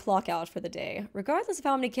going to clock out for the day. Regardless of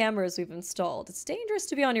how many cameras we've installed, it's dangerous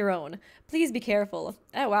to be on your own. Please be careful.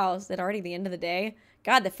 Oh, wow. Is it already the end of the day?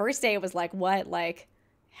 God, the first day was like, what? Like,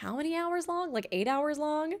 how many hours long? Like 8 hours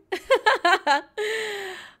long?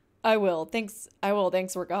 I will. Thanks,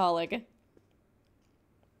 workaholic.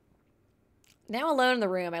 Now alone in the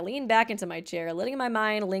room, I lean back into my chair, letting my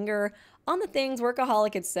mind linger on the things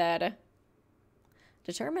workaholic had said.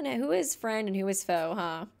 Determine who is friend and who is foe,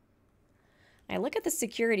 huh? I look at the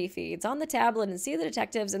security feeds on the tablet and see the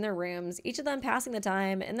detectives in their rooms, each of them passing the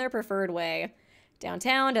time in their preferred way.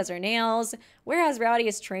 Downtown does her nails, whereas Rowdy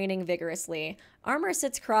is training vigorously. Armor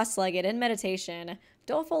sits cross-legged in meditation.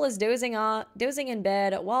 Doleful is dozing in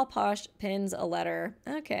bed while Posh pins a letter.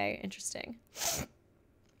 Okay, interesting.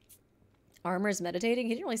 Armor's meditating?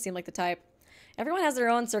 He didn't really seem like the type. Everyone has their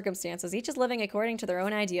own circumstances. Each is living according to their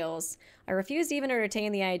own ideals. I refuse to even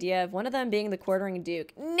entertain the idea of one of them being the quartering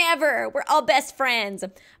duke. Never! We're all best friends!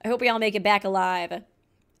 I hope we all make it back alive.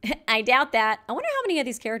 I doubt that. I wonder how many of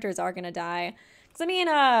these characters are gonna die. Because, I mean,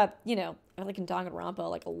 you know, like in Danganronpa,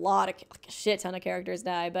 like a shit ton of characters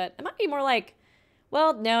die. But it might be more like,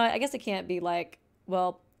 well, no, I guess it can't be like,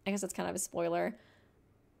 well, I guess it's kind of a spoiler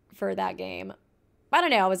for that game. I don't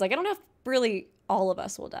know. I was like, I don't know if really all of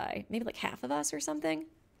us will die. Maybe like half of us or something.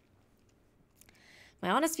 My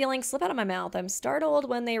honest feelings slip out of my mouth. I'm startled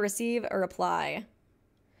when they receive a reply.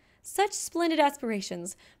 Such splendid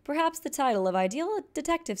aspirations. Perhaps the title of Ideal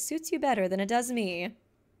Detective suits you better than it does me.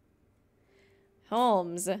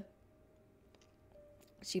 Holmes.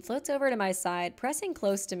 She floats over to my side, pressing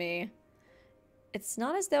close to me. It's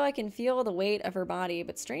not as though I can feel the weight of her body,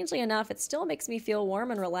 but strangely enough, it still makes me feel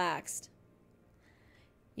warm and relaxed.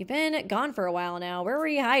 You've been gone for a while now. Where were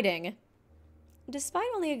you hiding? Despite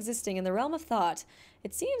only existing in the realm of thought,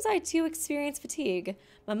 it seems I too experience fatigue.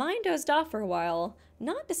 My mind dozed off for a while,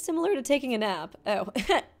 not dissimilar to taking a nap. Oh,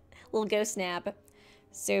 little ghost nap.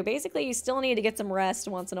 So basically you still need to get some rest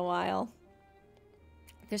once in a while.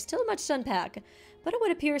 There's still much to unpack, but it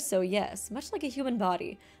would appear so, yes. Much like a human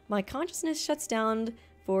body, my consciousness shuts down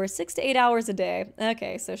for 6 to 8 hours a day.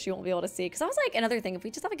 Okay, so she won't be able to see. Because I was like, another thing, if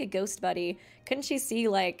we just have like a ghost buddy, couldn't she see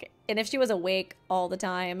like, and if she was awake all the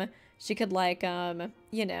time, she could like,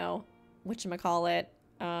 you know, whatchamacallit,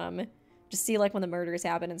 just see like when the murders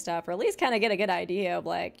happen and stuff, or at least kind of get a good idea of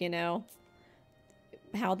like, you know,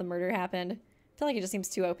 how the murder happened. I feel like it just seems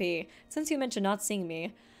too OP. Since you mentioned not seeing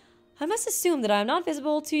me, I must assume that I am not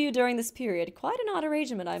visible to you during this period. Quite an odd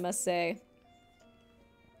arrangement, I must say.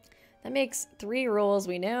 That makes 3 rules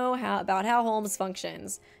we know about how Holmes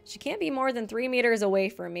functions. She can't be more than 3 meters away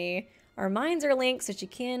from me. Our minds are linked so she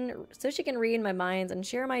can read my minds and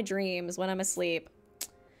share my dreams when I'm asleep.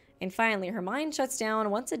 And finally, her mind shuts down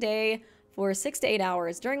once a day for 6 to 8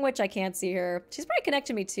 hours, during which I can't see her. She's probably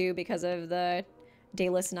connected to me too because of the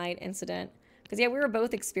Dayless Night incident. Because yeah, we were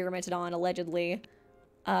both experimented on, allegedly.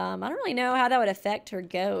 I don't really know how that would affect her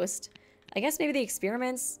ghost. I guess maybe the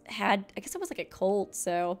experiments had, I guess it was like a cult,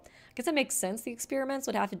 so I guess that makes sense. The experiments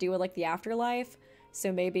would have to do with like the afterlife.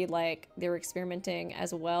 So maybe like they were experimenting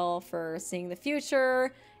as well for seeing the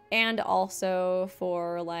future and also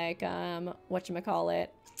for like, whatchamacallit,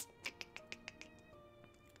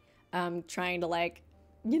 trying to like,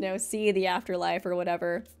 you know, see the afterlife or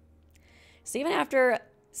whatever. So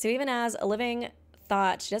even as a living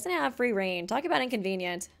thought. She doesn't have free reign. Talk about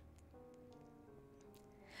inconvenient.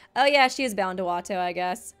 Oh yeah, she is bound to Watto, I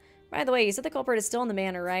guess. By the way, you said the culprit is still in the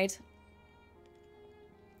manor, right?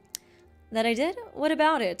 That I did? What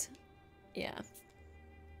about it? Yeah.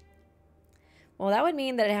 Well, that would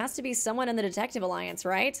mean that it has to be someone in the Detective Alliance,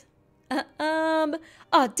 right?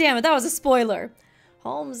 Oh, damn it, that was a spoiler.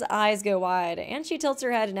 Holmes' eyes go wide, and she tilts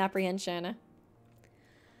her head in apprehension.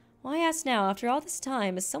 Why ask now, after all this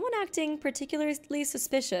time? Is someone acting particularly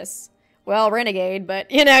suspicious? Well, Renegade,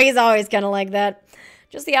 but, you know, he's always kind of like that.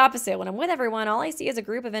 Just the opposite. When I'm with everyone, all I see is a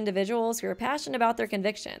group of individuals who are passionate about their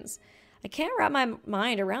convictions. I can't wrap my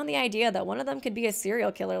mind around the idea that one of them could be a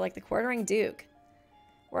serial killer like the Quartering Duke.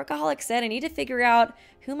 Workaholic said I need to figure out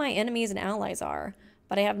who my enemies and allies are,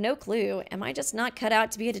 but I have no clue. Am I just not cut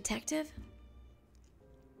out to be a detective?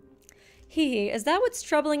 Hee, is that what's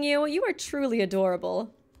troubling you? You are truly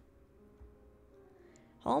adorable.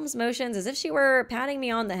 Holmes motions as if she were patting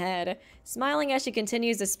me on the head, smiling as she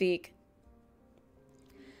continues to speak.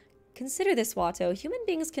 Consider this, Watto. Human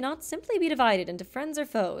beings cannot simply be divided into friends or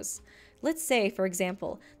foes. Let's say, for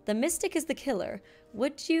example, the mystic is the killer.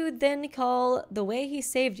 Would you then call the way he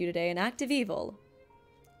saved you today an act of evil?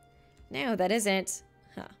 No, that isn't.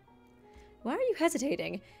 Huh. Why are you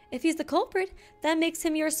hesitating? If he's the culprit, that makes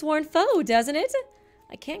him your sworn foe, doesn't it?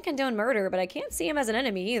 I can't condone murder, but I can't see him as an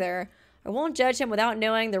enemy either. I won't judge him without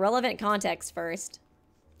knowing the relevant context first.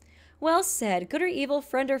 Well said, good or evil,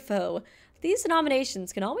 friend or foe. These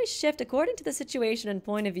denominations can always shift according to the situation and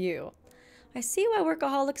point of view. I see why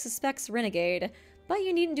Workaholic suspects Renegade, but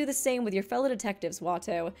you needn't do the same with your fellow detectives,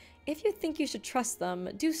 Watto. If you think you should trust them,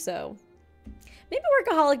 do so. Maybe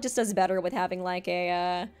Workaholic just does better with having, like,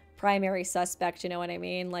 a primary suspect, you know what I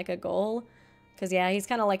mean? Like a goal. Because, yeah, he's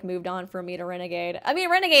kind of, like, moved on from me to Renegade. I mean,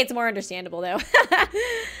 Renegade's more understandable, though.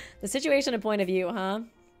 The situation and point of view, huh?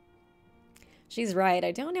 She's right.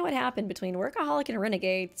 I don't know what happened between Workaholic and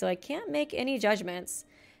Renegade, so I can't make any judgments.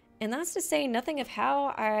 And that's to say nothing of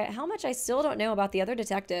how much I still don't know about the other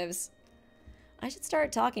detectives. I should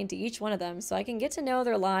start talking to each one of them so I can get to know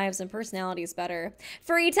their lives and personalities better.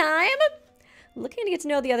 Free time? Looking to get to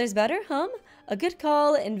know the others better, A good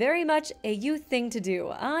call and very much a you thing to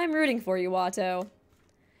do. I'm rooting for you, Watto.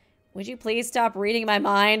 Would you please stop reading my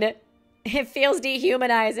mind? It feels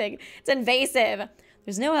dehumanizing. It's invasive.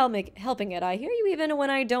 There's no helping it. I hear you even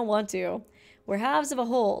when I don't want to. We're halves of a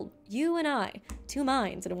whole. You and I. Two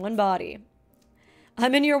minds in one body.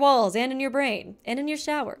 I'm in your walls and in your brain and in your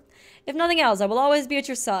shower. If nothing else, I will always be at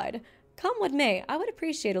your side. Come what may, I would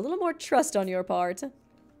appreciate a little more trust on your part.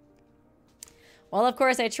 Well, of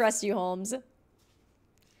course I trust you, Holmes.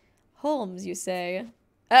 Holmes, you say?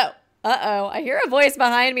 Oh, uh-oh. I hear a voice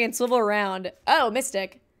behind me and swivel around. Oh,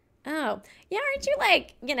 Mystic. Oh, yeah, aren't you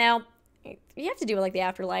like, you know, you have to do like the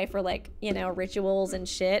afterlife or like, you know, rituals and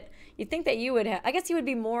shit. You'd think that you would I guess you would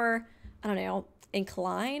be more, I don't know,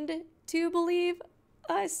 inclined to believe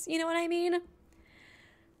us, you know what I mean?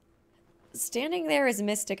 Standing there is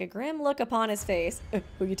Mystic, a grim look upon his face.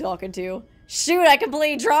 Who are you talking to? Shoot, I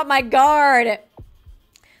completely dropped my guard.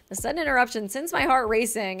 The sudden interruption sends my heart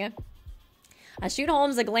racing. I shoot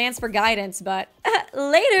Holmes a glance for guidance, but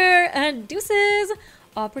later, deuces.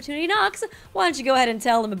 Opportunity knocks. Why don't you go ahead and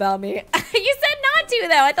tell them about me? You said not to,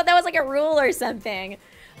 though. I thought that was like a rule or something.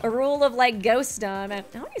 A rule of like ghostdom.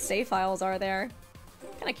 How many save files are there?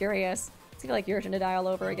 I'm kind of curious. It's like your turn to die all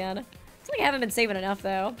over again. It's like I haven't been saving enough,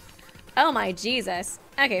 though. Oh my Jesus.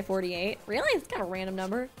 Okay, 48. Really? It's kind of a random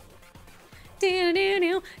number.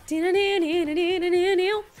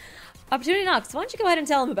 Opportunity knocks. Why don't you go ahead and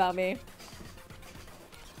tell them about me?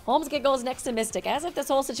 Holmes giggles next to Mystic, as if this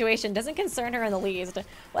whole situation doesn't concern her in the least.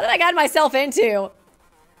 What have I gotten myself into?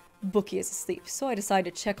 Bookie is asleep, so I decide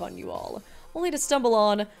to check on you all, only to stumble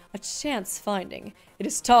on a chance finding. It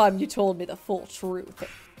is time you told me the full truth.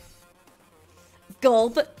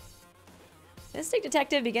 Gulp. Mystic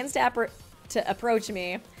Detective begins to approach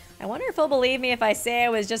me. I wonder if he'll believe me if I say I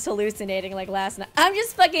was just hallucinating like last night. I'm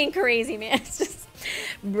just fucking crazy, man. It's just,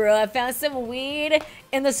 bro, I found some weed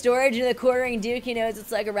in the storage in the Quartering Duke. He knows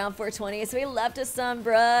it's like around 420, so he left us some,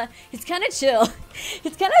 bruh. He's kind of chill.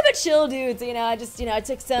 He's kind of a chill dude, so, you know, I just, you know, I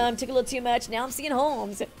took a little too much. Now I'm seeing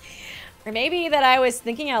Holmes. Or maybe that I was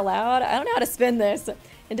thinking out loud. I don't know how to spin this.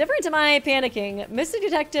 Indifferent to my panicking, Mystic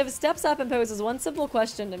Detective steps up and poses one simple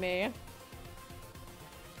question to me.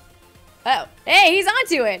 Oh, hey, he's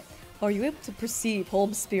onto it. Are you able to perceive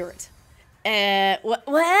Holmes' spirit? What?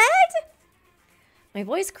 My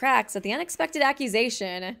voice cracks at the unexpected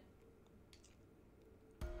accusation.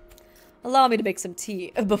 Allow me to make some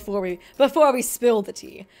tea before we spill the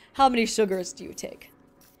tea. How many sugars do you take?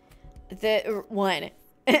 One.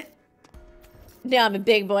 No, I'm a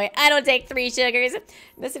big boy. I don't take 3 sugars.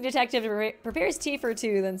 Missing detective prepares tea for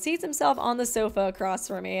 2, then seats himself on the sofa across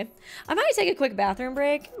from me. I might take a quick bathroom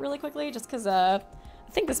break really quickly, just because I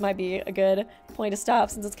think this might be a good point to stop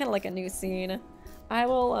since it's kind of like a new scene. I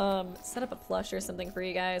will set up a plush or something for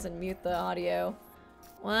you guys and mute the audio.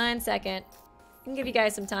 1 second. I can give you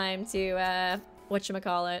guys some time to,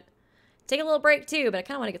 whatchamacallit. Take a little break too, but I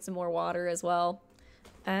kind of want to get some more water as well.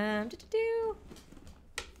 Can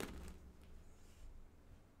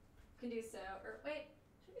do so. Or wait,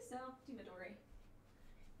 should we so? Do Midori.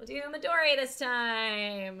 We'll do Midori this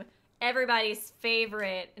time. Everybody's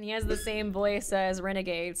favorite, and he has the same voice as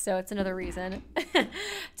Renegade, so it's another reason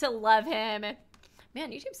to love him.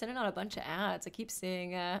 Man, YouTube's sending out a bunch of ads. I keep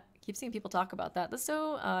seeing people talk about that. That's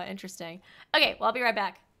so interesting. Okay, well, I'll be right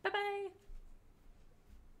back. Bye-bye.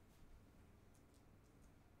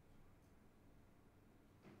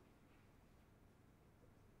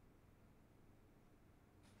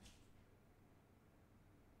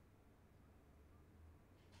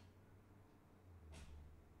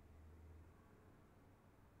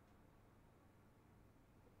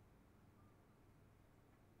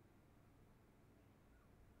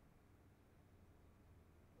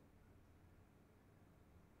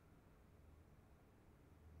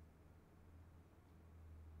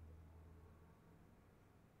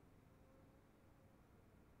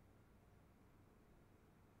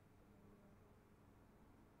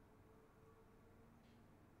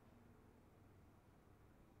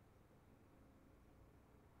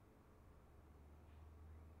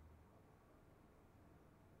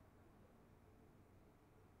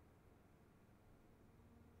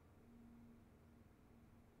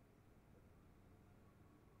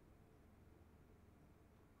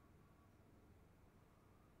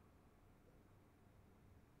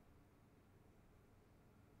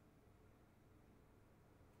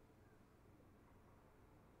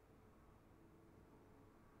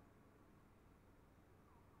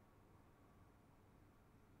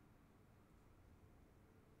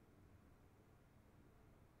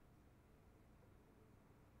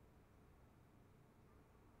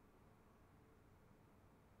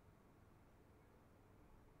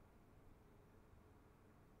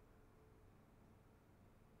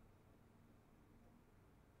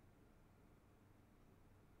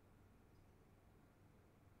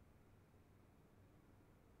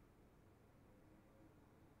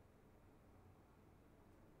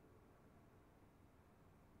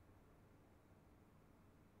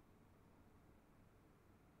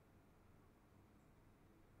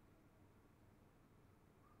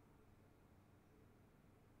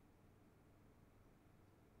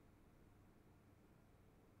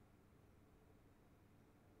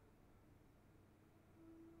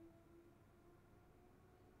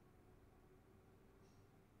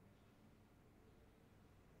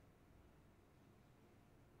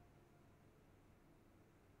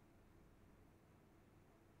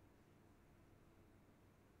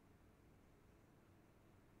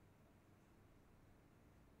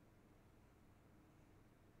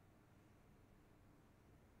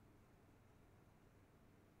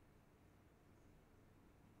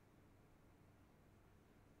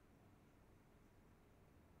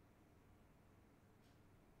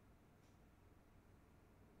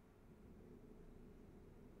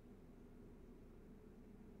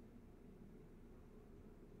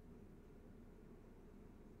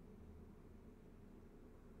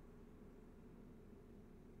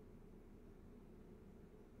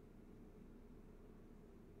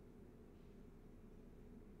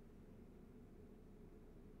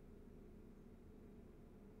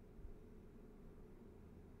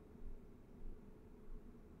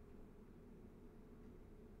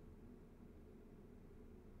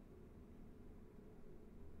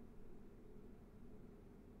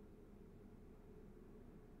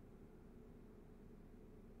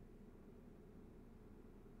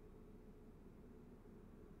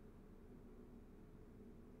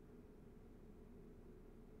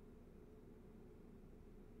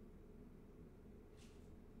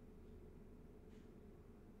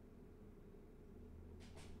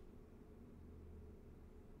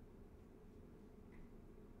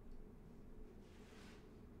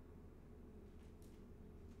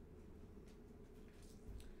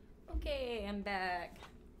 Okay, I'm back.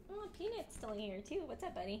 Oh, Peanut's still here too. What's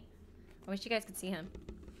up, buddy? I wish you guys could see him.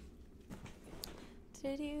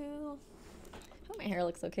 Did you? I hope my hair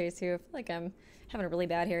looks okay too. I feel like I'm having a really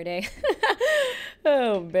bad hair day.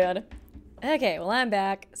 Oh, man. Okay, well, I'm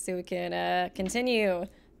back so we can continue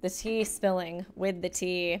the tea spilling with the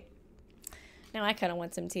tea. Now I kind of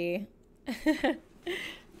want some tea.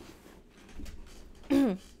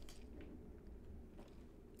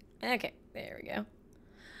 Okay, there we go.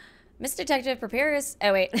 Mr. Detective prepares...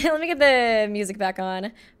 Oh, wait. Let me get the music back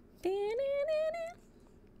on.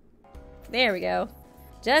 There we go.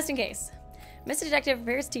 Just in case. Mr. Detective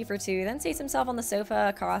prepares tea for two, then seats himself on the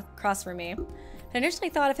sofa across from me. I initially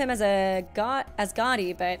thought of him as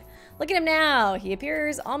gaudy, but look at him now. He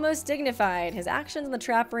appears almost dignified. His actions in the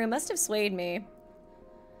trap room must have swayed me.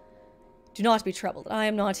 Do not be troubled. I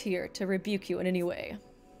am not here to rebuke you in any way.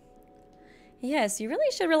 Yes, you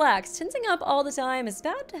really should relax. Tensing up all the time is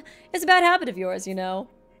a bad habit of yours, you know.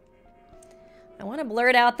 I want to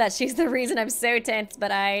blurt out that she's the reason I'm so tense,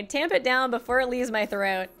 but I tamp it down before it leaves my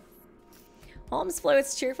throat. Holmes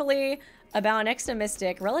floats cheerfully about next to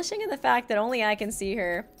Mystic, relishing in the fact that only I can see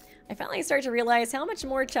her. I finally start to realize how much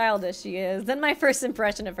more childish she is than my first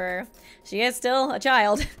impression of her. She is still a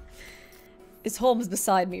child. Is Holmes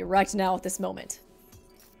beside me right now at this moment?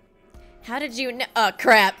 How did you know? Oh,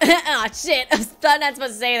 crap. Oh, shit. I'm not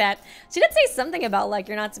supposed to say that. She did say something about, like,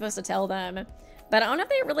 you're not supposed to tell them. But I don't know if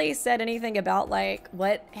they really said anything about, like,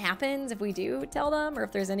 what happens if we do tell them, or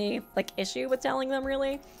if there's any, like, issue with telling them,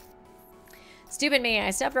 really. Stupid me.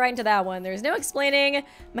 I stepped right into that one. There's no explaining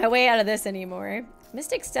my way out of this anymore.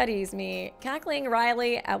 Mystic studies me, cackling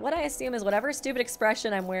wryly at what I assume is whatever stupid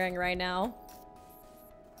expression I'm wearing right now.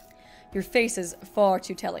 Your face is far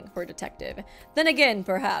too telling for a detective. Then again,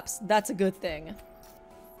 perhaps, that's a good thing.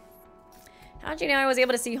 How'd you know I was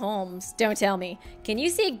able to see Holmes? Don't tell me. Can you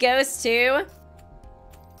see ghosts too?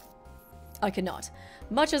 I cannot.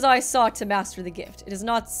 Much as I sought to master the gift, it is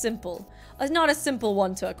not a simple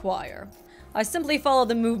one to acquire. I simply follow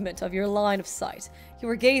the movement of your line of sight. You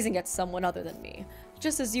were gazing at someone other than me,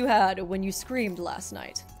 just as you had when you screamed last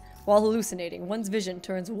night. While hallucinating, one's vision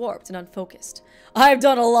turns warped and unfocused. I've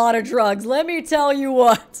done a lot of drugs, let me tell you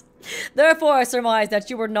what! Therefore, I surmise that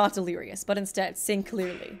you were not delirious, but instead seeing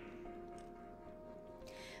clearly.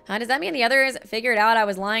 Does that mean the others figured out I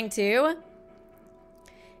was lying too?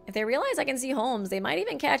 If they realize I can see Holmes, they might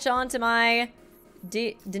even catch on to my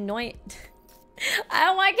denoyment.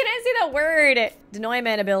 Why can't I say the word?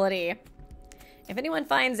 Denoyment ability. If anyone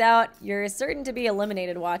finds out, you're certain to be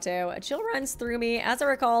eliminated, Watto. A chill runs through me as I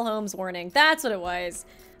recall Holmes' warning. That's what it was.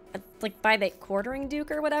 Like by the quartering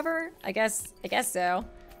duke or whatever? I guess so.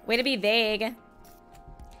 Way to be vague.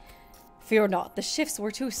 Fear not, the shifts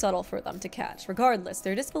were too subtle for them to catch. Regardless,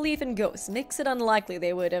 their disbelief in ghosts makes it unlikely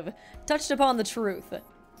they would have touched upon the truth.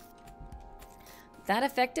 That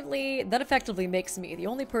effectively makes me the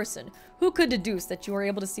only person who could deduce that you are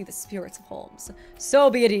able to see the spirits of Holmes. So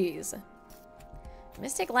be at ease.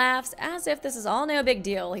 Mystic laughs as if this is all no big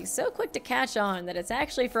deal. He's so quick to catch on that it's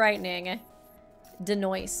actually frightening.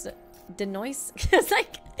 Denoise. It's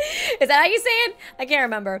like, is that how you say it? I can't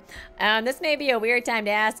remember. This may be a weird time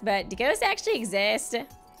to ask, but do ghosts actually exist?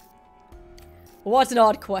 What an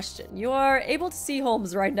odd question. You are able to see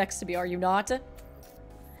Holmes right next to me, are you not?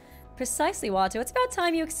 Precisely, Watto. It's about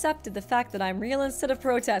time you accepted the fact that I'm real instead of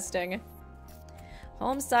protesting.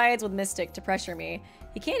 Holmes sides with Mystic to pressure me.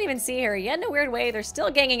 He can't even see her, yet in a weird way, they're still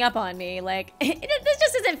ganging up on me. Like, this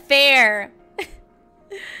just isn't fair.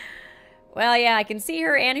 Well, yeah, I can see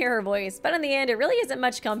her and hear her voice, but in the end, it really isn't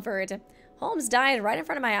much comfort. Holmes died right in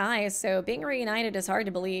front of my eyes, so being reunited is hard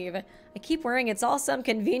to believe. I keep worrying it's all some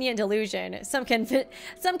convenient delusion, some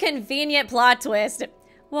convenient plot twist.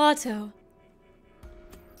 Watto.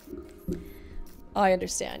 I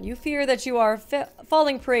understand. You fear that you are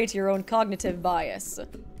falling prey to your own cognitive bias.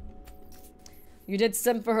 You did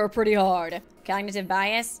simp for her pretty hard. Cognitive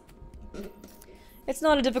bias? It's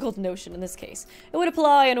not a difficult notion in this case. It would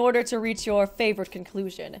apply in order to reach your favorite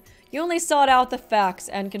conclusion. You only sought out the facts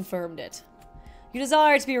and confirmed it. You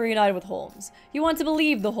desire to be reunited with Holmes. You want to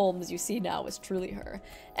believe the Holmes you see now is truly her.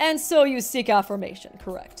 And so you seek affirmation,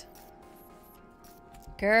 correct?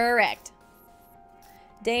 Correct.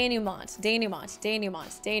 Denouement.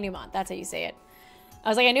 That's how you say it. I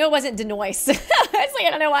was like, I knew it wasn't denoise. I was like, I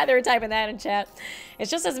don't know why they were typing that in chat.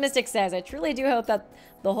 It's just as Mystic says. I truly do hope that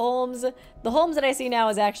the Holmes that I see now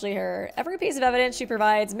is actually her. Every piece of evidence she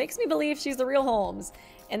provides makes me believe she's the real Holmes.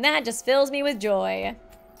 And that just fills me with joy.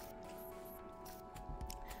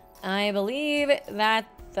 I believe that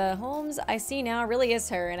the Holmes I see now really is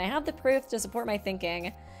her, and I have the proof to support my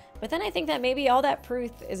thinking. But then I think that maybe all that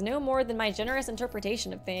proof is no more than my generous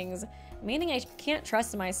interpretation of things, meaning I can't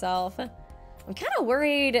trust myself. I'm kind of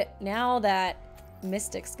worried now that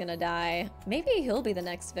Mystic's gonna die. Maybe he'll be the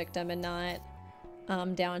next victim and not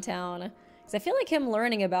downtown. Because I feel like him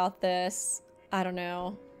learning about this, I don't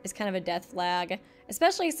know, is kind of a death flag.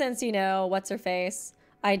 Especially since, you know, what's-her-face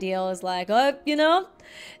ideal is like, oh, you know,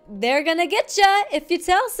 they're gonna get ya if you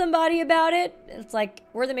tell somebody about it. It's like,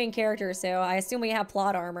 we're the main character, so I assume we have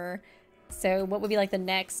plot armor. So what would be like the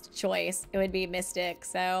next choice? It would be Mystic,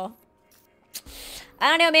 so... I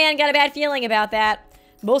don't know, man. Got a bad feeling about that.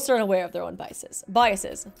 Most are unaware of their own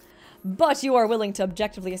biases. But you are willing to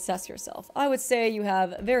objectively assess yourself. I would say you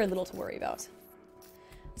have very little to worry about.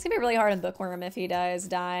 It's gonna be really hard on Bookworm if he does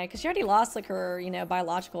die, because she already lost, like, her, you know,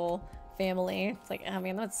 biological family. It's like, I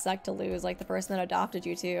mean, that would suck to lose, like, the person that adopted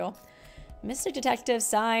you, too. Mystic Detective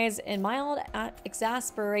sighs in mild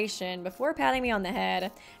exasperation before patting me on the head.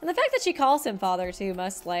 And the fact that she calls him father, too,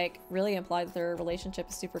 must, like, really imply that their relationship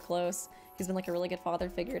is super close. He's been, like, a really good father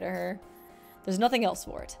figure to her. There's nothing else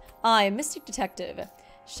for it. I, Mystic Detective,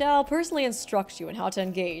 shall personally instruct you in how to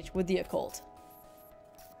engage with the occult.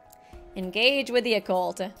 Engage with the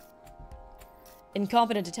occult.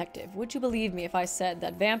 Incompetent detective, would you believe me if I said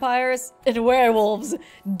that vampires and werewolves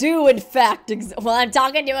do in fact well, I'm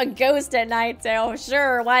talking to a ghost at night, so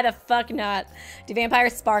sure, why the fuck not? Do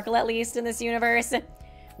vampires sparkle at least in this universe?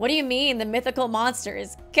 What do you mean, the mythical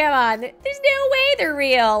monsters? Come on, there's no way they're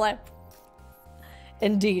real.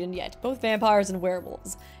 Indeed, and yet, both vampires and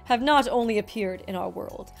werewolves have not only appeared in our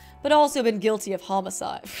world, but also been guilty of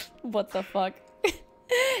homicide. What the fuck?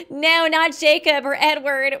 No, not Jacob or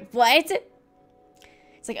Edward. What?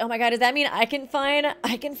 It's like, oh my god, does that mean I can find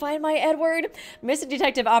my Edward? Mr.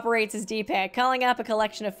 Detective operates his D-pad, calling up a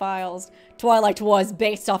collection of files. Twilight was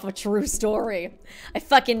based off a true story. I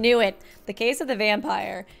fucking knew it. The case of the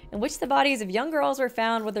vampire, in which the bodies of young girls were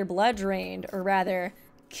found with their blood drained, or rather,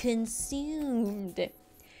 consumed.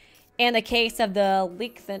 And the case of the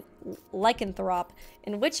lycanthrope,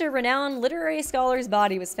 in which a renowned literary scholar's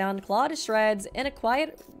body was found clawed to shreds in a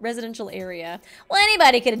quiet residential area. Well,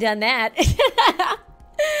 anybody could have done that.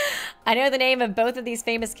 I know the name of both of these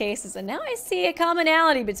famous cases, and now I see a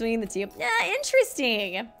commonality between the two.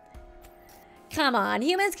 Interesting. Come on,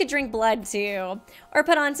 humans could drink blood too. Or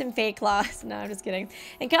put on some fake claws. No, I'm just kidding.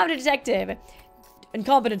 Incompetent detective,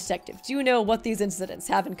 do you know what these incidents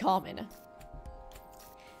have in common?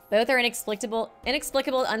 Both are inexplicable,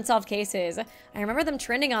 unsolved cases. I remember them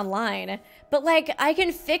trending online. But, like, I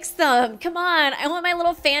can fix them. Come on, I want my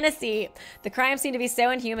little fantasy. The crimes seem to be so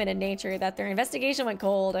inhuman in nature that their investigation went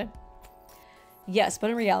cold. Yes, but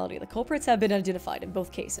in reality, the culprits have been identified in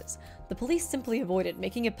both cases. The police simply avoided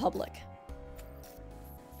making it public.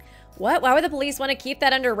 What? Why would the police want to keep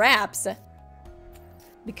that under wraps?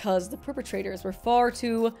 Because the perpetrators were far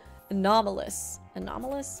too anomalous.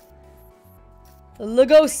 Anomalous?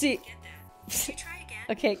 Lugosi.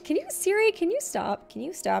 Okay, Siri, can you stop? Can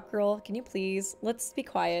you stop, girl? Can you please? Let's be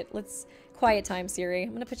quiet. Quiet time, Siri.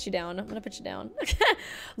 I'm gonna put you down.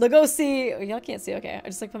 Lugosi. Y'all can't see. Okay, I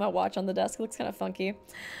just like put my watch on the desk. It looks kind of funky.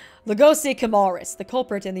 Lugosi Kamaris, the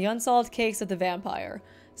culprit in the unsolved case of the vampire,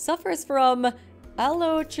 suffers from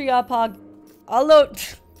allotriopag.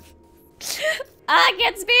 I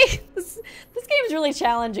can't speak. This game is really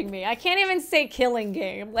challenging me. I can't even say killing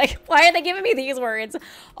game. Like, why are they giving me these words?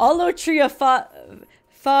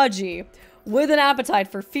 Allotriophagy, with an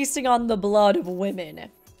appetite for feasting on the blood of women.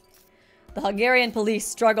 The Hungarian police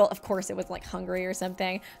struggle, of course it was like Hungary or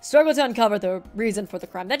something, struggle to uncover the reason for the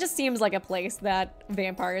crime. That just seems like a place that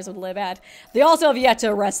vampires would live at. They also have yet to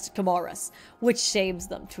arrest Kamaris, which shames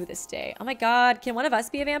them to this day. Oh my god, can one of us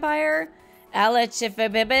be a vampire? I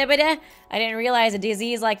didn't realize a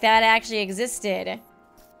disease like that actually existed.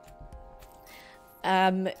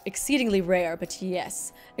 Exceedingly rare, but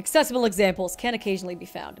yes. Accessible examples can occasionally be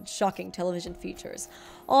found in shocking television features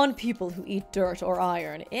on people who eat dirt or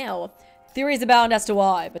iron. Ew. Theories abound as to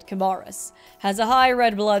why, but Kamaris has a high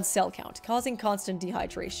red blood cell count, causing constant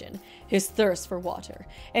dehydration, his thirst for water,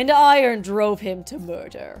 and iron drove him to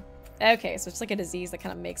murder. Okay, so it's like a disease that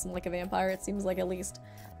kind of makes him like a vampire, it seems like, at least.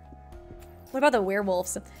 What about the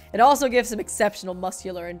werewolves? It also gives him exceptional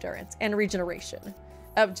muscular endurance and regeneration.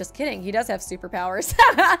 Oh, just kidding. He does have superpowers.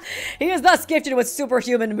 He is thus gifted with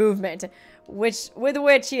superhuman movement, with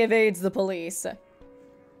which he evades the police.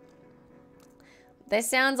 This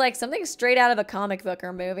sounds like something straight out of a comic book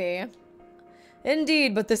or movie.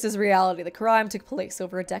 Indeed, but this is reality. The crime took place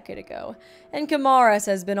over a decade ago, and Kamaris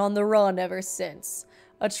has been on the run ever since.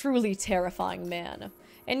 A truly terrifying man.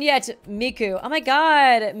 And yet, Miku. Oh my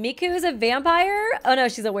god, Miku is a vampire? Oh no,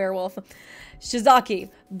 she's a werewolf.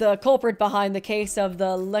 Shizaki, the culprit behind the case of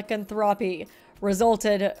the lycanthropy, resolved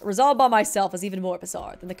by myself, is even more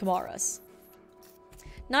bizarre than the Kamaras.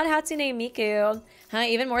 Not Hatsune Miku. Huh,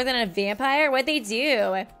 even more than a vampire? What'd they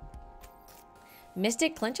do?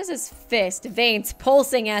 Mystic clenches his fist, veins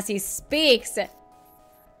pulsing as he speaks.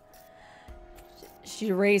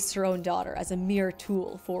 She raised her own daughter as a mere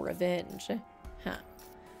tool for revenge. Huh.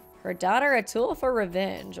 Her daughter a tool for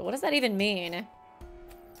revenge. What does that even mean?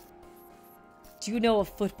 Do you know of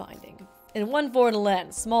foot binding? In one foreign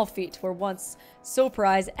land, small feet were once so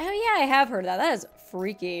prized. Oh yeah, I have heard of that. That is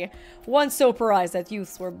freaky. Once so prized that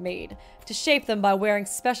youths were made to shape them by wearing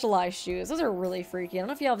specialized shoes. Those are really freaky. I don't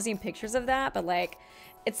know if y'all have seen pictures of that, but like,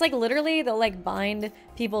 it's like literally they'll like bind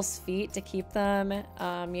people's feet to keep them,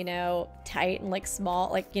 you know, tight and like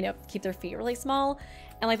small, like, you know, keep their feet really small.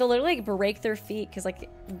 And like they'll literally like break their feet because like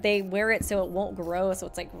they wear it so it won't grow. So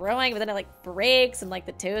it's like growing, but then it like breaks and like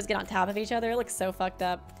the toes get on top of each other. It looks so fucked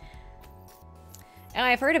up. And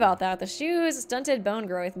I've heard about that. The shoes stunted bone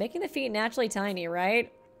growth, making the feet naturally tiny,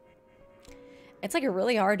 right? It's like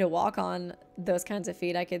really hard to walk on those kinds of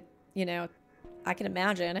feet. I could, you know, I can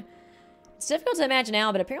imagine. It's difficult to imagine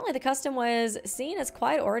now, but apparently the custom was seen as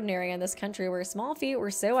quite ordinary in this country where small feet were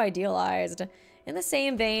so idealized. In the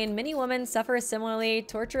same vein, many women suffer similarly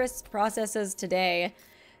torturous processes today,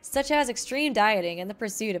 such as extreme dieting and the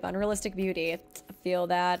pursuit of unrealistic beauty. I feel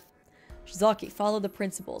that. Shizaki followed the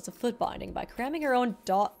principles of foot binding by cramming her own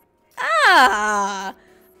Ah!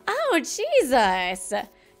 Oh, Jesus!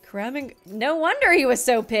 No wonder he was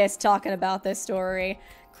so pissed talking about this story.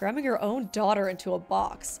 Cramming her own daughter into a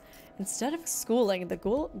box. Instead of schooling, the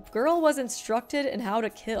girl was instructed in how to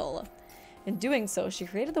kill. In doing so, she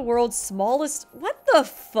created the world's smallest... What the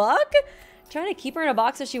fuck? Trying to keep her in a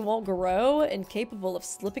box so she won't grow and capable of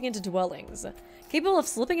slipping into dwellings. Capable of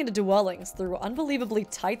slipping into dwellings through unbelievably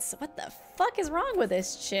tight... What the fuck is wrong with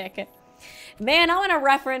this chick? Man, I want to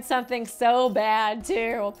reference something so bad,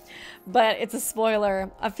 too. But it's a spoiler.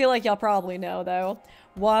 I feel like y'all probably know, though.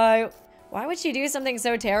 Why would she do something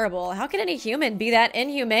so terrible? How can any human be that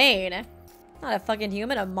inhumane? Not a fucking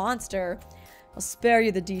human, a monster. I'll spare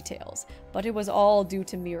you the details, but it was all due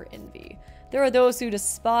to mere envy. There are those who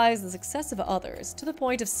despise the success of others, to the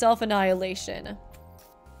point of self-annihilation.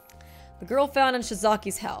 The girl found in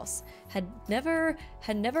Shizaki's house had never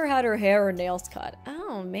had her hair or nails cut.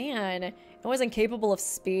 Oh, man. And was incapable of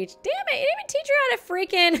speech. Damn it, you didn't even teach her how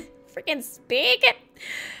to freaking speak?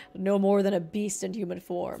 No more than a beast in human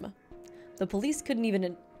form. The police couldn't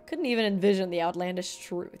even envision the outlandish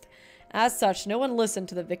truth. As such, no one listened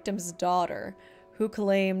to the victim's daughter, who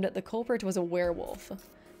claimed the culprit was a werewolf.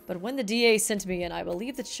 But when the DA sent me in, I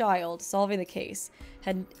believed the child solving the case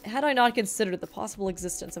had I not considered the possible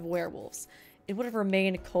existence of werewolves, it would have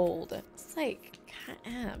remained cold. It's like,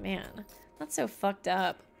 God, man, that's so fucked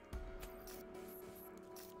up.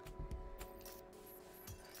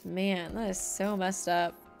 Man, that is so messed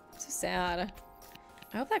up. So sad.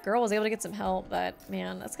 I hope that girl was able to get some help, but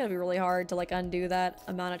man, that's gonna be really hard to like undo that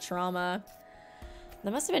amount of trauma.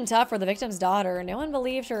 That must have been tough for the victim's daughter. No one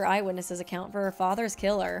believed her eyewitnesses' account for her father's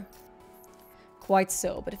killer. Quite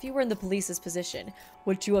so, but if you were in the police's position,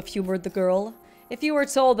 would you have humored the girl? If you were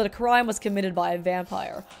told that a crime was committed by a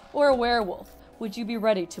vampire or a werewolf, would you be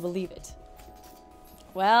ready to believe it?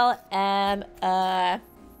 Well,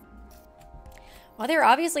 while there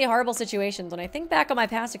are obviously horrible situations, when I think back on my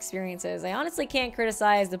past experiences, I honestly can't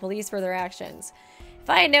criticize the police for their actions. If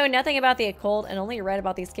I had known nothing about the occult and only read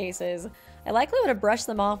about these cases, I likely would have brushed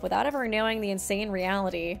them off without ever knowing the insane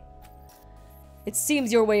reality. It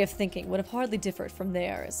seems your way of thinking would have hardly differed from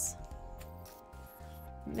theirs.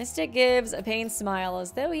 Mystic gives a pained smile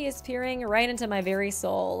as though he is peering right into my very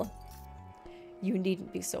soul. You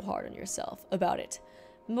needn't be so hard on yourself about it.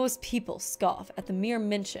 Most people scoff at the mere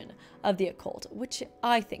mention of the occult, which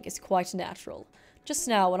I think is quite natural. Just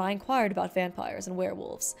now, when I inquired about vampires and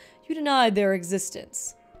werewolves, you denied their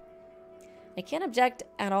existence. I can't object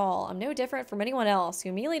at all. I'm no different from anyone else who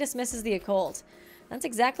immediately dismisses the occult. That's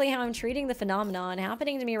exactly how I'm treating the phenomenon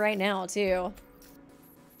happening to me right now, too.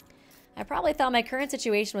 I probably thought my current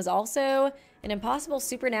situation was also an impossible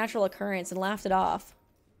supernatural occurrence and laughed it off.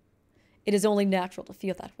 It is only natural to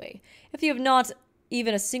feel that way, if you have not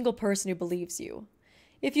even a single person who believes you.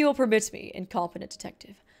 If you will permit me, incompetent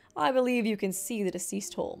detective, I believe you can see the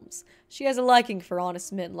deceased Holmes. She has a liking for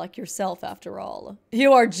honest men like yourself, after all.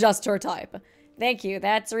 You are just her type. Thank you,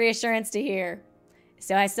 that's reassurance to hear.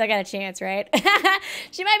 So I still got a chance, right?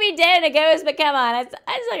 She might be dead in a ghost, but come on, I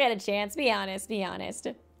still got a chance. Be honest, be honest.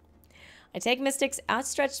 I take Mystic's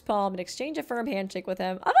outstretched palm and exchange a firm handshake with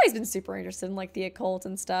him. I've always been super interested in like the occult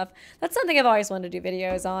and stuff. That's something I've always wanted to do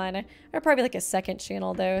videos on. Or probably like a second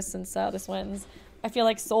channel though, since this one's I feel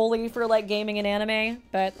like solely for like gaming and anime,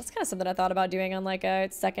 but that's kind of something I thought about doing on like a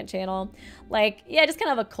second channel. Like, yeah, just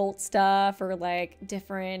kind of occult stuff or like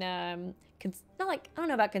different, not like, I don't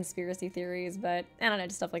know about conspiracy theories, but I don't know,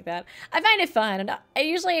 just stuff like that. I find it fun, and I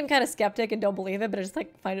usually am kind of skeptic and don't believe it, but I just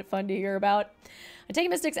like find it fun to hear about. I take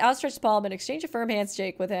Mystic's outstretched palm and exchange a firm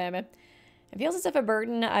handshake with him. It feels as if a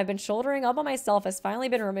burden I've been shouldering all by myself has finally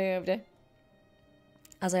been removed.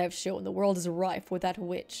 As I have shown, the world is rife with that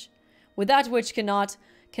which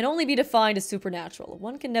can only be defined as supernatural.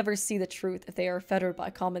 One can never see the truth if they are fettered by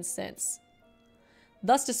common sense.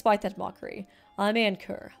 Thus, despite that mockery, I may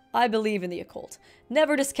incur. I believe in the occult,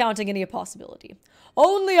 never discounting any possibility.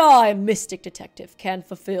 Only I, Mystic Detective, can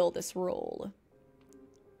fulfill this role.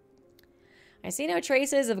 I see no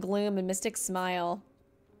traces of gloom in Mystic's smile.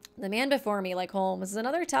 The man before me, like Holmes, is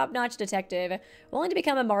another top-notch detective, willing to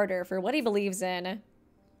become a martyr for what he believes in.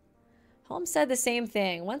 Holmes said the same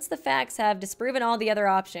thing. Once the facts have disproven all the other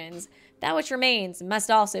options, that which remains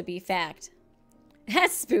must also be fact.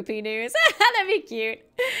 That's spoopy news. That'd be cute.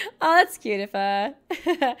 Oh, that's cute if that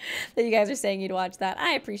you guys are saying you'd watch that.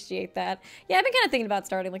 I appreciate that. Yeah, I've been kind of thinking about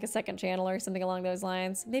starting like a second channel or something along those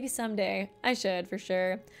lines. Maybe someday. I should, for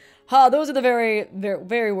sure. Those are the very, very,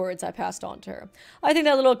 very words I passed on to her. I think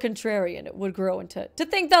that little contrarian would grow into... To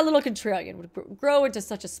think that little contrarian would grow into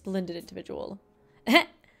such a splendid individual.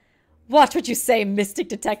 Watch what you say, Mystic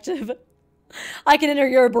Detective. I can enter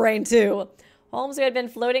your brain, too. Holmes, who had been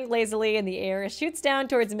floating lazily in the air, shoots down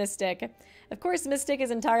towards Mystic. Of course, Mystic is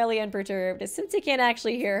entirely unperturbed, since he can't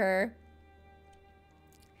actually hear her.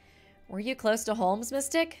 Were you close to Holmes,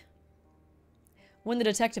 Mystic? When the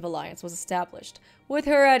Detective Alliance was established, with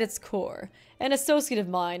her at its core, an associate of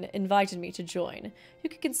mine invited me to join. You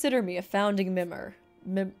could consider me a founding member.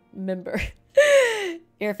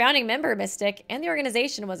 You're a founding member, Mystic, and the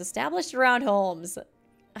organization was established around Holmes.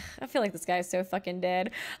 I feel like this guy is so fucking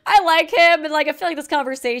dead. I like him, and like I feel like this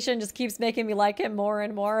conversation just keeps making me like him more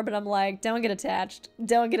and more, but I'm like, don't get attached.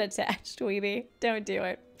 Don't get attached, Weeby. Don't do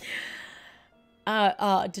it.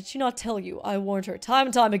 Did she not tell you? I warned her time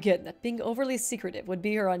and time again that being overly secretive would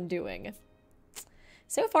be her undoing.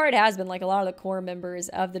 So far it has been like a lot of the core members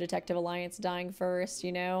of the Detective Alliance dying first,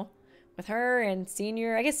 you know? With her and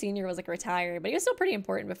Senior. I guess Senior was like retired, but he was still pretty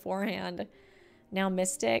important beforehand. Now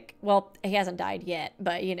Mystic, well, he hasn't died yet,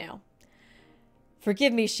 but you know.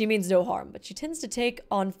 Forgive me, she means no harm, but she tends to take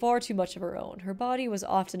on far too much of her own. Her body was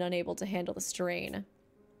often unable to handle the strain.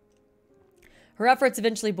 Her efforts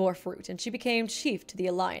eventually bore fruit, and she became chief to the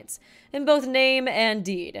Alliance, in both name and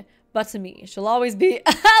deed. But to me, she'll always be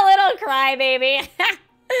a little crybaby.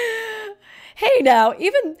 Hey now,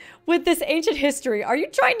 even with this ancient history, are you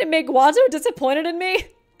trying to make Watto disappointed in me?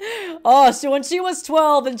 Oh, so when she was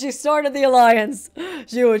 12 and she started the Alliance,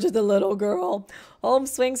 she was just a little girl.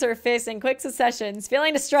 Holmes swings her fist in quick successions,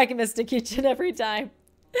 failing to strike Mystic each and every time.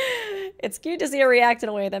 It's cute to see her react in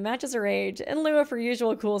a way that matches her age, in lieu of her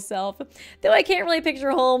usual cool self. Though I can't really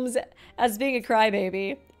picture Holmes as being a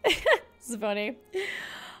crybaby. It's funny.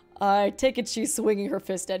 I take it she's swinging her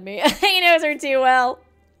fist at me. He knows her too well.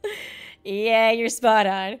 Yeah, you're spot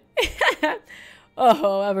on.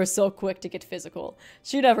 Oh, ever so quick to get physical.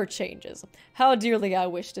 She never changes. How dearly I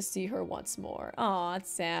wish to see her once more. Aw,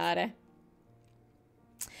 it's sad.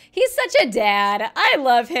 He's such a dad. I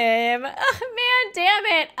love him. Oh, man, damn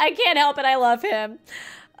it. I can't help it. I love him.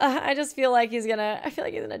 I just feel like he's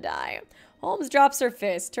gonna die. Holmes drops her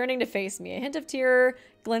fist, turning to face me. A hint of tear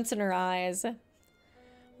glints in her eyes.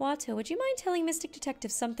 Watto, would you mind telling Mystic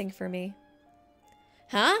Detective something for me?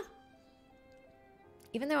 Huh?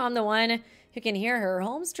 Even though I'm the one who can hear her,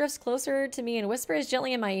 Holmes drifts closer to me and whispers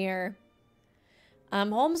gently in my ear.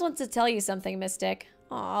 Holmes wants to tell you something, Mystic.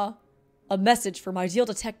 Aw. A message for my dear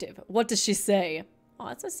detective. What does she say? Aw,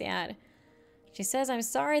 that's so sad. She says, I'm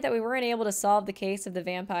sorry that we weren't able to solve the case of the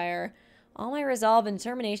vampire. All my resolve and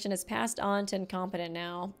determination is passed on to incompetent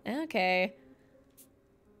now. Okay.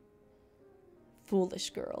 Foolish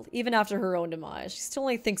girl. Even after her own demise, she still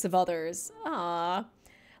only thinks of others. Ah.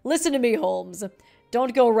 Listen to me, Holmes.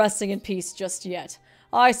 Don't go resting in peace just yet.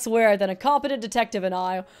 I swear that a competent detective and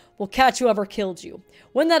I will catch whoever killed you.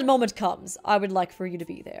 When that moment comes, I would like for you to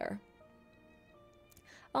be there.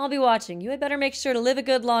 I'll be watching. You had better make sure to live a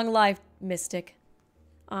good long life, Mystic.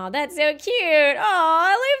 Aw, that's so cute. Aw,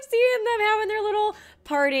 I love seeing them having their little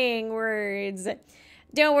parting words.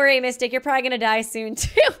 Don't worry, Mystic. You're probably going to die soon,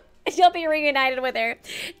 too. You'll be reunited with her.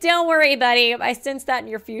 Don't worry, buddy. I sense that in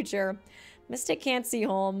your future. Mystic can't see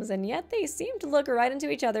Holmes, and yet they seem to look right into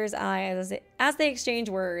each other's eyes as they exchange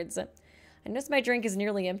words. I notice my drink is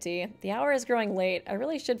nearly empty. The hour is growing late. I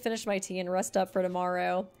really should finish my tea and rest up for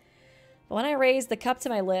tomorrow. But when I raise the cup to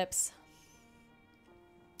my lips,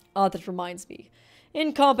 Ah, that reminds me.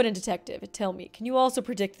 Incompetent detective, tell me, can you also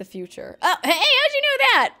predict the future? Oh, hey, how'd you know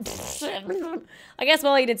that? I guess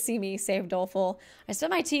while he did see me, saved Doleful. I spit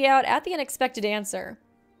my tea out at the unexpected answer.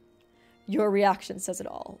 Your reaction says it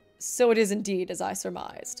all. So it is indeed as I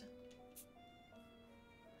surmised.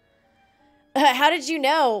 How did you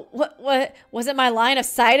know? What was it my line of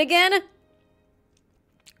sight again?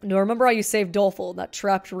 No, remember how you saved Doleful in that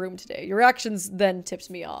trapped room today. Your actions then tipped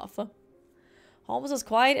me off. Holmes was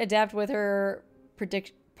quite adept with her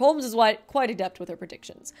quite adept with her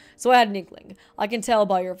predictions, so I had an inkling. I can tell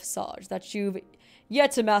by your visage that you've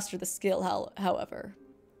yet to master the skill, however.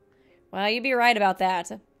 Well, you'd be right about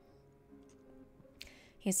that.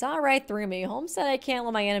 He saw right through me. Holmes said I can't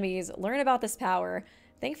let my enemies learn about this power.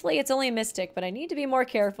 Thankfully, it's only a mystic, but I need to be more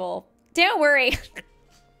careful. Don't worry.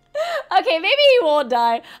 Okay, maybe he won't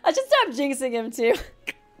die. I should stop jinxing him too.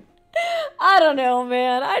 I don't know,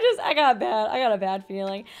 man. I got a bad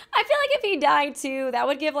feeling. I feel like if he died too, that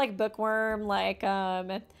would give like Bookworm like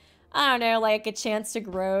I don't know, like a chance to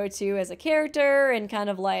grow too as a character and kind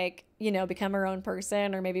of like, you know, become her own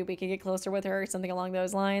person, or maybe we could get closer with her or something along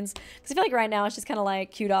those lines. Because I feel like right now she's kind of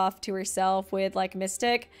like queued off to herself with like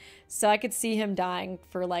Mystic, so I could see him dying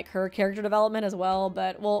for like her character development as well.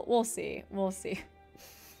 But we'll see. We'll see.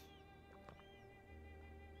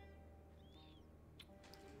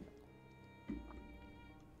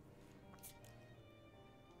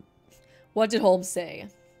 What did Holmes say?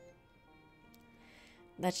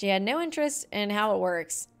 That she had no interest in how it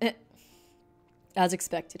works. As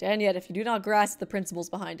expected, and yet if you do not grasp the principles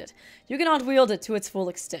behind it, you cannot wield it to its full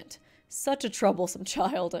extent. Such a troublesome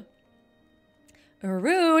child.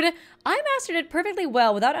 Rude! I mastered it perfectly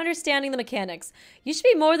well without understanding the mechanics. You should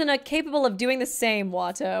be more than capable of doing the same,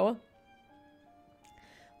 Watto.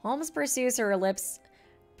 Holmes purses her lips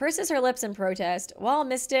in protest, while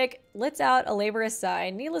Mystic lets out a laborious sigh.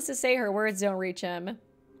 Needless to say, her words don't reach him.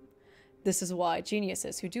 This is why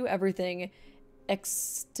geniuses who do everything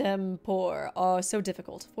extempore are so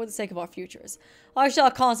difficult for the sake of our futures. I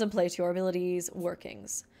shall contemplate your abilities'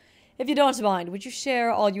 workings. If you don't mind, would you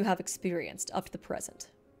share all you have experienced up to the present?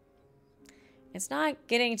 It's not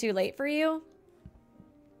getting too late for you?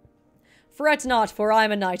 Fret not, for I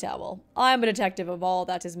am a night owl. I am a detective of all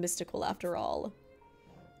that is mystical after all.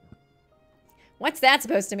 What's that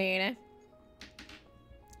supposed to mean?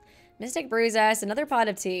 Mystic brews us another pot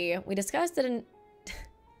of tea. We discussed it in...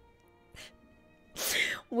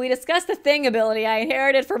 We discussed the thing ability I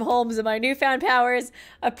inherited from Holmes and my newfound powers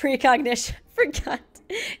of precognition. Forgot.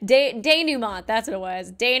 Denouement, that's what it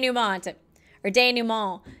was. Denouement. Or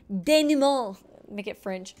denouement. Denouement. Make it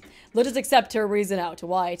French. Let us accept her reason out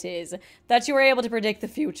why it is that you are able to predict the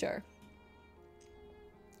future.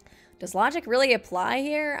 Does logic really apply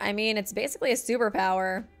here? I mean, it's basically a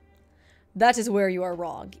superpower. That is where you are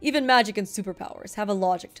wrong. Even magic and superpowers have a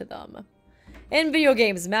logic to them. In video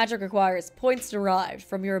games, magic requires points derived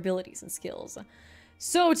from your abilities and skills.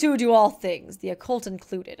 So too do all things, the occult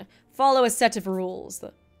included. Follow a set of rules.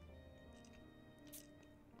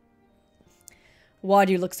 Why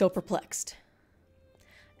do you look so perplexed?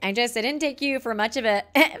 I didn't take you for much of a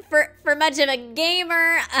for much of a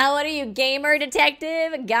gamer. What are you, gamer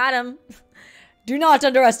detective? Got him. Do not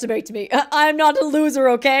underestimate me. I'm not a loser,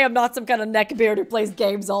 okay? I'm not some kind of neckbeard who plays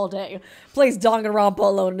games all day. Plays Danganronpa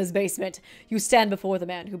alone in his basement. You stand before the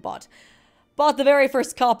man who bought the very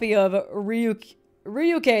first copy of Ryuke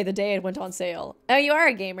the day it went on sale. Oh, you are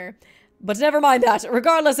a gamer. But never mind that.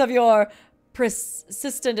 Regardless of your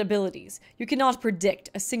persistent abilities, you cannot predict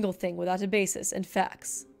a single thing without a basis and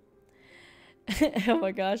facts. Oh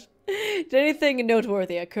my gosh. Did anything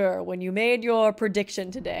noteworthy occur when you made your prediction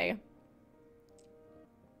today?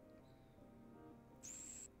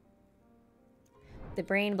 The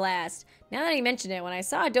brain blast. Now that he mentioned it, when I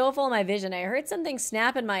saw Doleful in my vision, I heard something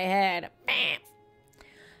snap in my head.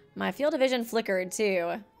 My field of vision flickered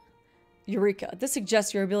too. Eureka. This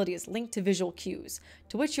suggests your ability is linked to visual cues,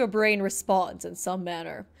 to which your brain responds in some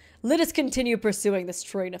manner. Let us continue pursuing this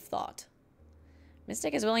train of thought.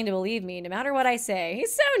 Mystic is willing to believe me, no matter what I say.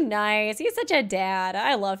 He's so nice. He's such a dad.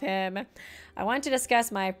 I love him. I want to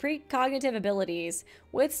discuss my precognitive abilities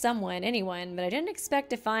with someone, anyone, but I didn't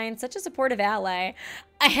expect to find such a supportive ally.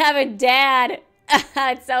 I have a dad.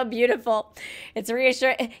 It's so beautiful. It's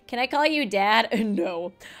reassuring. Can I call you Dad?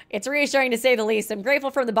 No. It's reassuring to say the least. I'm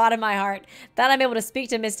grateful from the bottom of my heart that I'm able to speak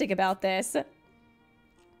to Mystic about this.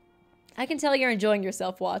 I can tell you're enjoying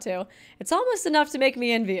yourself, Watto. It's almost enough to make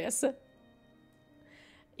me envious.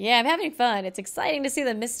 Yeah, I'm having fun. It's exciting to see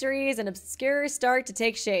the mysteries and obscures start to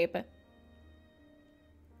take shape.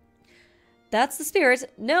 That's the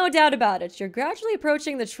spirit. No doubt about it. You're gradually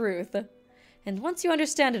approaching the truth. And once you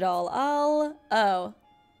understand it all, I'll... Oh.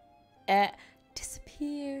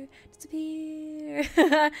 Disappear. Disappear.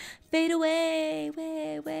 Fade away.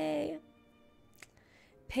 Way.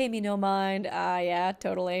 Pay me no mind. Ah, yeah,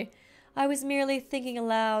 totally. I was merely thinking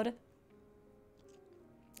aloud.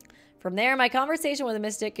 From there, my conversation with the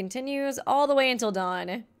mystic continues all the way until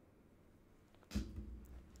dawn.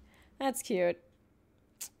 That's cute.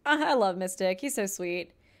 I love Mystic. He's so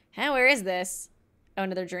sweet. Huh, where is this? Oh,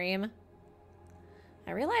 another dream.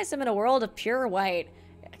 I realized I'm in a world of pure white.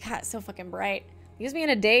 God, it's so fucking bright. Leaves me in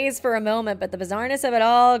a daze for a moment, but the bizarreness of it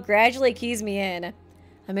all gradually keys me in.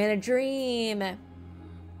 I'm in a dream.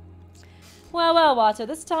 Well, Watto,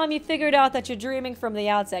 this time you figured out that you're dreaming from the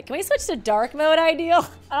outset. Can we switch to dark mode, ideal?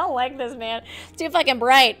 I don't like this, man. It's too fucking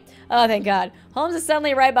bright. Oh, thank God. Holmes is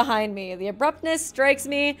suddenly right behind me. The abruptness strikes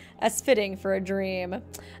me as fitting for a dream.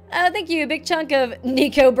 Thank you, big chunk of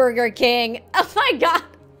Nico Burger King. Oh my God.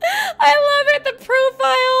 I love it, the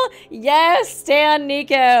profile. Yes, Stan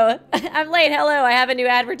Nico. I'm late, hello, I have a new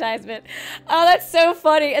advertisement. Oh, that's so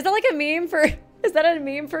funny. Is that like a meme for... Is that a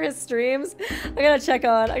meme for his streams? I gotta check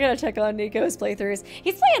on Nico's playthroughs.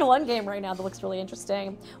 He's playing one game right now that looks really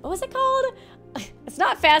interesting. What was it called? It's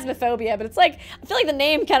not Phasmophobia, but it's like, I feel like the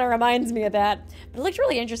name kind of reminds me of that. But it looked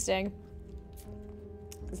really interesting.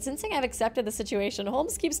 Sensing I've accepted the situation,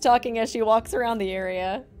 Holmes keeps talking as she walks around the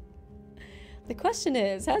area. The question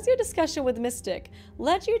is, has your discussion with Mystic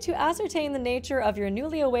led you to ascertain the nature of your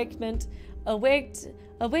newly awakened denouement?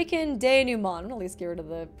 I'm gonna at least get rid of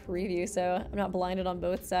the preview so I'm not blinded on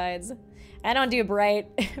both sides. I don't do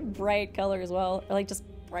bright colors well. I like just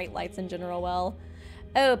bright lights in general well.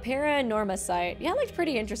 Oh, Paranorma site. Yeah, it looked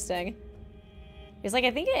pretty interesting. It's like,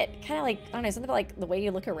 I think it kind of like, I don't know, something about like the way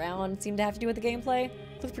you look around seemed to have to do with the gameplay.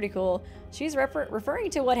 It looks pretty cool. She's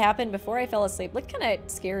referring to what happened before I fell asleep. Looked kind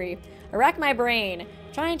of scary. I racked my brain,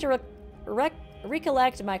 trying to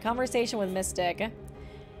recollect my conversation with Mystic.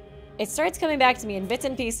 It starts coming back to me in bits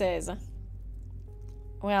and pieces.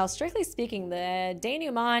 Well, strictly speaking, the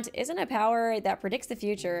denouement isn't a power that predicts the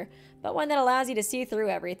future, but one that allows you to see through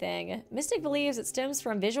everything. Mystic believes it stems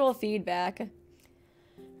from visual feedback.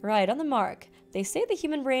 Right, on the mark. They say the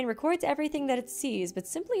human brain records everything that it sees, but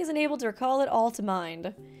simply isn't able to recall it all to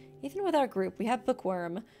mind. Even with our group, we have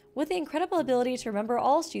Bookworm, with the incredible ability to remember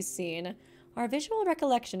all she's seen. Our visual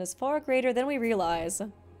recollection is far greater than we realize.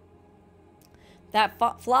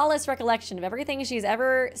 That flawless recollection of everything she's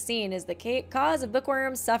ever seen is the cause of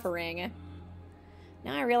Bookworm's suffering.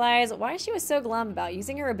 Now I realize why she was so glum about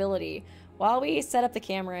using her ability. While we set up the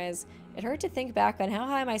cameras, it hurt to think back on how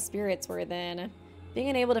high my spirits were then. Being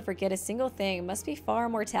unable to forget a single thing must be far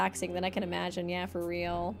more taxing than I can imagine, yeah, for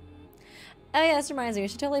real. Oh yeah, this reminds me, we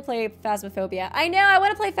should totally play Phasmophobia. I know, I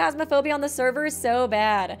want to play Phasmophobia on the server so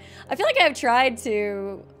bad. I feel like I've tried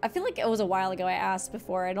to... I feel like it was a while ago I asked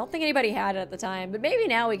before. I don't think anybody had it at the time, but maybe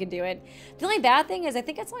now we can do it. The only bad thing is I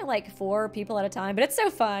think it's only like 4 people at a time, but it's so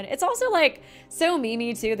fun. It's also like so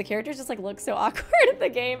memey too. The characters just like look so awkward in the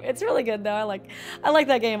game. It's really good though. I like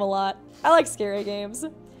that game a lot. I like scary games.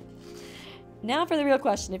 Now for the real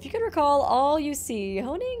question. If you could recall all you see,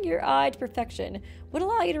 honing your eye to perfection would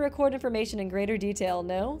allow you to record information in greater detail,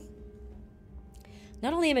 no?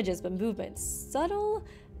 Not only images, but movements. Subtle,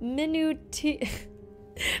 minute...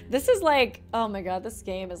 This is like... Oh my god, this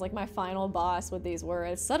game is like my final boss with these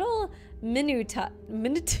words. Subtle minotaurs,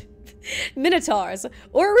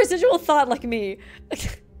 or a residual thought like me.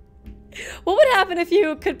 What would happen if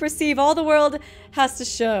you could perceive all the world has to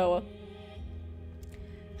show?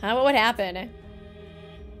 What would happen?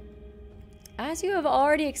 As you have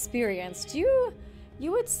already experienced, you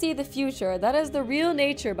would see the future. That is the real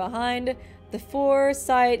nature behind the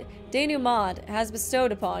foresight denouement has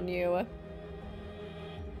bestowed upon you.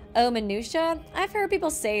 Oh, minutia? I've heard people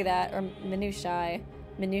say that, or minutia. I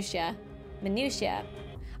feel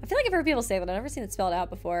like I've heard people say that. I've never seen it spelled out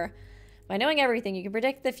before. By knowing everything, you can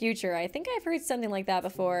predict the future. I think I've heard something like that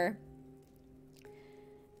before.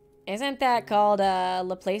 Isn't that called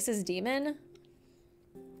Laplace's demon?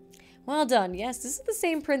 Well done. Yes, this is the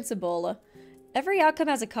same principle. Every outcome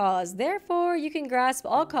has a cause. Therefore, you can grasp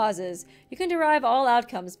all causes. You can derive all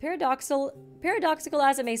outcomes, paradoxical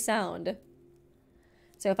as it may sound.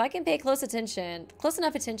 So if I can pay close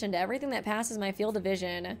enough attention to everything that passes my field of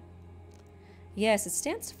vision, yes, it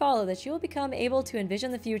stands to follow that you will become able to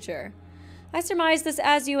envision the future. I surmise this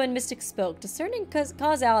as you and Mystic spoke. Discerning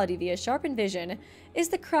causality via sharpened vision is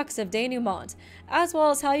the crux of denouement, as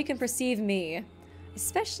well as how you can perceive me.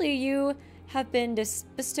 Especially you have been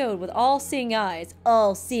bestowed with all-seeing eyes.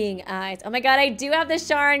 All-seeing eyes. Oh my god, I do have the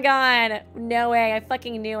Sharingan! No way, I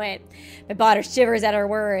fucking knew it. My body shivers at her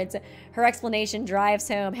words. Her explanation drives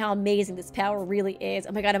home how amazing this power really is.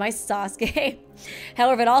 Oh my god, am I Sasuke?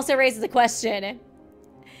 However, it also raises the question.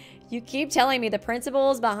 You keep telling me the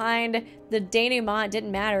principles behind the denouement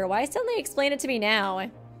didn't matter. Why suddenly explain it to me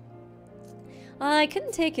now? I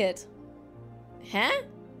couldn't take it. Huh?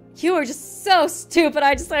 You are just so stupid.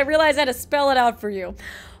 I realized I had to spell it out for you.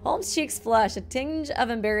 Holmes' cheeks flushed, a tinge of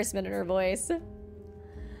embarrassment in her voice.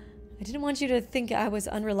 I didn't want you to think I was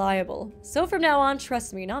unreliable. So from now on,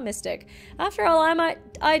 trust me, not Mystic. After all, I'm an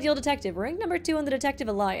ideal detective, rank number 2 in the Detective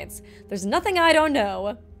Alliance. There's nothing I don't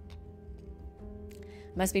know.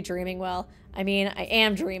 Must be dreaming well. I mean, I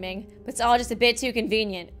am dreaming, but it's all just a bit too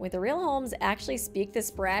convenient. Would the real Holmes actually speak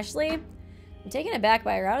this brashly? I'm taken aback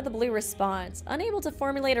by her out-of-the-blue response, unable to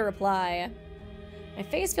formulate a reply. My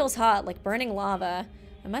face feels hot, like burning lava.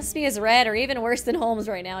 I must be as red or even worse than Holmes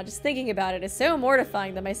right now. Just thinking about it is so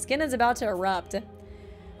mortifying that my skin is about to erupt.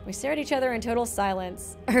 We stare at each other in total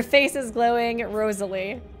silence. Her face is glowing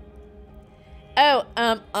rosily. Oh,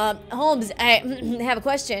 Holmes, I have a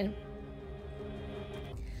question.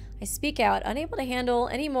 I speak out, unable to handle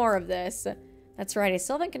any more of this. That's right, I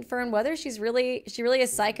still haven't confirmed whether she really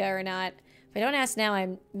is Psycho or not. If I don't ask now,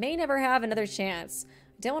 I may never have another chance.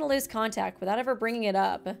 I don't want to lose contact without ever bringing it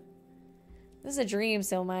up. This is a dream,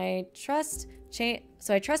 so I trust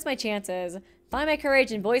my chances, find my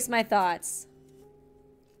courage, and voice my thoughts.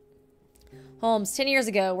 Holmes, 10 years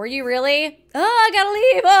ago, were you really? Oh, I gotta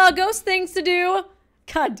leave. Oh, ghost things to do.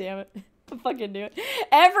 God damn it. I fucking do it.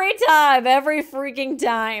 Every time, every freaking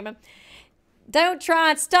time. Don't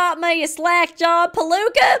try and stop me, you slack-jawed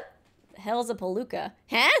palooka. The hell's a palooka?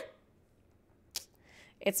 Huh?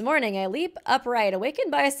 It's morning. I leap upright,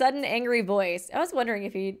 awakened by a sudden angry voice. I was wondering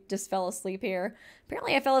if he just fell asleep here.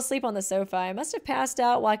 Apparently I fell asleep on the sofa. I must have passed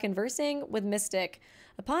out while conversing with Mystic,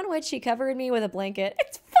 upon which he covered me with a blanket.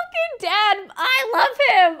 It's fucking Dad! I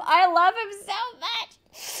love him! I love him so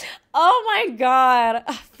much! Oh my god.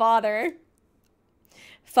 Father.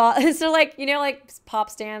 So like, you know, like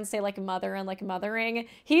pop stans say like mother and like mothering?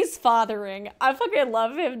 He's fathering. I fucking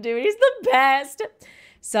love him, dude. He's the best.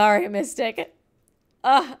 Sorry, Mystic.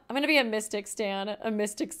 I'm gonna be a Mystic stan, a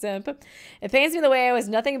Mystic simp. It pains me the way I was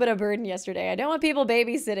nothing but a burden yesterday. I don't want people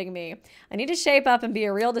babysitting me. I need to shape up and be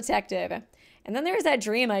a real detective. And then there's that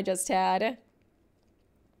dream I just had.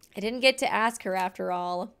 I didn't get to ask her after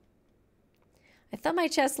all. I thumbed my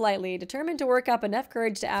chest lightly, determined to work up enough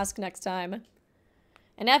courage to ask next time.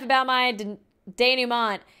 Enough about my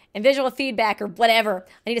denouement and visual feedback or whatever.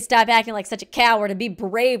 I need to stop acting like such a coward and be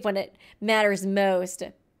brave when it matters most.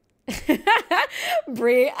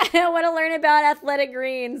 Bree, I don't want to learn about athletic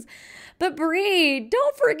greens. But Bree,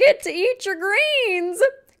 don't forget to eat your greens.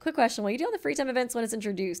 Quick question, will you do all the free time events when it's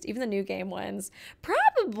introduced? Even the new game ones?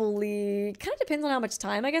 Probably. Kind of depends on how much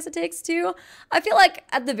time I guess it takes to. I feel like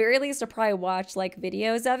at the very least I'll probably watch like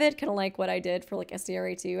videos of it. Kind of like what I did for like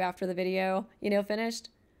SDRA 2 after the video, you know, finished.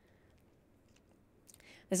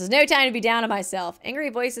 This is no time to be down on myself. Angry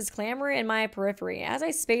voices clamor in my periphery. As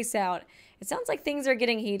I space out, it sounds like things are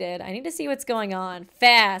getting heated. I need to see what's going on.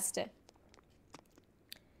 Fast.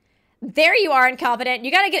 There you are, incompetent. You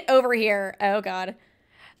gotta get over here. Oh, God.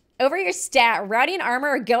 Over your stat. Rowdy and Armor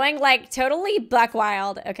are going, like, totally buck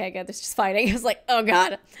wild. Okay, good. They're just fighting. I was like, oh,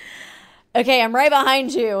 God. Okay, I'm right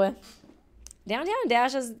behind you. Downtown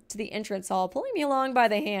dashes to the entrance hall, pulling me along by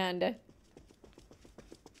the hand.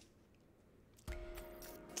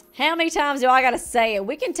 How many times do I gotta say it?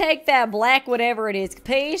 We can take that black whatever it is.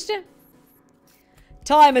 Capisce?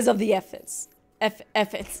 Time is of the essence.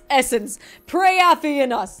 Pray after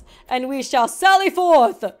in us, and we shall sally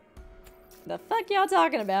forth. The fuck y'all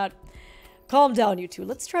talking about? Calm down, you two.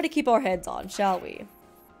 Let's try to keep our heads on, shall we?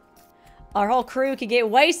 Our whole crew can get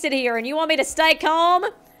wasted here, and you want me to stay calm?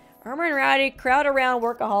 Armor and Rowdy crowd around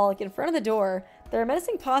Workaholic in front of the door. Their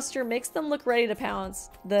menacing posture makes them look ready to pounce.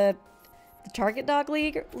 The target dog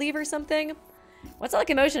leave or something? What's all the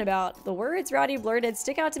commotion about? The words Rowdy blurted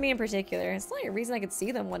stick out to me in particular. It's the only reason I could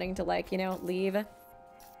see them wanting to, like, you know, leave.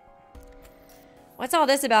 What's all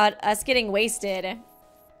this about us getting wasted?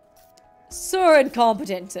 Sir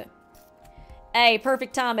incompetent. Hey,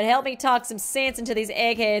 perfect time, but help me talk some sense into these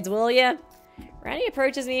eggheads, will ya? Rowdy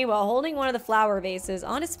approaches me while holding one of the flower vases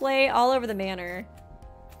on display all over the manor.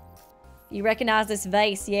 You recognize this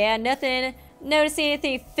vase, yeah? Nothing. Notice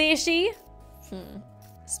anything fishy?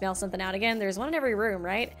 Smell something out again. There's one in every room,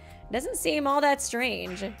 right? Doesn't seem all that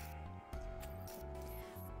strange.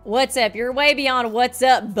 What's up? You're way beyond what's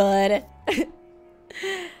up, bud.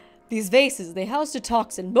 These vases, they housed a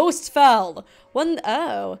toxin most foul. One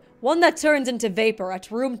that turns into vapor at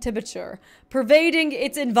room temperature, pervading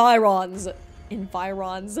its environs.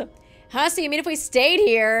 Environs? Huh, so you mean if we stayed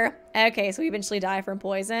here? Okay, so we eventually die from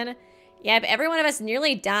poison. Yep, every one of us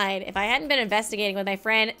nearly died. If I hadn't been investigating with my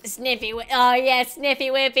friend Sniffy, oh yeah, Sniffy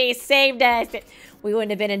Whiffy saved us, we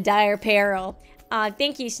wouldn't have been in dire peril.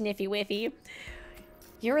 Thank you, Sniffy Whiffy.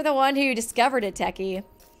 You were the one who discovered it, Techie.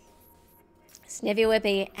 Sniffy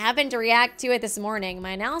Whippy happened to react to it this morning.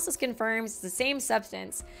 My analysis confirms it's the same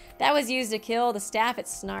substance that was used to kill the staff at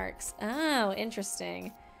Snarks. Oh,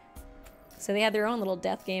 interesting. So they had their own little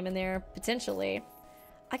death game in there, potentially.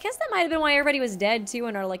 I guess that might have been why everybody was dead, too,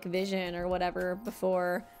 in our, like, vision or whatever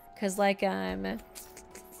before. Because, like, there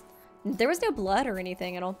was no blood or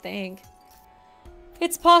anything, I don't think.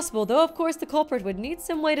 It's possible, though, of course, the culprit would need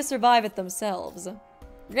some way to survive it themselves.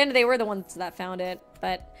 Granted, they were the ones that found it,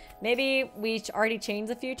 but maybe we already changed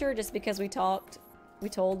the future just because we told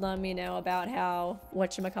them, you know, about how,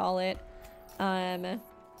 whatchamacallit,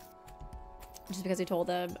 just because we told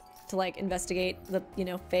them to, like, investigate the, you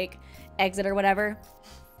know, fake exit or whatever.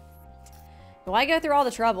 Why go through all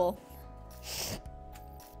the trouble?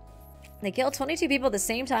 They killed 22 people at the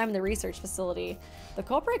same time in the research facility. The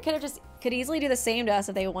culprit could easily do the same to us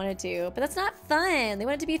if they wanted to, but that's not fun. They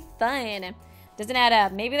want it to be fun. Doesn't add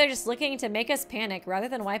up. Maybe they're just looking to make us panic rather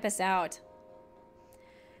than wipe us out.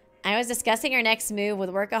 I was discussing our next move with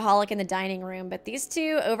Workaholic in the dining room, but these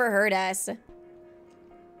two overheard us.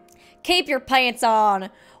 Keep your pants on.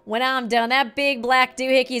 When I'm done, that big black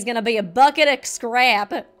doohickey's gonna be a bucket of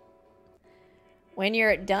scrap. When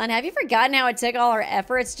you're done, have you forgotten how it took all our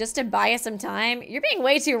efforts just to buy us some time? You're being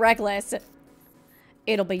way too reckless.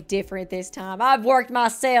 It'll be different this time. I've worked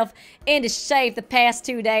myself into shape the past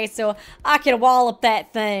 2 days so I can wallop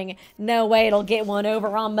that thing. No way it'll get one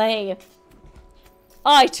over on me.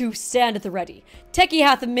 I too stand at the ready. Techie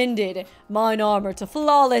hath amended mine armor to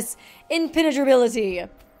flawless impenetrability.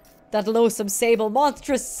 That loathsome sable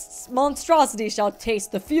monstrosity shall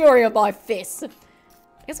taste the fury of my fists.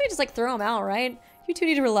 I guess we just like throw them out, right? You two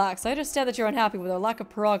need to relax. I understand that you're unhappy with our lack of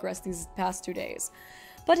progress these past 2 days.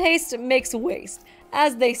 But haste makes waste.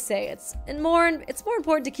 As they say, it's more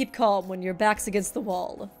important to keep calm when your back's against the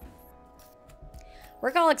wall.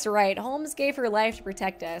 Workaholic's right. Holmes gave her life to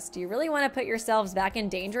protect us. Do you really want to put yourselves back in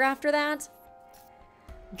danger after that?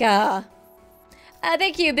 Gah.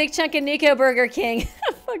 Thank you, Big Chunk and Nico Burger King.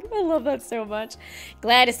 I love that so much.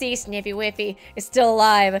 Glad to see Sniffy Whiffy is still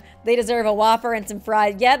alive. They deserve a Whopper and some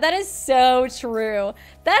fries. Yeah, that is so true.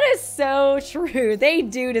 That is so true. They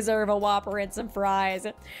do deserve a Whopper and some fries.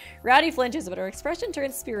 Rowdy flinches, but her expression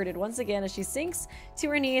turns spirited once again as she sinks to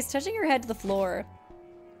her knees, touching her head to the floor.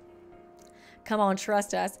 Come on,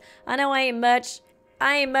 trust us. I know I ain't much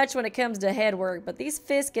when it comes to head work, but these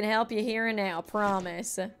fists can help you here and now,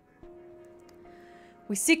 promise.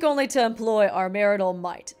 We seek only to employ our marital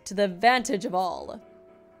might, to the advantage of all.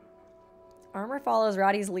 Armor follows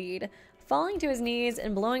Roddy's lead, falling to his knees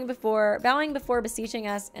and bowing before beseeching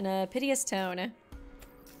us in a piteous tone.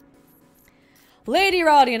 Lady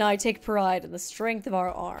Roddy and I take pride in the strength of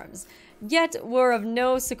our arms, yet we're of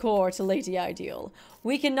no succor to Lady Ideal.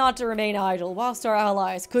 We cannot remain idle whilst our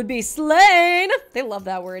allies could be slain! They love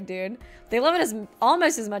that word, dude. They love it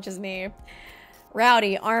almost as much as me.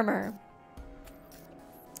 Rowdy, armor.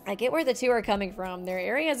 I get where the two are coming from. Their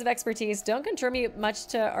areas of expertise don't contribute much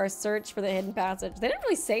to our search for the hidden passage. They didn't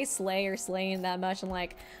really say slay or slain that much in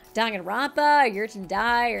like Danganronpa or Your to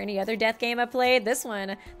Die or any other death game I played. This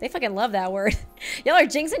one, they fucking love that word. Y'all are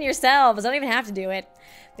jinxing yourselves. Don't even have to do it.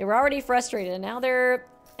 They were already frustrated, and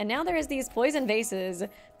now there's these poison vases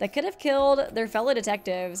that could have killed their fellow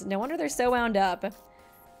detectives. No wonder they're so wound up.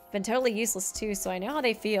 Been totally useless too, so I know how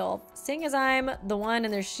they feel. Seeing as I'm the one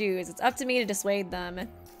in their shoes, it's up to me to dissuade them.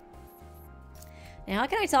 Now, how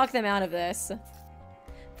can I talk them out of this?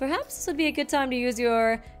 Perhaps this would be a good time to use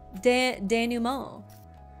your denouement.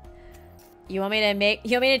 You want me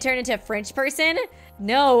to turn into a French person?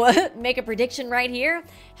 No, make a prediction right here?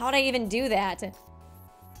 How would I even do that?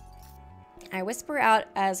 I whisper out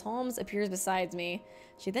as Holmes appears beside me.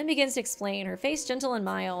 She then begins to explain, her face gentle and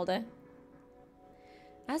mild.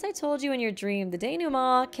 As I told you in your dream, the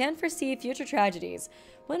denouement can foresee future tragedies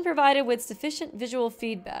when provided with sufficient visual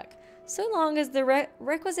feedback. So long as the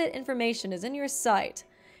requisite information is in your sight,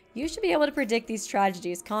 you should be able to predict these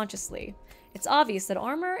tragedies consciously. It's obvious that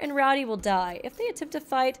Armor and Rowdy will die if they attempt to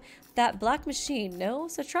fight that black machine, no?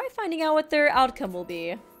 So try finding out what their outcome will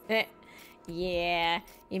be. Yeah,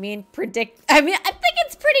 you mean predict... I think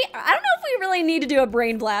it's pretty... I don't know if we really need to do a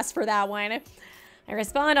brain blast for that one. I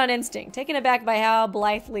respond on instinct, taken aback by how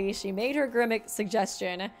blithely she made her grim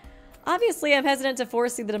suggestion. Obviously, I'm hesitant to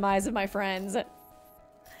foresee the demise of my friends.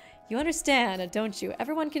 You understand, don't you?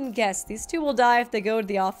 Everyone can guess. These two will die if they go to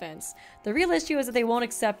the offense. The real issue is that they won't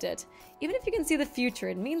accept it. Even if you can see the future,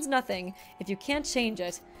 it means nothing if you can't change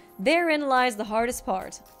it. Therein lies the hardest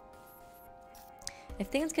part. If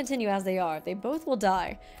things continue as they are, they both will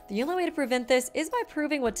die. The only way to prevent this is by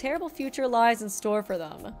proving what terrible future lies in store for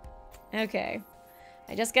them. Okay.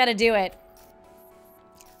 I just gotta do it.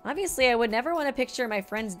 Obviously, I would never want to picture my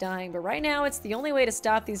friends dying, but right now it's the only way to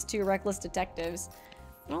stop these two reckless detectives.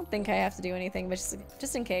 I don't think I have to do anything, but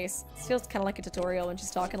just in case. This feels kind of like a tutorial when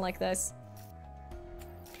she's talking like this.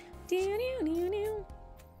 The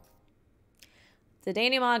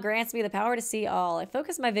denouement grants me the power to see all. I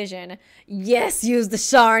focus my vision. Yes, use the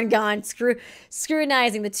Sharingan,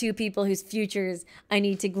 scrutinizing the two people whose futures I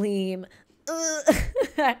need to gleam.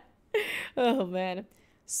 Oh, man.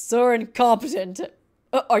 So incompetent.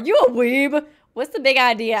 Are you a weeb? What's the big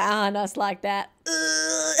idea on us like that?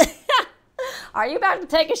 Are you about to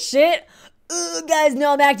take a shit? Guys,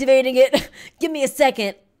 no, I'm activating it. Give me a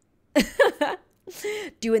second.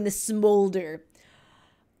 Doing the smolder.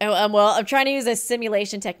 Oh, well, I'm trying to use a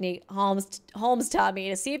simulation technique Holmes taught me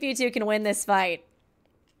to see if you two can win this fight.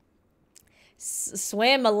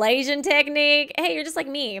 Swim Malaysian technique? Hey, you're just like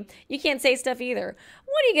me. You can't say stuff either.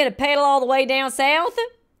 What, are you gonna paddle all the way down south?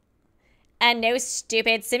 And no,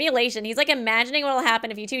 stupid simulation. He's like imagining what'll happen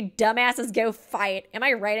if you two dumbasses go fight. Am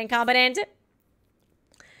I right, incompetent?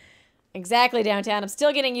 Exactly, downtown. I'm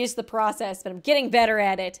still getting used to the process, but I'm getting better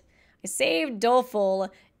at it. I saved Doleful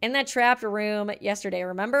in that trapped room yesterday,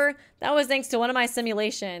 remember? That was thanks to one of my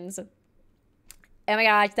simulations. Oh my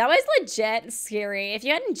gosh, that was legit scary. If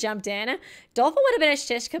you hadn't jumped in, Doleful would have been a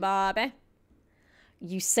shish kebab.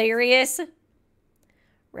 You serious?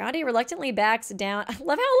 Rowdy reluctantly backs down. I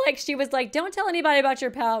love how, like, she was like, don't tell anybody about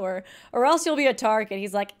your power, or else you'll be a target.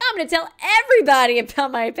 He's like, I'm gonna tell everybody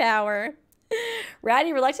about my power.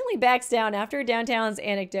 Rowdy reluctantly backs down after Downtown's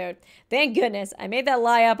anecdote. Thank goodness, I made that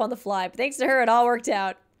lie up on the fly, but thanks to her, it all worked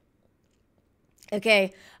out.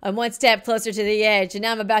 Okay, I'm one step closer to the edge, and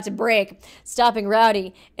now I'm about to break, stopping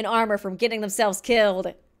Rowdy and Armor from getting themselves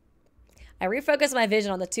killed. I refocus my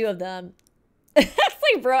vision on the two of them.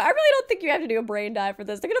 Like, bro, I really don't think you have to do a brain dive for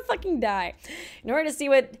this. They're gonna fucking die. In order to see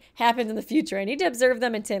what happens in the future, I need to observe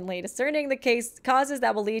them intently, discerning the causes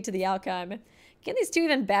that will lead to the outcome. Can these two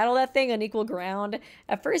even battle that thing on equal ground?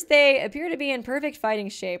 At first, they appear to be in perfect fighting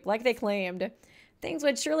shape, like they claimed. Things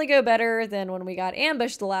would surely go better than when we got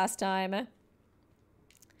ambushed the last time.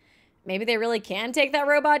 Maybe they really can take that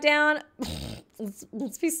robot down?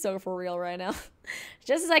 Let's be so for real right now.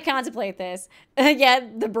 Just as I contemplate this, yeah,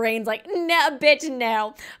 the brain's like, no, bitch,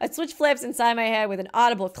 no. A switch flips inside my head with an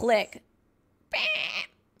audible click.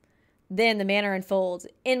 Then the manner unfolds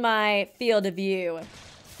in my field of view.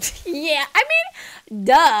 Yeah, I mean,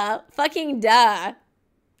 duh. Fucking duh.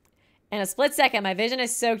 In a split second, my vision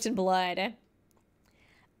is soaked in blood.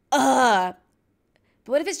 Ugh.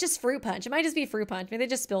 But what if it's just fruit punch? It might just be fruit punch. Maybe they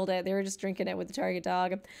just spilled it. They were just drinking it with the target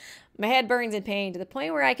dog. My head burns in pain to the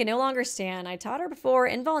point where I can no longer stand. I totter before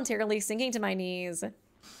involuntarily sinking to my knees.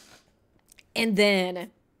 And then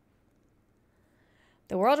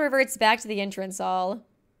the world reverts back to the entrance hall.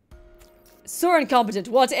 So incompetent,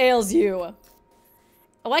 what ails you?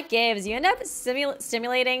 What gives? You end up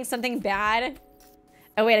stimulating something bad.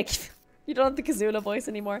 Oh wait, you don't have the Kazuna voice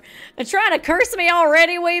anymore. And trying to curse me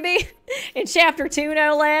already, Weeby? In chapter 2,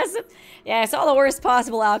 no less? Yeah, I saw the worst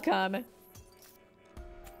possible outcome.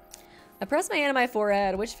 I press my hand on my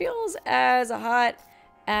forehead, which feels as hot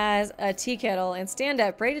as a tea kettle, and stand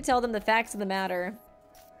up, ready to tell them the facts of the matter.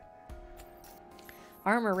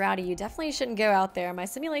 Armor, Rowdy, you definitely shouldn't go out there. My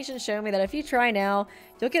simulations show me that if you try now,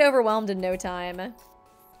 you'll get overwhelmed in no time.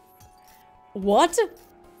 What?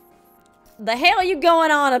 The hell are you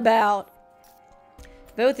going on about?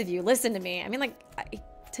 Both of you, listen to me. I mean, like, I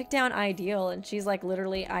took down Ideal, and she's, like,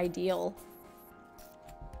 literally ideal.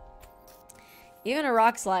 Even a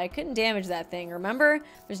rock slide couldn't damage that thing, remember?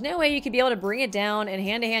 There's no way you could be able to bring it down in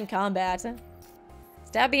hand-to-hand combat.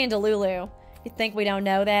 Stop being Delulu. You think we don't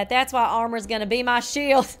know that? That's why Armor's gonna be my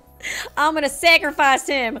shield. I'm gonna sacrifice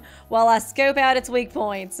him while I scope out its weak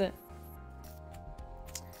points.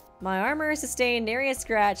 My armor sustained nary a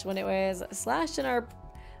scratch when it was slashed in our...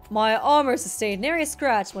 My armor sustained nary a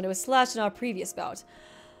scratch when it was slashed in our previous bout.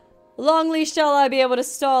 Longly shall I be able to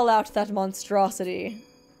stall out that monstrosity.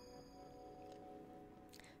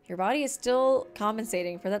 Your body is still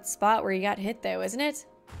compensating for that spot where you got hit, though, isn't it?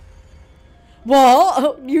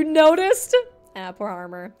 Well, you noticed? Ah, poor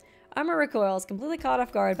Armor. Armor recoils, completely caught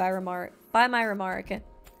off guard by my remark.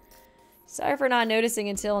 Sorry for not noticing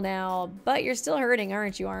until now, but you're still hurting,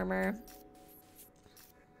 aren't you, Armor?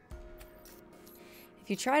 If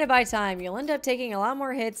you try to buy time, you'll end up taking a lot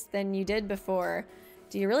more hits than you did before.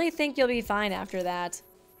 Do you really think you'll be fine after that?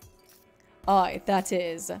 Aye, that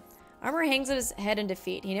is. Armor hangs his head in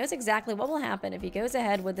defeat. He knows exactly what will happen if he goes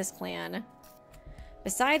ahead with this plan.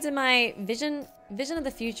 Besides, in my vision of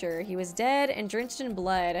the future, he was dead and drenched in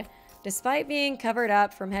blood, despite being covered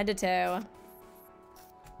up from head to toe.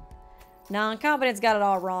 Nah, Incompetence got it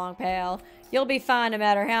all wrong, pal. You'll be fine no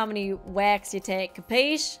matter how many whacks you take,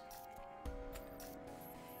 capiche?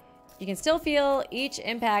 You can still feel each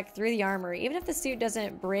impact through the armor. Even if the suit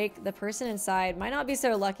doesn't break, the person inside might not be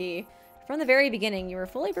so lucky. From the very beginning, you were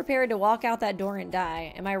fully prepared to walk out that door and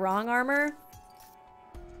die. Am I wrong, Armor?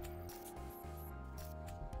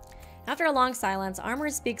 After a long silence, Armor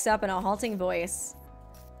speaks up in a halting voice.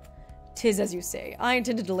 "'Tis as you say. I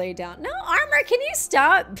intended to lay down." No, Armor, can you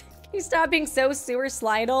stop? Can you stop being so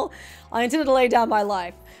sewer-slidal? I intended to lay down my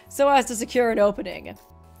life, so as to secure an opening.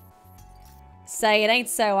 Say, it ain't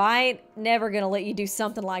so. I ain't never gonna let you do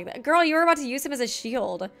something like that. Girl, you were about to use him as a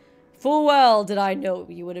shield. Full well did I know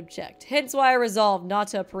you would object. Hence why I resolved not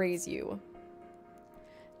to appraise you.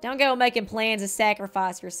 Don't go making plans to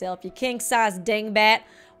sacrifice yourself, you king-sized dingbat.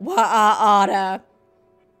 Why, I oughta.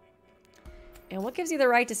 And what gives you the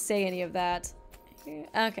right to say any of that?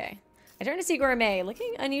 Okay. I turn to see Gourmet,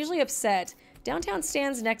 looking unusually upset. Downtown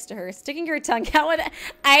stands next to her, sticking her tongue out with it.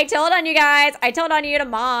 I told on you guys. I told on you to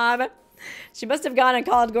Mom. She must have gone and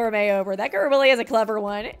called Gourmet over. That girl really is a clever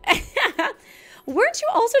one. Weren't you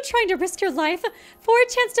also trying to risk your life for a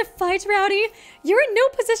chance to fight, Rowdy? You're in no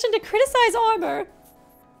position to criticize Armor.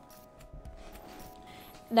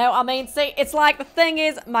 No, I mean, see, it's like the thing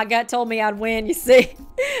is, my gut told me I'd win, you see.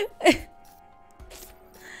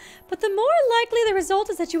 But the more likely the result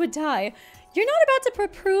is that you would die. You're not about to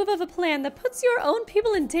approve of a plan that puts your own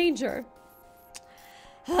people in danger.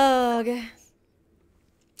 Oh,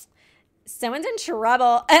 someone's in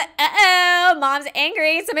trouble. Uh-oh, Mom's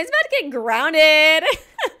angry. Someone's about to get grounded.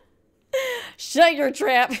 Shut your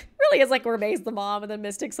trap. Really is like Gourmet's the mom and then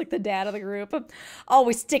Mystic's like the dad of the group.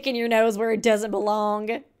 Always sticking your nose where it doesn't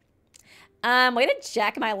belong. Way to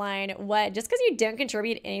jack my line. What? Just because you don't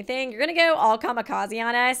contribute anything, you're gonna go all kamikaze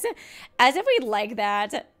on us? As if we'd like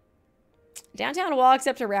that. Downtown walks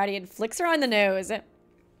up to Rowdy and flicks her on the nose.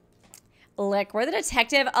 Look, we're the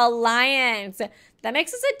Detective Alliance. That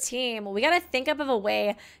makes us a team. We gotta think up of a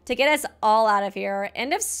way to get us all out of here.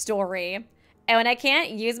 End of story. Oh, and I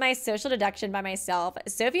can't use my social deduction by myself.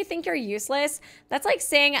 So if you think you're useless, that's like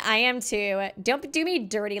saying I am too. Don't do me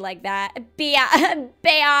dirty like that. Bitch.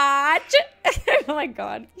 Oh my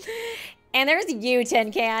god. And there's you,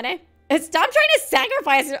 Tin Can. Stop trying to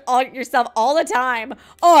sacrifice yourself all the time.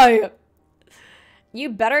 Oh. You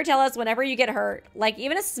better tell us whenever you get hurt. Like,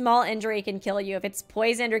 even a small injury can kill you if it's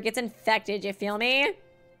poisoned or gets infected. You feel me?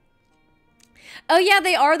 Oh, yeah,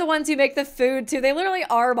 they are the ones who make the food, too. They literally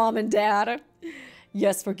are Mom and Dad.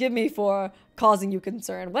 Yes, forgive me for causing you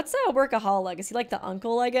concern. What's a workaholic? Is he like the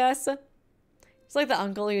uncle, I guess? He's like the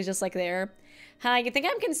uncle who's just, like, there. Huh, you think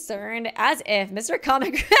I'm concerned? As if. Mr.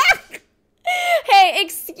 Comic... Hey,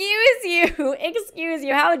 excuse you.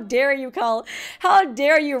 How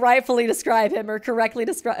dare you rightfully describe him or correctly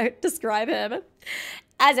describe him?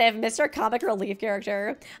 As if Mr. Comic Relief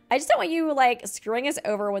character. I just don't want you, like, screwing us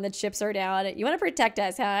over when the chips are down. You want to protect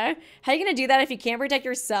us, huh? How are you going to do that if you can't protect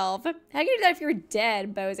yourself? How are you going to do that if you're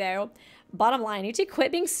dead, bozo? Bottom line, you two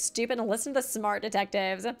quit being stupid and listen to the smart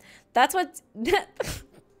detectives. That's what...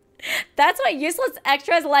 That's what useless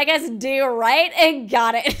extras like us do, right? And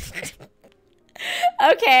got it.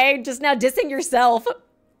 Okay, just now dissing yourself.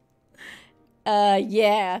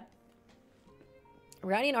 Yeah.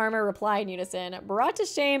 Rowdy and Armor reply in unison, brought to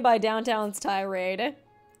shame by Downtown's tirade.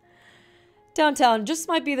 Downtown just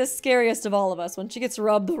might be the scariest of all of us when she gets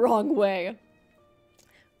rubbed the wrong way.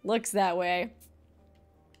 Looks that way.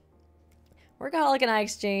 Workaholic and I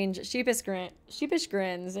exchange sheepish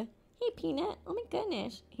grins. Hey, Peanut. Oh my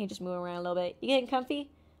goodness. He just moving around a little bit. You getting comfy?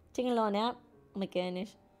 Taking a little nap? Oh my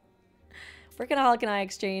goodness. Workaholic and I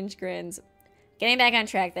exchange grins. Getting back on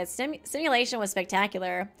track, that simulation was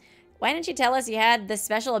spectacular. Why didn't you tell us you had this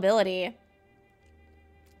special ability?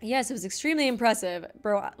 Yes, it was extremely impressive.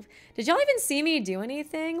 Bro, did y'all even see me do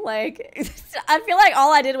anything? Like, I feel like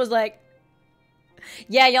all I did was like,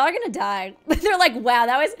 yeah, y'all are gonna die. They're like, wow,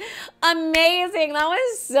 that was amazing. That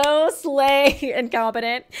was so slay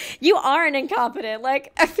incompetent. You aren't incompetent.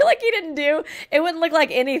 Like, I feel like you didn't do, it wouldn't look like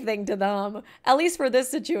anything to them. At least for this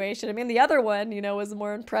situation. I mean, the other one, you know, was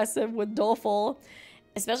more impressive with Doleful.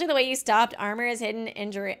 Especially the way you stopped armor's hidden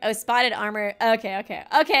injury. Oh, spotted armor. Okay, okay.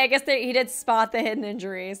 Okay, I guess he did spot the hidden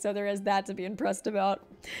injury, so there is that to be impressed about.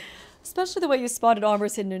 Especially the way you spotted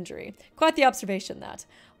armor's hidden injury. Quite the observation, that.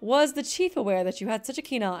 Was the chief aware that you had such a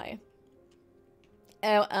keen eye?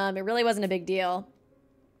 Oh, it really wasn't a big deal.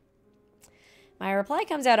 My reply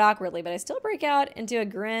comes out awkwardly, but I still break out into a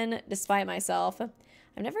grin despite myself.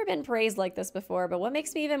 I've never been praised like this before, but what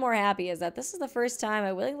makes me even more happy is that this is the first time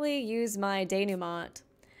I willingly use my denouement.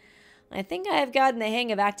 I think I have gotten the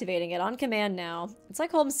hang of activating it on command now. It's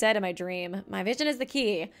like Holmes said in my dream. My vision is the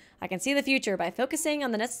key. I can see the future by focusing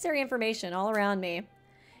on the necessary information all around me.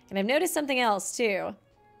 And I've noticed something else, too.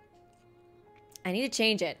 I need to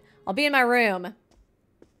change it. I'll be in my room.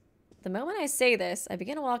 The moment I say this, I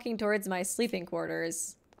begin walking towards my sleeping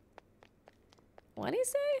quarters. What did he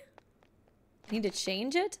say? I need to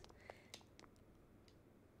change it?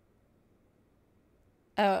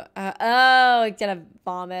 Oh, gonna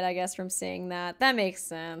vomit, I guess, from seeing that. That makes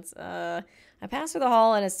sense. I pass through the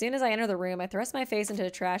hall, and as soon as I enter the room, I thrust my face into a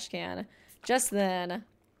trash can. Just then.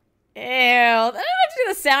 Ew. I don't have to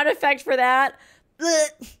do the sound effect for that.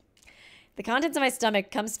 Blech. The contents of my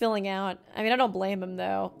stomach come spilling out. I mean, I don't blame him,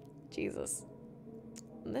 though. Jesus.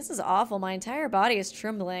 This is awful. My entire body is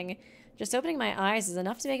trembling. Just opening my eyes is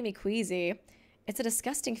enough to make me queasy. It's a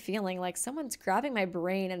disgusting feeling, like someone's grabbing my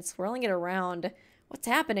brain and swirling it around. What's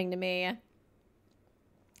happening to me?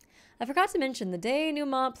 I forgot to mention, the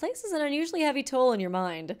denouement places an unusually heavy toll on your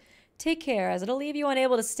mind. Take care, as it'll leave you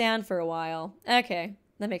unable to stand for a while. Okay,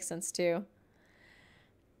 that makes sense too.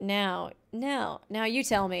 Now you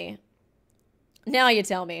tell me. Now you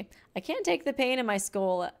tell me. I can't take the pain in my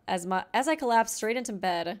skull as I collapse straight into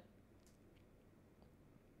bed.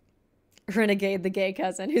 Renegade the gay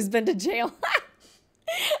cousin who's been to jail.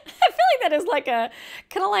 I feel like that is like a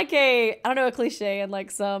kind of like a, I don't know, a cliche in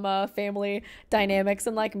like some family dynamics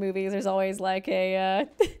in like movies. There's always like a I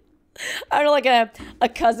don't know, like a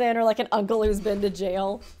cousin or like an uncle who's been to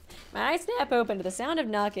jail. My eyes snap open to the sound of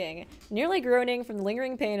knocking. Nearly groaning from the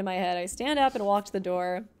lingering pain in my head, I stand up and walk to the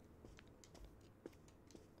door.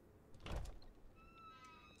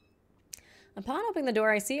 Upon opening the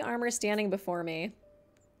door, I see Armor standing before me.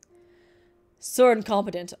 Sir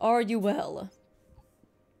Incompetent, are you well?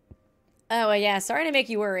 Oh, yeah, sorry to make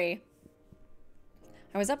you worry.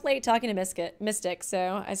 I was up late talking to Mystic,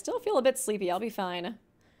 so I still feel a bit sleepy. I'll be fine.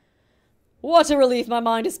 What a relief, my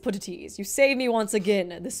mind is put at ease. You saved me once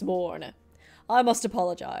again this morn. I must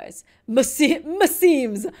apologize.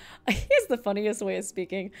 Meseems, here's the funniest way of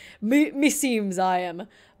speaking. Meseems I am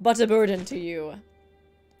but a burden to you.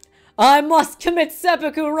 I must commit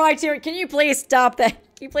seppuku right here. Can you please stop that?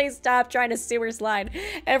 Can you please stop trying to sewer slide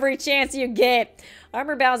every chance you get?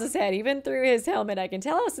 Armor bows his head. Even through his helmet, I can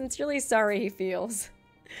tell how sincerely sorry he feels.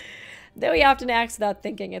 Though he often acts without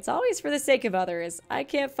thinking, it's always for the sake of others. I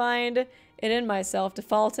can't find it in myself to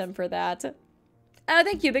fault him for that. Oh,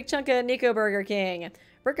 thank you, big chunk of Nico Burger King.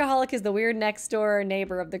 Workaholic is the weird next door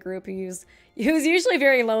neighbor of the group who's usually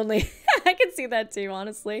very lonely. I can see that too,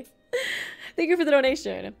 honestly. Thank you for the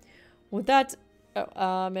donation. With that,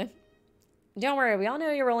 don't worry, we all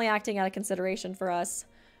know you were only acting out of consideration for us.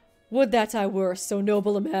 Would that I were so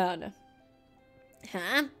noble a man.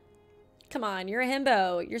 Huh? Come on, you're a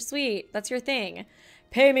himbo. You're sweet. That's your thing.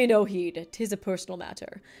 Pay me no heed. 'Tis a personal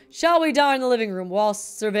matter. Shall we dine in the living room while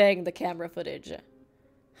surveying the camera footage?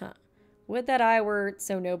 Huh. Would that I were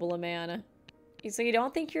so noble a man. So you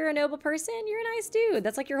don't think you're a noble person? You're a nice dude.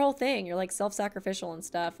 That's like your whole thing. You're like self-sacrificial and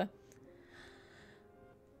stuff.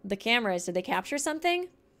 The cameras, did they capture something?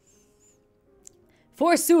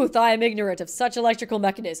 Forsooth, I am ignorant of such electrical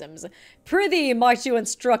mechanisms. Prithee, might you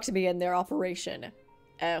instruct me in their operation?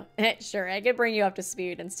 Oh, sure, I could bring you up to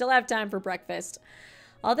speed and still have time for breakfast.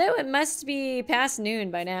 Although it must be past noon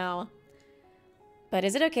by now. But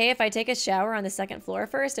is it okay if I take a shower on the second floor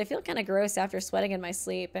first? I feel kind of gross after sweating in my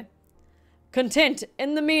sleep. Content,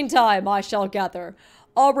 in the meantime, I shall gather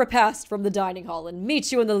our repast from the dining hall and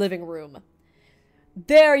meet you in the living room.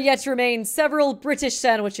 There yet remain several British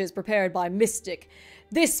sandwiches prepared by Mystic.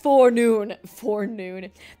 This forenoon,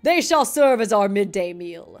 they shall serve as our midday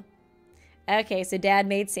meal. Okay, so Dad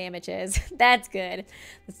made sandwiches. That's good.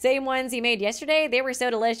 The same ones he made yesterday, they were so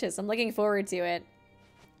delicious. I'm looking forward to it.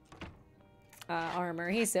 Armor,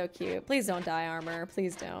 he's so cute. Please don't die, Armor.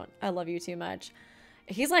 Please don't. I love you too much.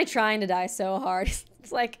 He's like trying to die so hard.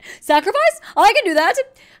 It's like, sacrifice? I can do that.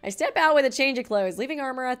 I step out with a change of clothes, leaving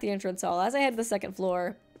Armor at the entrance hall as I head to the second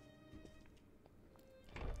floor.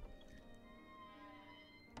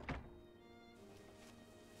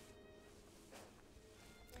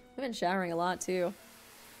 I've been showering a lot too.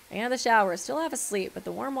 I get out of the shower, still half asleep, but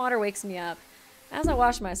the warm water wakes me up. As I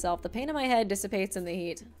wash myself, the pain in my head dissipates in the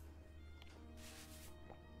heat.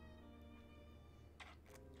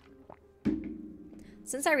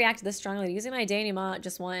 Since I reacted this strongly to using my denouement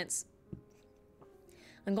just once,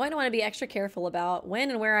 I'm going to want to be extra careful about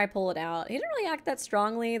when and where I pull it out. He didn't really act that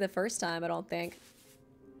strongly the first time, I don't think.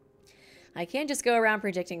 I can't just go around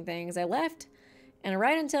predicting things. I left, and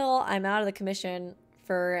right until I'm out of the commission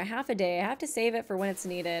for half a day, I have to save it for when it's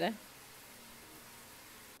needed.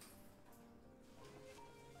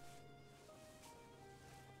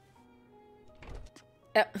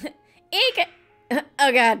 Oh. Eek!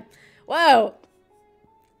 Oh god. Whoa!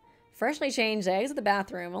 Freshly changed, I exit the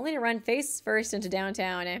bathroom, only to run face first into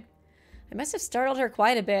downtown. I must have startled her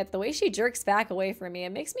quite a bit. The way she jerks back away from me,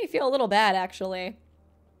 it makes me feel a little bad, actually.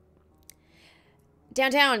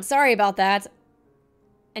 Downtown, sorry about that.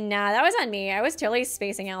 And nah, that was on me. I was totally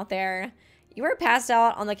spacing out there. You were passed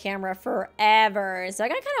out on the camera forever, so I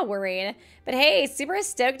got kind of worried. But hey, super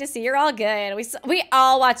stoked to see you're all good. We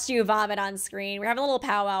all watched you vomit on screen. We're having a little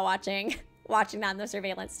powwow watching that in the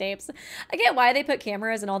surveillance tapes. I get why they put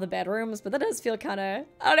cameras in all the bedrooms, but that does feel kind of,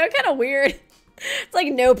 I don't know, kind of weird. It's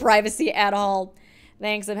like no privacy at all.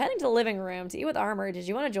 Thanks, I'm heading to the living room to eat with Armor. Did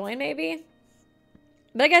you want to join, maybe?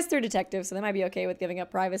 But I guess they're detectives, so they might be okay with giving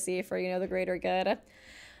up privacy for, you know, the greater good.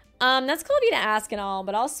 That's cool of you to ask and all,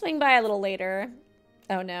 but I'll swing by a little later.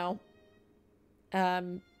 Oh, no.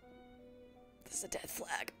 This is a dead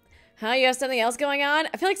flag. Huh, you have something else going on?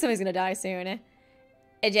 I feel like somebody's gonna die soon.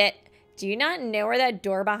 Ejit, do you not know where that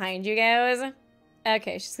door behind you goes?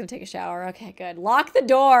 Okay, she's gonna take a shower. Okay, good. Lock the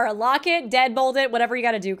door. Lock it, deadbolt it, whatever you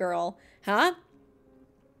gotta do, girl. Huh?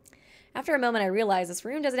 After a moment, I realize this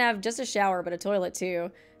room doesn't have just a shower, but a toilet,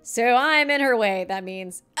 too. So I'm in her way, that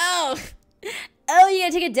means. Oh! Oh, you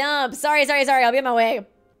gotta take a dump. Sorry. I'll be on my way.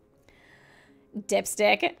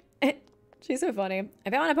 Dipstick. She's so funny. I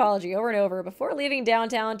vow an apology over and over before leaving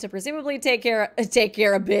downtown to presumably take care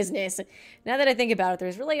of business. Now that I think about it,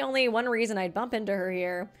 there's really only one reason I'd bump into her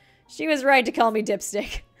here. She was right to call me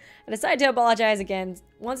Dipstick. I decide to apologize again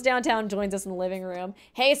once downtown joins us in the living room.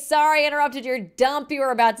 Hey, sorry I interrupted your dump you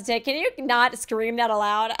were about to take. Can you not scream that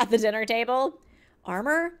aloud at the dinner table?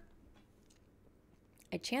 Armor?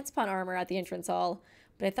 I chanced upon Armor at the entrance hall,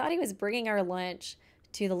 but I thought he was bringing our lunch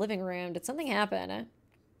to the living room. Did something happen?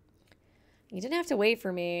 You didn't have to wait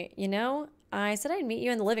for me, you know? I said I'd meet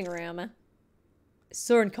you in the living room.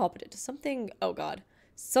 So incompetent. Something, oh god.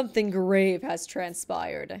 Something grave has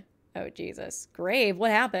transpired. Oh, Jesus. Grave?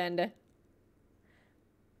 What happened?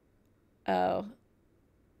 Oh.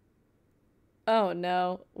 Oh,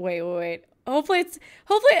 no. Wait. Hopefully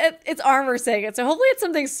it's Armor saying it, so hopefully it's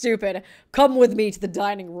something stupid. Come with me to the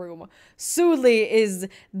dining room. Soonly is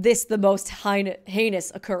this the most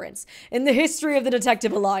heinous occurrence in the history of the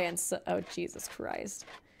Detective Alliance. Oh, Jesus Christ.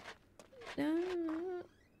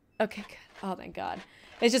 Okay, good. Oh, thank God.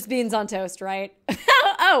 It's just beans on toast, right?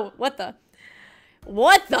 Oh, what the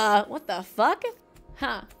fuck?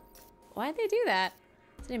 Huh. Why'd they do that?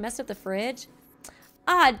 Did they mess up the fridge?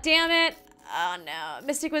 Ah, damn it. Oh no,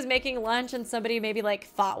 Mystic was making lunch and somebody maybe like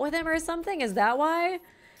fought with him or something? Is that why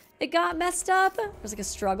it got messed up? There's like a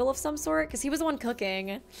struggle of some sort? Because he was the one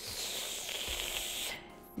cooking.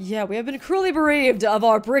 Yeah, we have been cruelly bereaved of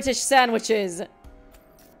our British sandwiches.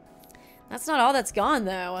 That's not all that's gone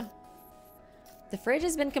though. The fridge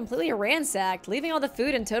has been completely ransacked, leaving all the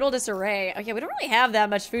food in total disarray. Okay, we don't really have that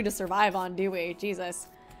much food to survive on, do we? Jesus.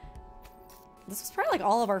 This was probably like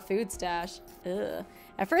all of our food stash. Ugh.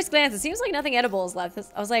 At first glance, it seems like nothing edible is left.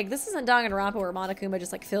 I was like, this isn't Danganronpa where Monokuma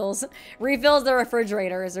just like refills the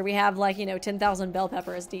refrigerators, or we have like, you know, 10,000 bell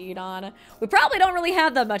peppers to eat on. We probably don't really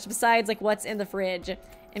have that much besides like what's in the fridge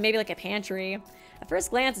and maybe like a pantry. At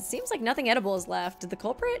first glance, it seems like nothing edible is left. Did the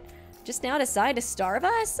culprit just now decide to starve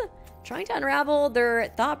us? Trying to unravel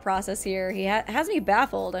their thought process here, he has me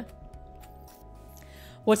baffled.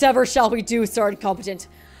 Whatever shall we do, Sir Incompetent?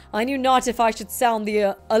 I knew not if I should sound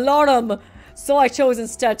the alarm, so I chose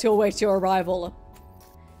instead to await your arrival.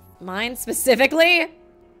 Mine specifically?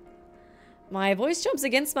 My voice jumps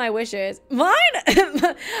against my wishes. Mine?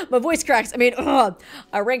 My voice cracks. I mean,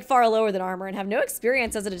 I rank far lower than Armor and have no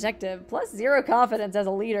experience as a detective, plus 0 confidence as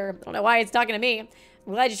a leader. I don't know why he's talking to me.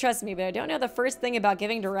 I'm glad you trust me, but I don't know the first thing about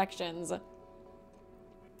giving directions.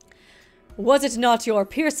 Was it not your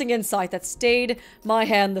piercing insight that stayed my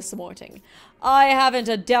hand this morning? I haven't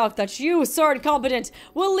a doubt that you, Sir Incompetent,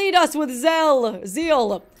 will lead us with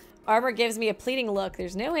zeal. Armor gives me a pleading look.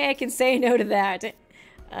 There's no way I can say no to that.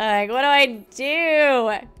 Like, what do I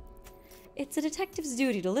do? It's a detective's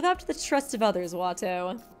duty to live up to the trust of others,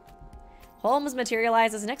 Watto. Holmes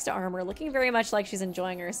materializes next to Armor, looking very much like she's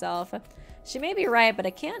enjoying herself. She may be right, but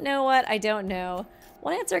I can't know what I don't know.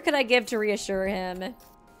 What answer could I give to reassure him?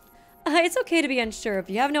 It's okay to be unsure if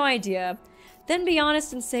you have no idea. Then be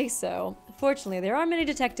honest and say so. Fortunately, there are many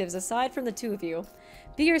detectives aside from the two of you.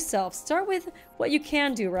 Be yourself. Start with what you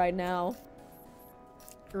can do right now.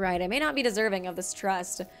 Right, I may not be deserving of this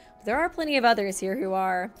trust, but there are plenty of others here who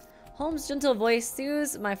are. Holmes' gentle voice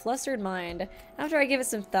soothes my flustered mind. After I give it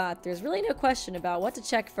some thought, there's really no question about what to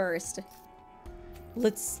check first.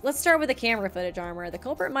 Let's start with the camera footage armor. The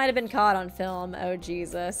culprit might have been caught on film. Oh,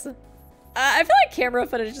 Jesus. I feel like camera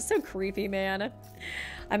footage is just so creepy, man.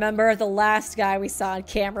 I remember the last guy we saw in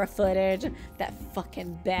camera footage. That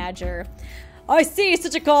fucking badger. I see,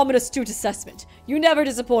 such a calm and astute assessment. You never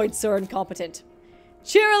disappoint, Sir Incompetent.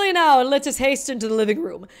 Cheerily now, and let us hasten to the living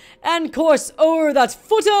room and course over that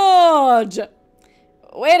footage.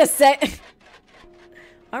 Wait a sec.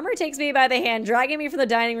 Armor takes me by the hand, dragging me from the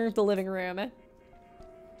dining room to the living room.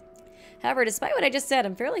 However, despite what I just said,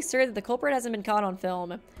 I'm fairly certain that the culprit hasn't been caught on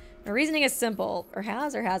film. My reasoning is simple. Or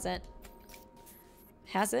hasn't.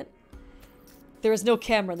 Hasn't? There is no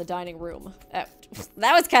camera in the dining room.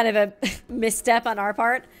 That was kind of a misstep on our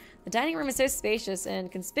part. The dining room is so spacious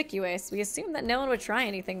and conspicuous, we assumed that no one would try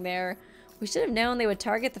anything there. We should have known they would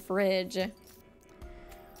target the fridge.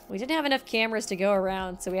 We didn't have enough cameras to go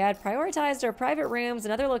around, so we had prioritized our private rooms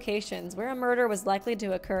and other locations where a murder was likely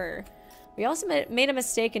to occur. We also made a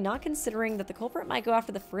mistake in not considering that the culprit might go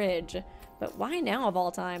after the fridge. But why now of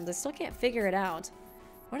all times? I still can't figure it out.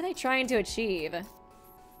 What are they trying to achieve?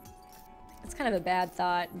 It's kind of a bad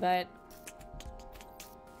thought, but...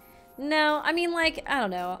 No, I mean, like, I don't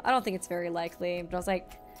know. I don't think it's very likely. But I was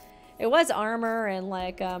like, it was Armor and,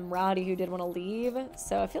 like, Rowdy who did want to leave.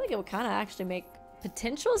 So I feel like it would kind of actually make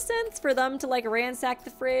potential sense for them to, like, ransack the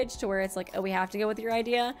fridge to where it's like, oh, we have to go with your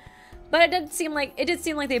idea. But it did seem like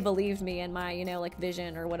they believed me in my, you know, like,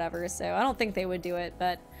 vision or whatever. So I don't think they would do it.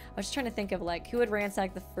 But I was trying to think of, like, who would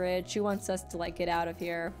ransack the fridge? Who wants us to, like, get out of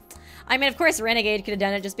here? I mean, of course, Renegade could have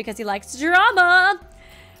done it just because he likes drama.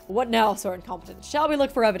 What now, Sir Incompetent? Shall we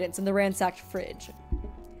look for evidence in the ransacked fridge?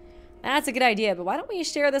 That's a good idea, but why don't we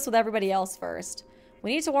share this with everybody else first?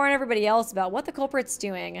 We need to warn everybody else about what the culprit's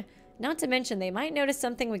doing. Not to mention, they might notice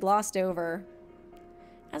something we glossed over.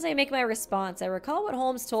 As I make my response, I recall what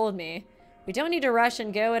Holmes told me. We don't need to rush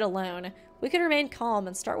and go it alone. We can remain calm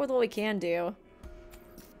and start with what we can do.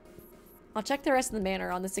 I'll check the rest of the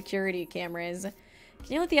manor on the security cameras.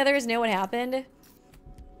 Can you let the others know what happened?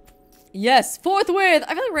 Yes, forthwith!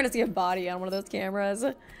 I feel like we're gonna see a body on one of those cameras.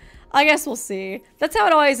 I guess we'll see. That's how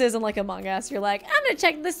it always is in, like, Among Us. You're like, I'm gonna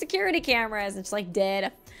check the security cameras. And it's like,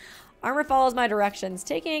 dead. Armor follows my directions,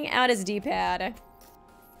 taking out his D-pad.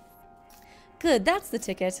 Good, that's the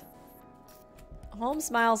ticket. Holmes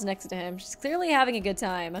smiles next to him. She's clearly having a good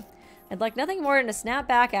time. I'd like nothing more than to snap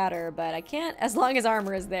back at her, but I can't as long as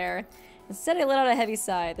Armor is there. Instead, I let out a heavy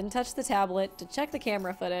sigh, then touched the tablet to check the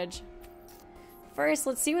camera footage. First,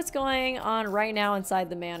 let's see what's going on right now inside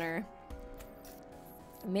the manor.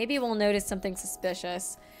 Maybe we'll notice something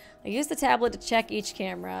suspicious. I used the tablet to check each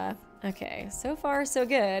camera. Okay, so far so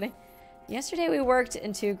good. Yesterday we worked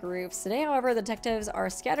in 2 groups. Today, however, the detectives are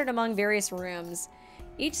scattered among various rooms.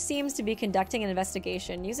 Each seems to be conducting an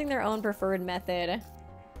investigation using their own preferred method.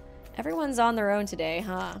 Everyone's on their own today,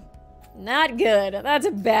 huh? Not good. That's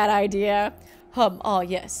a bad idea. Ah,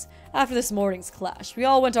 yes. After this morning's clash, we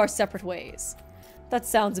all went our separate ways. That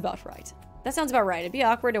sounds about right. It'd be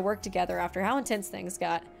awkward to work together after how intense things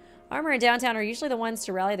got. Armor and Downtown are usually the ones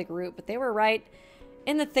to rally the group, but they were right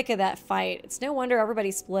in the thick of that fight. It's no wonder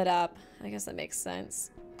everybody split up. I guess that makes sense.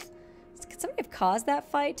 Could somebody have caused that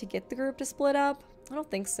fight to get the group to split up? I don't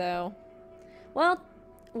think so. Well,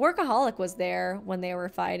 Workaholic was there when they were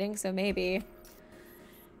fighting, so maybe.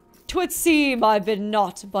 'Twould seem I've been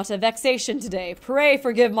naught but a vexation today. Pray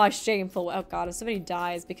forgive my shameful... Oh god, if somebody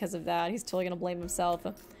dies because of that, he's totally gonna blame himself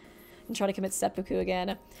and try to commit seppuku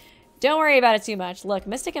again. Don't worry about it too much. Look,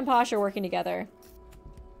 Mystic and Posh are working together.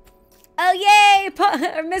 Oh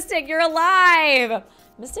yay! Mystic, you're alive!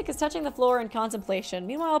 Mystic is touching the floor in contemplation.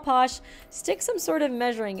 Meanwhile, Posh sticks some sort of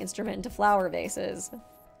measuring instrument into flower vases.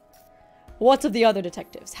 What of the other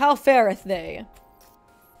detectives? How fareth they?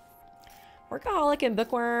 Workaholic and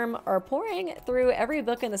Bookworm are pouring through every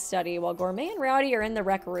book in the study, while Gourmet and Rowdy are in the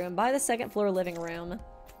rec room by the second-floor living room.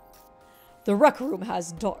 The rec room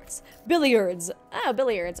has darts, billiards,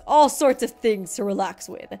 all sorts of things to relax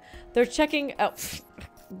with. They're checking... Oh,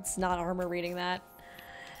 it's not Armor reading that.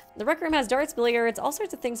 The rec room has darts, billiards, all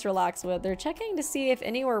sorts of things to relax with. They're checking to see if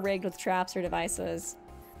any were rigged with traps or devices.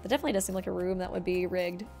 That definitely does seem like a room that would be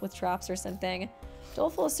rigged with traps or something.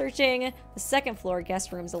 Doleful is searching the second floor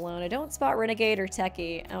guest rooms alone. I don't spot Renegade or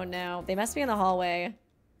Techie. Oh no, they must be in the hallway.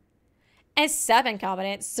 And 7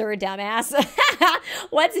 competent, sir dumbass.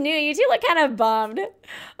 What's new? You two look kind of bummed.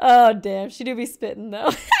 Oh damn, she do be spitting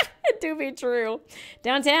though. It do be true.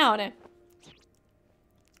 Downtown.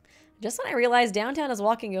 Just when I realized Downtown is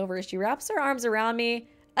walking over, she wraps her arms around me.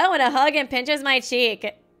 Oh, and a hug and pinches my cheek.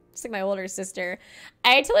 Just like my older sister.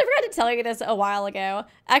 I totally forgot to tell you this a while ago.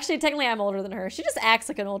 Actually, technically I'm older than her. She just acts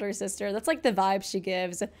like an older sister. That's like the vibe she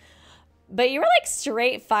gives. But you were like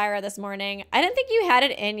straight fire this morning. I didn't think you had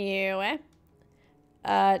it in you.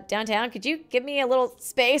 Downtown, could you give me a little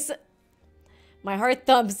space? My heart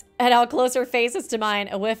thumps at how close her face is to mine.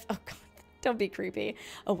 A whiff. Oh God, don't be creepy.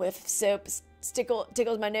 A whiff of soap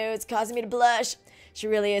tickles my nose, causing me to blush. She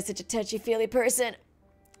really is such a touchy-feely person.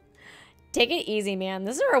 Take it easy, man.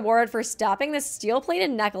 This is a reward for stopping this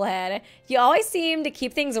steel-plated knucklehead. You always seem to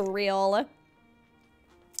keep things real.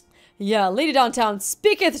 Yeah, Lady Downtown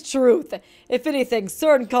speaketh truth. If anything,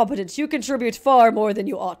 sir incompetence, you contribute far more than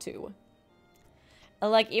you ought to.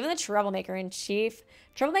 Like, even the troublemaker-in-chief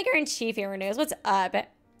here knows what's up.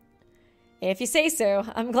 If you say so,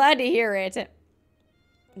 I'm glad to hear it.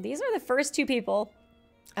 These are the first 2 people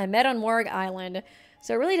I met on Morgue Island,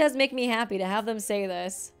 so it really does make me happy to have them say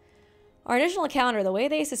this. Our initial encounter, the way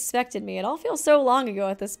they suspected me, it all feels so long ago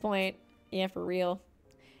at this point. Yeah, for real.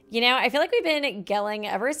 You know, I feel like we've been gelling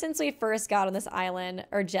ever since we first got on this island.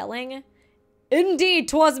 Or gelling. Indeed,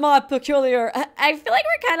 'twas my peculiar... I feel like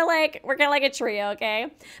we're kind of like a trio, okay?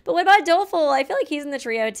 But what about Doleful? I feel like he's in the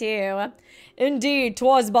trio too. Indeed,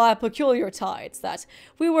 'twas by peculiar tides that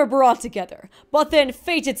we were brought together. But then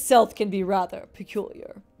fate itself can be rather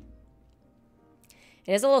peculiar.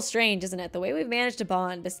 It is a little strange, isn't it? The way we've managed to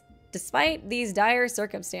bond despite these dire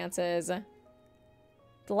circumstances.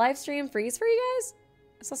 The live stream freeze for you guys?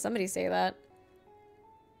 I saw somebody say that.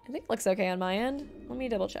 I think it looks okay on my end. Let me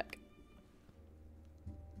double check.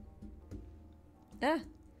 Ah.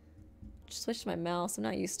 Just switched my mouse. I'm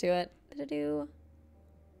not used to it. Did I do...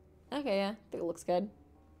 Okay, yeah. I think it looks good.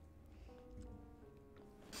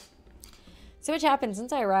 So much happened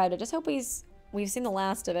since I arrived. I just hope we've seen the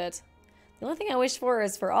last of it. The only thing I wish for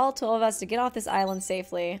is for all 12 of us to get off this island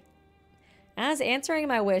safely. As answering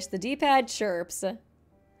my wish, the D-pad chirps.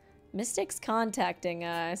 Mystic's contacting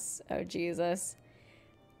us. Oh, Jesus.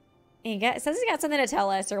 Says he got something to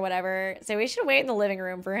tell us or whatever, so we should wait in the living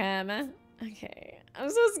room for him. Okay. I'm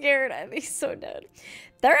so scared. I'd be so dead.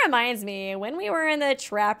 That reminds me, when we were in the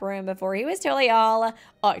trap room before, he was totally all,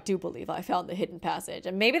 I do believe I found the hidden passage.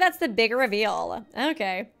 And maybe that's the big reveal.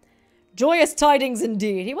 Okay. Joyous tidings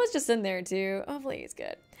indeed. He was just in there too. Hopefully he's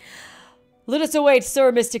good. Let us await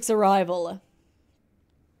Sir Mystic's arrival.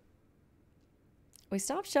 We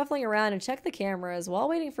stopped shuffling around and checked the cameras while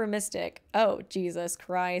waiting for Mystic. Oh, Jesus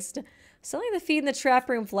Christ. Suddenly the feed in the trap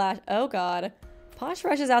room flash. Oh, God. Posh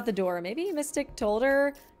rushes out the door. Maybe Mystic told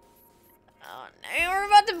her. Oh, no. We're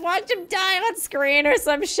about to watch him die on screen or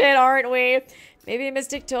some shit, aren't we? Maybe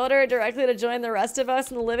Mystic told her directly to join the rest of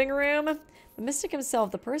us in the living room. The Mystic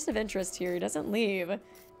himself, the person of interest here, doesn't leave.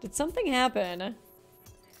 Did something happen?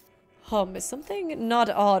 Is something not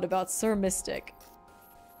odd about Sir Mystic?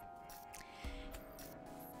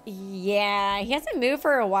 Yeah, he hasn't moved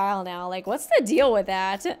for a while now. Like, what's the deal with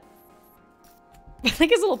that? I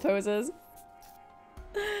think his little poses.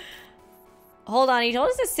 Hold on, he told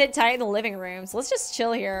us to sit tight in the living room, so let's just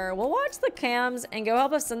chill here. We'll watch the cams and go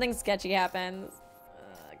help if something sketchy happens.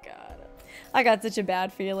 Oh, God. I got such a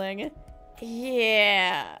bad feeling.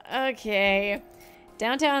 Yeah, okay.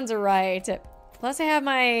 Downtown's right. Plus, I have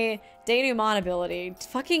my denouement ability.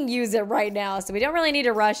 Fucking use it right now, so we don't really need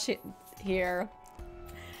to rush here.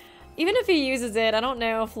 Even if he uses it, I don't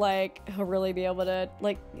know if, like, he'll really be able to,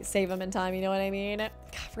 like, save him in time, you know what I mean? God,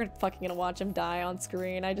 we're fucking gonna watch him die on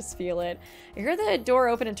screen. I just feel it. I hear the door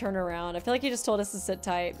open and turn around. I feel like he just told us to sit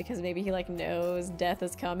tight because maybe he, like, knows death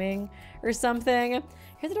is coming or something. I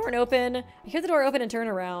hear the door open and turn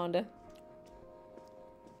around.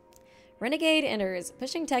 Renegade enters,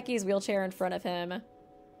 pushing Techie's wheelchair in front of him.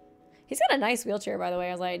 He's got a nice wheelchair, by the way.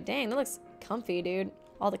 I was like, dang, that looks comfy, dude.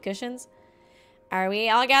 All the cushions. Are we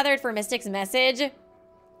all gathered for Mystic's message?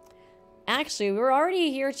 Actually, we were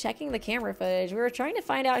already here checking the camera footage. We were trying to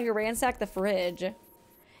find out who ransacked the fridge.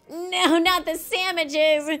 No, not the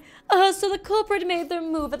sandwiches! So the culprit made their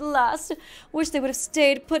move at last. Wish they would have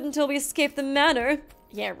stayed put until we escaped the manor.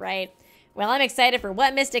 Yeah, right. Well, I'm excited for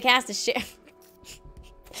what Mystic has to share.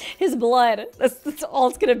 His blood. That's all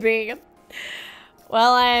it's gonna be.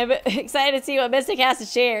 Well, I'm excited to see what Mystic has to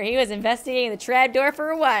share. He was investigating the trapdoor for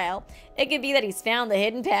a while. It could be that he's found the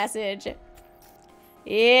hidden passage.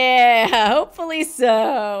 Yeah, hopefully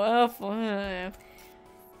so. Hopefully.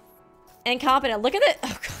 Incompetent. Look at it.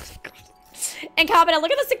 Oh, God. Incompetent.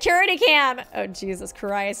 Look at the security cam. Oh, Jesus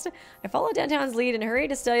Christ. I followed downtown's lead and hurried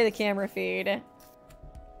to study the camera feed.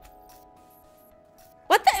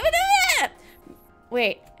 What the?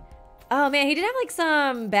 Wait. Oh, man. He did have, like,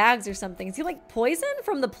 some bags or something. Is he, like, poison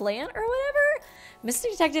from the plant or whatever?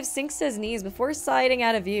 Mystic Detective sinks to his knees before sliding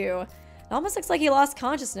out of view. It almost looks like he lost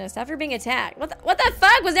consciousness after being attacked. What the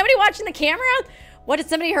fuck? Was nobody watching the camera? What, did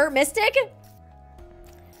somebody hurt Mystic?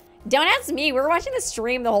 Don't ask me. We were watching the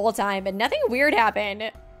stream the whole time, but nothing weird happened.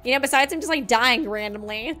 You know, besides him just, like, dying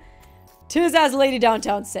randomly. 'Tis as Lady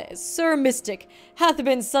Downtown says, Sir Mystic hath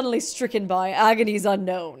been suddenly stricken by agonies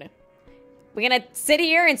unknown. We gonna sit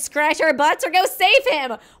here and scratch our butts or go save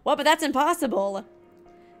him? What, but that's impossible.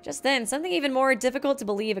 Just then, something even more difficult to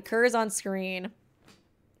believe occurs on screen.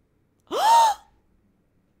 No!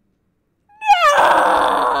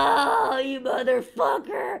 You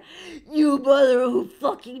motherfucker! You mother who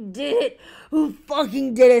fucking did it! Who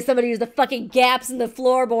fucking did it? Somebody used the fucking gaps in the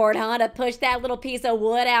floorboard, huh? To push that little piece of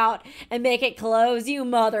wood out and make it close, you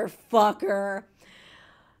motherfucker.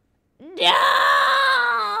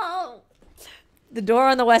 No! The door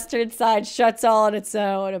on the western side shuts all on its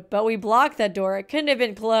own, but we blocked that door. It couldn't have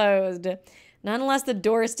been closed. Not unless the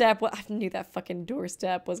doorstep... I knew that fucking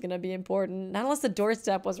doorstep was going to be important. Not unless the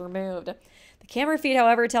doorstep was removed. The camera feed,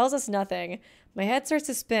 however, tells us nothing. My head starts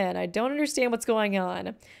to spin. I don't understand what's going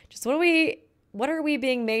on. Just what are we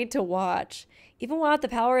being made to watch? Even without the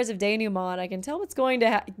powers of denouement, I can tell what's going to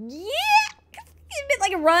happen. Yeah!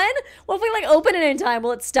 Like, run? What if we, like, open it in time?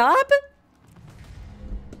 Will it stop?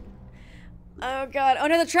 Oh, God. Oh,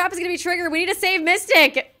 no, the trap is going to be triggered. We need to save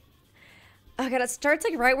Mystic. Oh, God, it starts,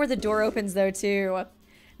 like, right where the door opens, though, too.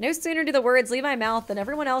 No sooner do the words leave my mouth than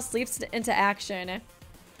everyone else leaps into action.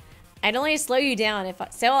 I'd only slow you down,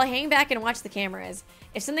 so I'll hang back and watch the cameras.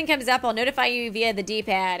 If something comes up, I'll notify you via the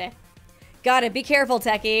D-pad. Got it. Be careful,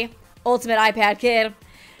 techie. Ultimate iPad kid.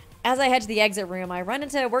 As I head to the exit room, I run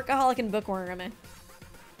into Workaholic and Bookworm.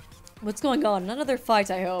 What's going on? Another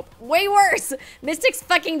fight, I hope. Way worse! Mystic's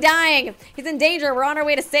fucking dying! He's in danger. We're on our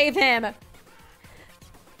way to save him.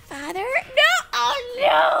 Father? No! Oh,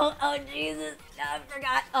 no! Oh, Jesus. No, I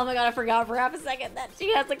forgot. Oh, my God, I forgot for half a second that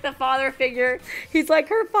she has, like, the father figure. He's like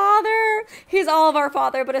her father. He's all of our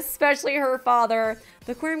father, but especially her father.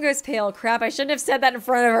 Bookworm goes pale. Crap, I shouldn't have said that in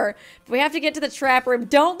front of her. We have to get to the trap room.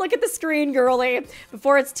 Don't look at the screen, girlie,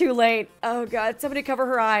 before it's too late. Oh, God, somebody cover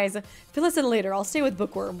her eyes. Fill us in later. I'll stay with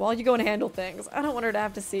Bookworm while you go and handle things. I don't want her to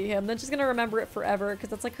have to see him. Then she's going to remember it forever because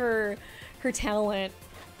that's, like, her talent.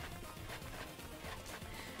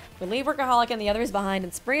 We leave Workaholic and the others behind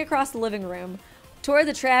and spring across the living room toward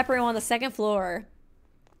the trap room on the second floor.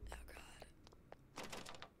 Oh, God.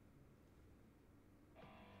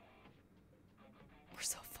 We're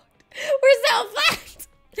so fucked. We're so fucked!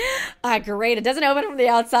 Ah, great. It doesn't open from the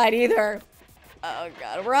outside either. Oh,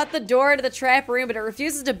 God. We're at the door to the trap room, but it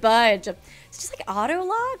refuses to budge. It's just like auto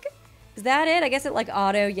lock? Is that it? I guess it like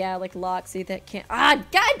auto, yeah, like lock so that can't... Ah,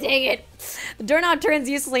 God dang it! The doorknob turns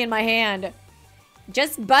uselessly in my hand.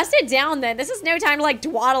 Just bust it down then. This is no time to like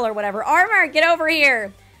dwaddle or whatever. Armor, get over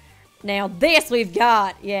here. Now this we've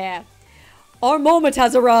got. Yeah. Our moment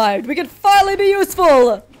has arrived. We can finally be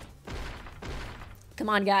useful. Come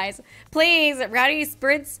on, guys. Please. Rowdy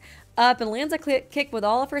sprints up and lands a kick with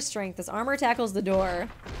all of her strength as Armor tackles the door.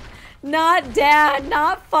 Not Dad.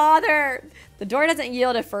 Not Father. The door doesn't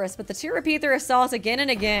yield at first, but the two repeat their assault again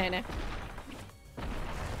and again.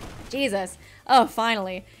 Jesus. Oh,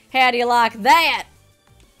 finally. How do you like that?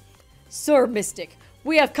 Sir Mystic,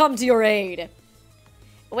 we have come to your aid.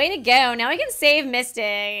 Way to go. Now we can save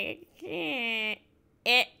Mystic. It's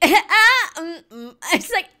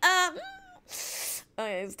like, oh,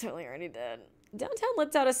 he's totally already dead. Downtown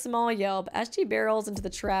lets out a small yelp as she barrels into the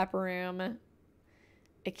trap room.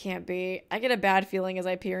 It can't be. I get a bad feeling as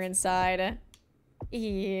I peer inside.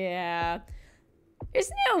 Yeah.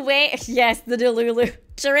 There's no way. Yes, the Delulu.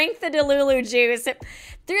 Drink the Delulu juice.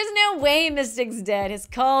 There's no way Mystic's dead. His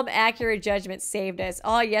calm, accurate judgment saved us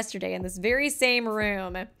all yesterday in this very same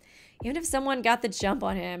room. Even if someone got the jump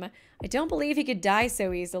on him, I don't believe he could die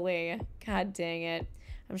so easily. God dang it.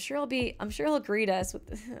 I'm sure he'll greet us with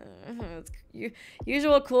the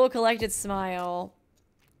usual cool, collected smile.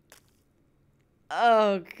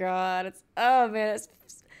 Oh, God. Oh, man.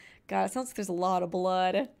 God, it sounds like there's a lot of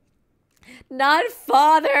blood. Not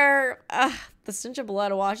Father! Ugh, the stench of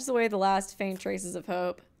blood washes away the last faint traces of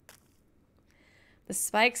hope. The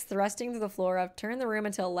spikes thrusting through the floor have turned the room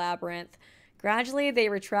into a labyrinth. Gradually, they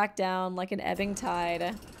retract down like an ebbing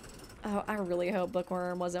tide. Oh, I really hope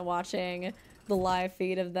Bookworm wasn't watching the live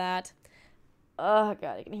feed of that. Oh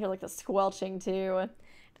god, you can hear like the squelching too.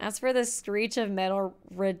 As for the screech of metal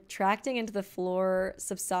retracting into the floor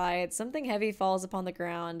subsides, something heavy falls upon the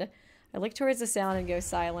ground. I look towards the sound and go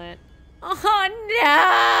silent. Oh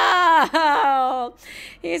no!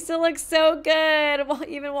 He still looks so good,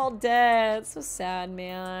 even while dead. So sad,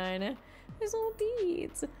 man. His little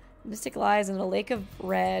beads. Mystic lies in a lake of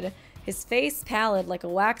red, his face pallid like a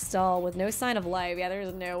wax doll with no sign of life. Yeah,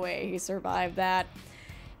 there's no way he survived that.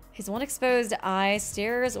 His one exposed eye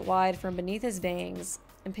stares wide from beneath his bangs.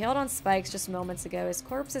 Impaled on spikes just moments ago, his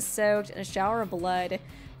corpse is soaked in a shower of blood.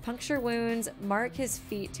 Puncture wounds mark his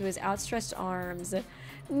feet to his outstretched arms.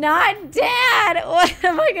 Not Dad! What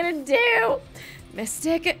am I gonna do?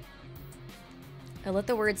 Mystic? I let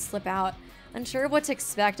the words slip out, unsure of what to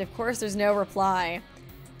expect. Of course, there's no reply.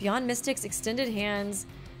 Beyond Mystic's extended hands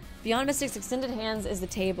is the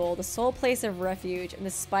table, the sole place of refuge in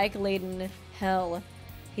the spike-laden hell.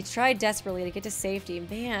 He tried desperately to get to safety,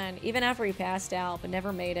 man, even after he passed out, but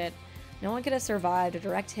never made it. No one could have survived a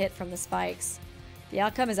direct hit from the spikes. The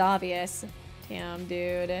outcome is obvious. Damn,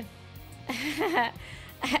 dude. I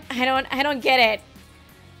don't get it.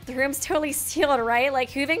 The room's totally sealed, right?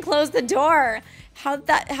 Like, who even closed the door? How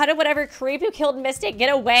did whatever creep who killed Mystic get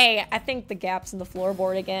away? I think the gaps in the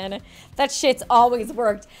floorboard again. That shit's always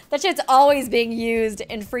worked. That shit's always being used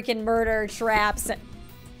in freaking murder traps.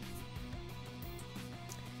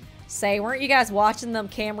 Say, weren't you guys watching them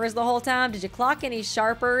cameras the whole time? Did you clock any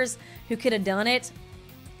sharpers who could have done it?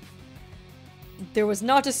 There was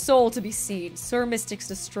not a soul to be seen. Sir Mystic's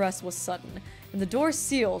distress was sudden, and the door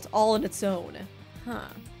sealed all on its own. Huh.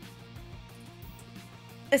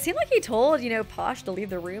 It seemed like he told, you know, Posh to leave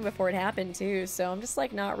the room before it happened, too, so I'm just,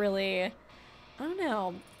 like, not really... I don't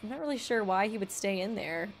know. I'm not really sure why he would stay in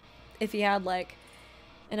there if he had, like,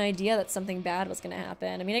 an idea that something bad was going to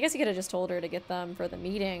happen. I mean, I guess he could have just told her to get them for the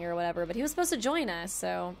meeting or whatever, but he was supposed to join us,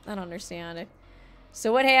 so I don't understand.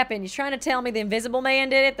 So what happened? You trying to tell me the Invisible Man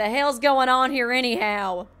did it? The hell's going on here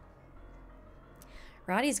anyhow?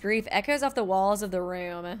 Roddy's grief echoes off the walls of the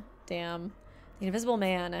room. Damn. The Invisible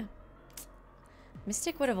Man.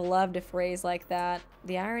 Mystic would have loved a phrase like that.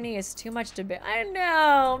 The irony is too much to bear. I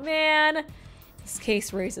know, man. This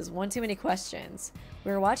case raises one too many questions.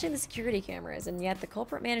 We were watching the security cameras, and yet the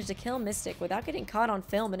culprit managed to kill Mystic without getting caught on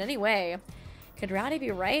film in any way. Could Rowdy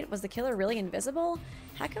be right? Was the killer really invisible?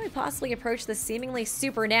 How can we possibly approach this seemingly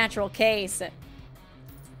supernatural case?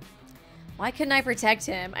 Why couldn't I protect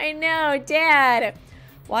him? I know, Dad!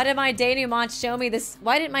 Why didn't my denouement show me this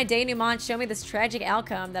tragic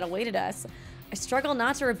outcome that awaited us? I struggle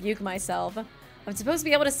not to rebuke myself. I'm supposed to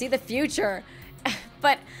be able to see the future.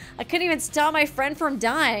 But I couldn't even stop my friend from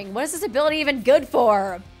dying. What is this ability even good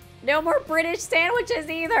for? No more British sandwiches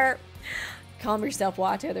either. Calm yourself,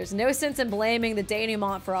 Watto. There's no sense in blaming the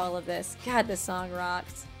denouement for all of this. God, this song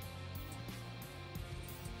rocks.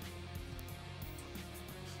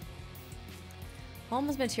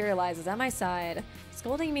 Holmes materializes at my side,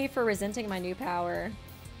 scolding me for resenting my new power.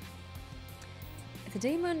 If the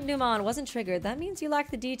denouement wasn't triggered, that means you lack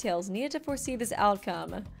the details needed to foresee this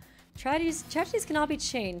outcome. Tragedies cannot be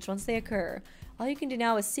changed once they occur. All you can do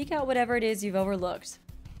now is seek out whatever it is you've overlooked.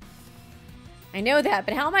 I know that,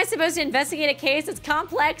 but how am I supposed to investigate a case as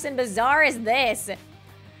complex and bizarre as this?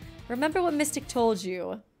 Remember what Mystic told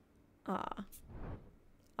you.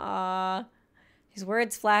 His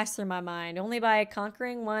words flash through my mind. Only by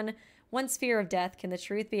conquering one's fear of death can the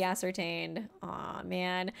truth be ascertained. Aw,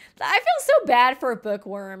 man. I feel so bad for a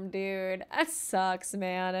bookworm, dude. That sucks,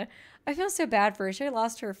 man. I feel so bad for her. She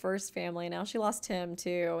lost her first family. Now she lost him,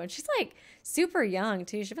 too. And she's, like, super young,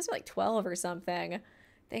 too. She must be, like, 12 or something.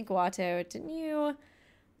 Think, Watto. Didn't you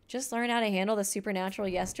just learn how to handle the supernatural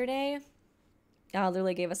yesterday? God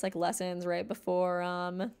literally gave us, like, lessons right before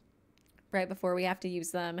we have to use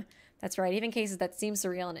them. That's right. Even cases that seem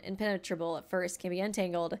surreal and impenetrable at first can be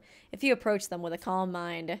untangled if you approach them with a calm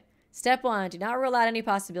mind. Step 1. Do not rule out any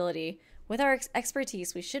possibility. With our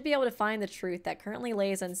expertise, we should be able to find the truth that currently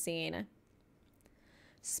lays unseen.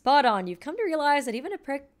 Spot on. You've come to realize that even a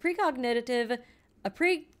precognitive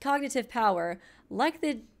power, like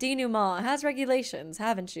the denouement, has regulations,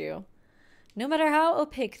 haven't you? No matter how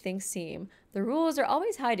opaque things seem, the rules are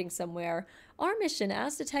always hiding somewhere. Our mission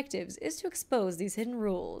as detectives is to expose these hidden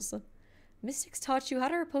rules. Mystics taught you how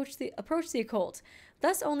to approach the occult.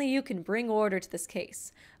 Thus only you can bring order to this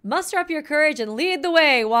case. Muster up your courage and lead the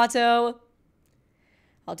way, Watto.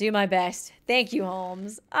 I'll do my best. Thank you,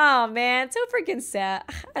 Holmes. Oh, man. So freaking sad.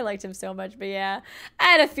 I liked him so much, but yeah. I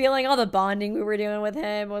had a feeling all the bonding we were doing with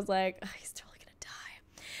him was like, oh, he's totally gonna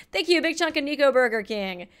die. Thank you, big chunk of Nico Burger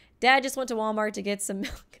King. Dad just went to Walmart to get some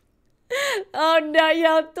milk. Oh no,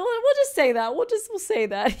 yeah, we'll just say that. We'll say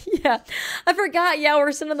that. Yeah. I forgot. Yeah,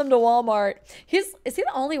 we're sending them to Walmart. Is he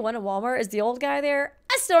the only one at Walmart? Is the old guy there?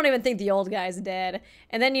 I still don't even think the old guy's dead.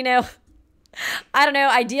 And then, you know, I don't know,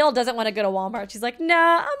 Ideal doesn't want to go to Walmart. She's like,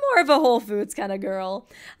 nah, I'm more of a Whole Foods kind of girl.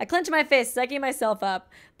 I clench my fist, sucking myself up.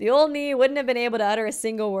 The old me wouldn't have been able to utter a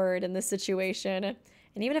single word in this situation.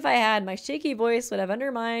 And even if I had, my shaky voice would have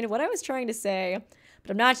undermined what I was trying to say.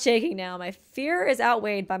 But I'm not shaking now. My fear is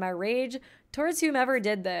outweighed by my rage towards whomever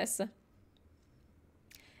did this.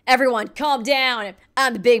 Everyone, calm down.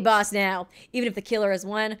 I'm the big boss now. Even if the killer is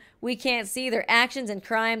one we can't see, their actions and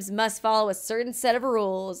crimes must follow a certain set of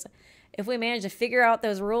rules. If we manage to figure out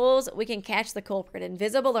those rules, we can catch the culprit,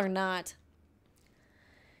 invisible or not.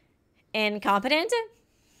 Incompetent?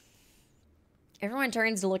 Everyone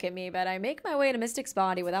turns to look at me, but I make my way to Mystic's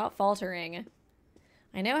body without faltering.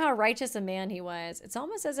 I know how righteous a man he was. It's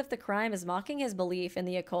almost as if the crime is mocking his belief in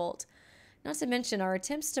the occult. Not to mention our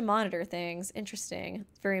attempts to monitor things. Interesting.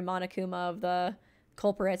 Very Monokuma of the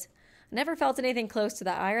culprit. I never felt anything close to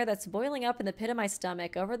the ire that's boiling up in the pit of my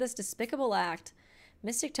stomach over this despicable act.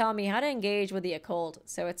 Mystic taught me how to engage with the occult,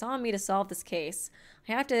 so it's on me to solve this case.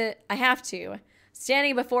 I have to.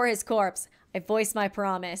 Standing before his corpse, I voice my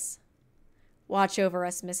promise. Watch over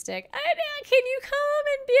us, Mystic. Can you come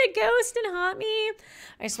and be a ghost and haunt me?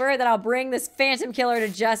 I swear that I'll bring this phantom killer to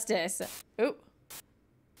justice. Ooh.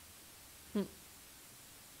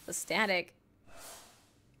 The static.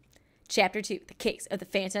 Chapter 2, the case of the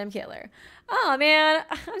phantom killer. Oh man,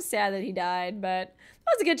 I'm sad that he died, but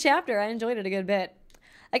that was a good chapter. I enjoyed it a good bit.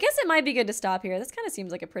 I guess it might be good to stop here. This kind of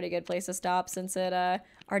seems like a pretty good place to stop since it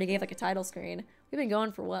already gave like a title screen. We've been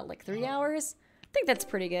going for what, like 3 hours? I think that's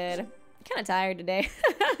pretty good. I'm kind of tired today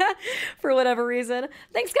for whatever reason.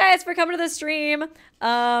 Thanks guys for coming to the stream.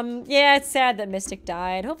 Yeah, it's sad that Mystic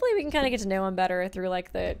died. Hopefully we can kind of get to know him better through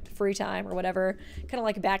like the free time or whatever kind of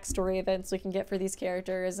like backstory events we can get for these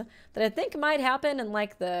characters that I think might happen in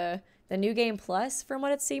like the New Game Plus from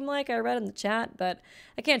what it seemed like. I read in the chat, but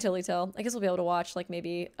I can't totally tell. I guess we'll be able to watch like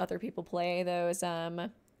maybe other people play those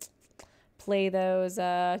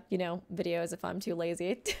you know, videos if I'm too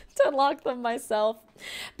lazy to unlock them myself.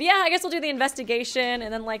 But yeah, I guess we'll do the investigation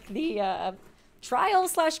and then like the trial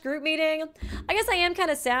 / group meeting. I guess I am kind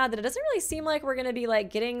of sad that it doesn't really seem like we're gonna be like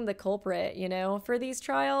getting the culprit, you know, for these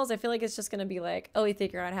trials. I feel like it's just gonna be like, oh, we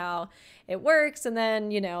figure out how it works, and then,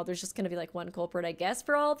 you know, there's just gonna be like one culprit, I guess,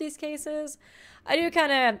 for all of these cases. I do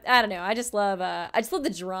kind of, I don't know, I just love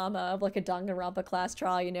the drama of like a Danganronpa class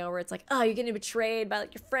trial, you know, where it's like, oh, you're getting betrayed by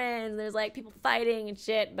like your friends, and there's like people fighting and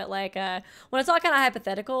shit, but like when it's all kind of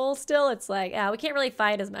hypothetical still, it's like, we can't really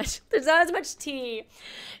fight as much. There's not as much tea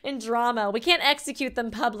in drama. We can't execute them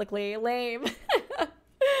publicly. Lame.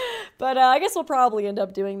 But I guess we'll probably end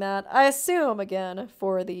up doing that, I assume, again,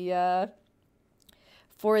 for the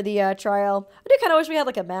trial. I do kind of wish we had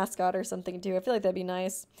like a mascot or something too. I feel like that'd be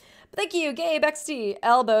nice. But thank you, Gabe, XT,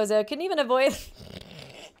 Elbozo. Couldn't even avoid.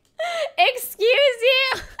 Excuse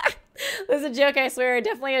you. This is a joke, I swear.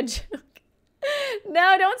 Definitely a joke.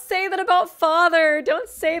 No, don't say that about Father. Don't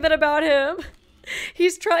say that about him. He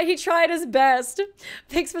tried his best.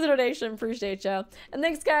 Thanks for the donation. Appreciate you. And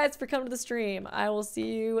thanks, guys, for coming to the stream. I will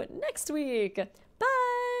see you next week.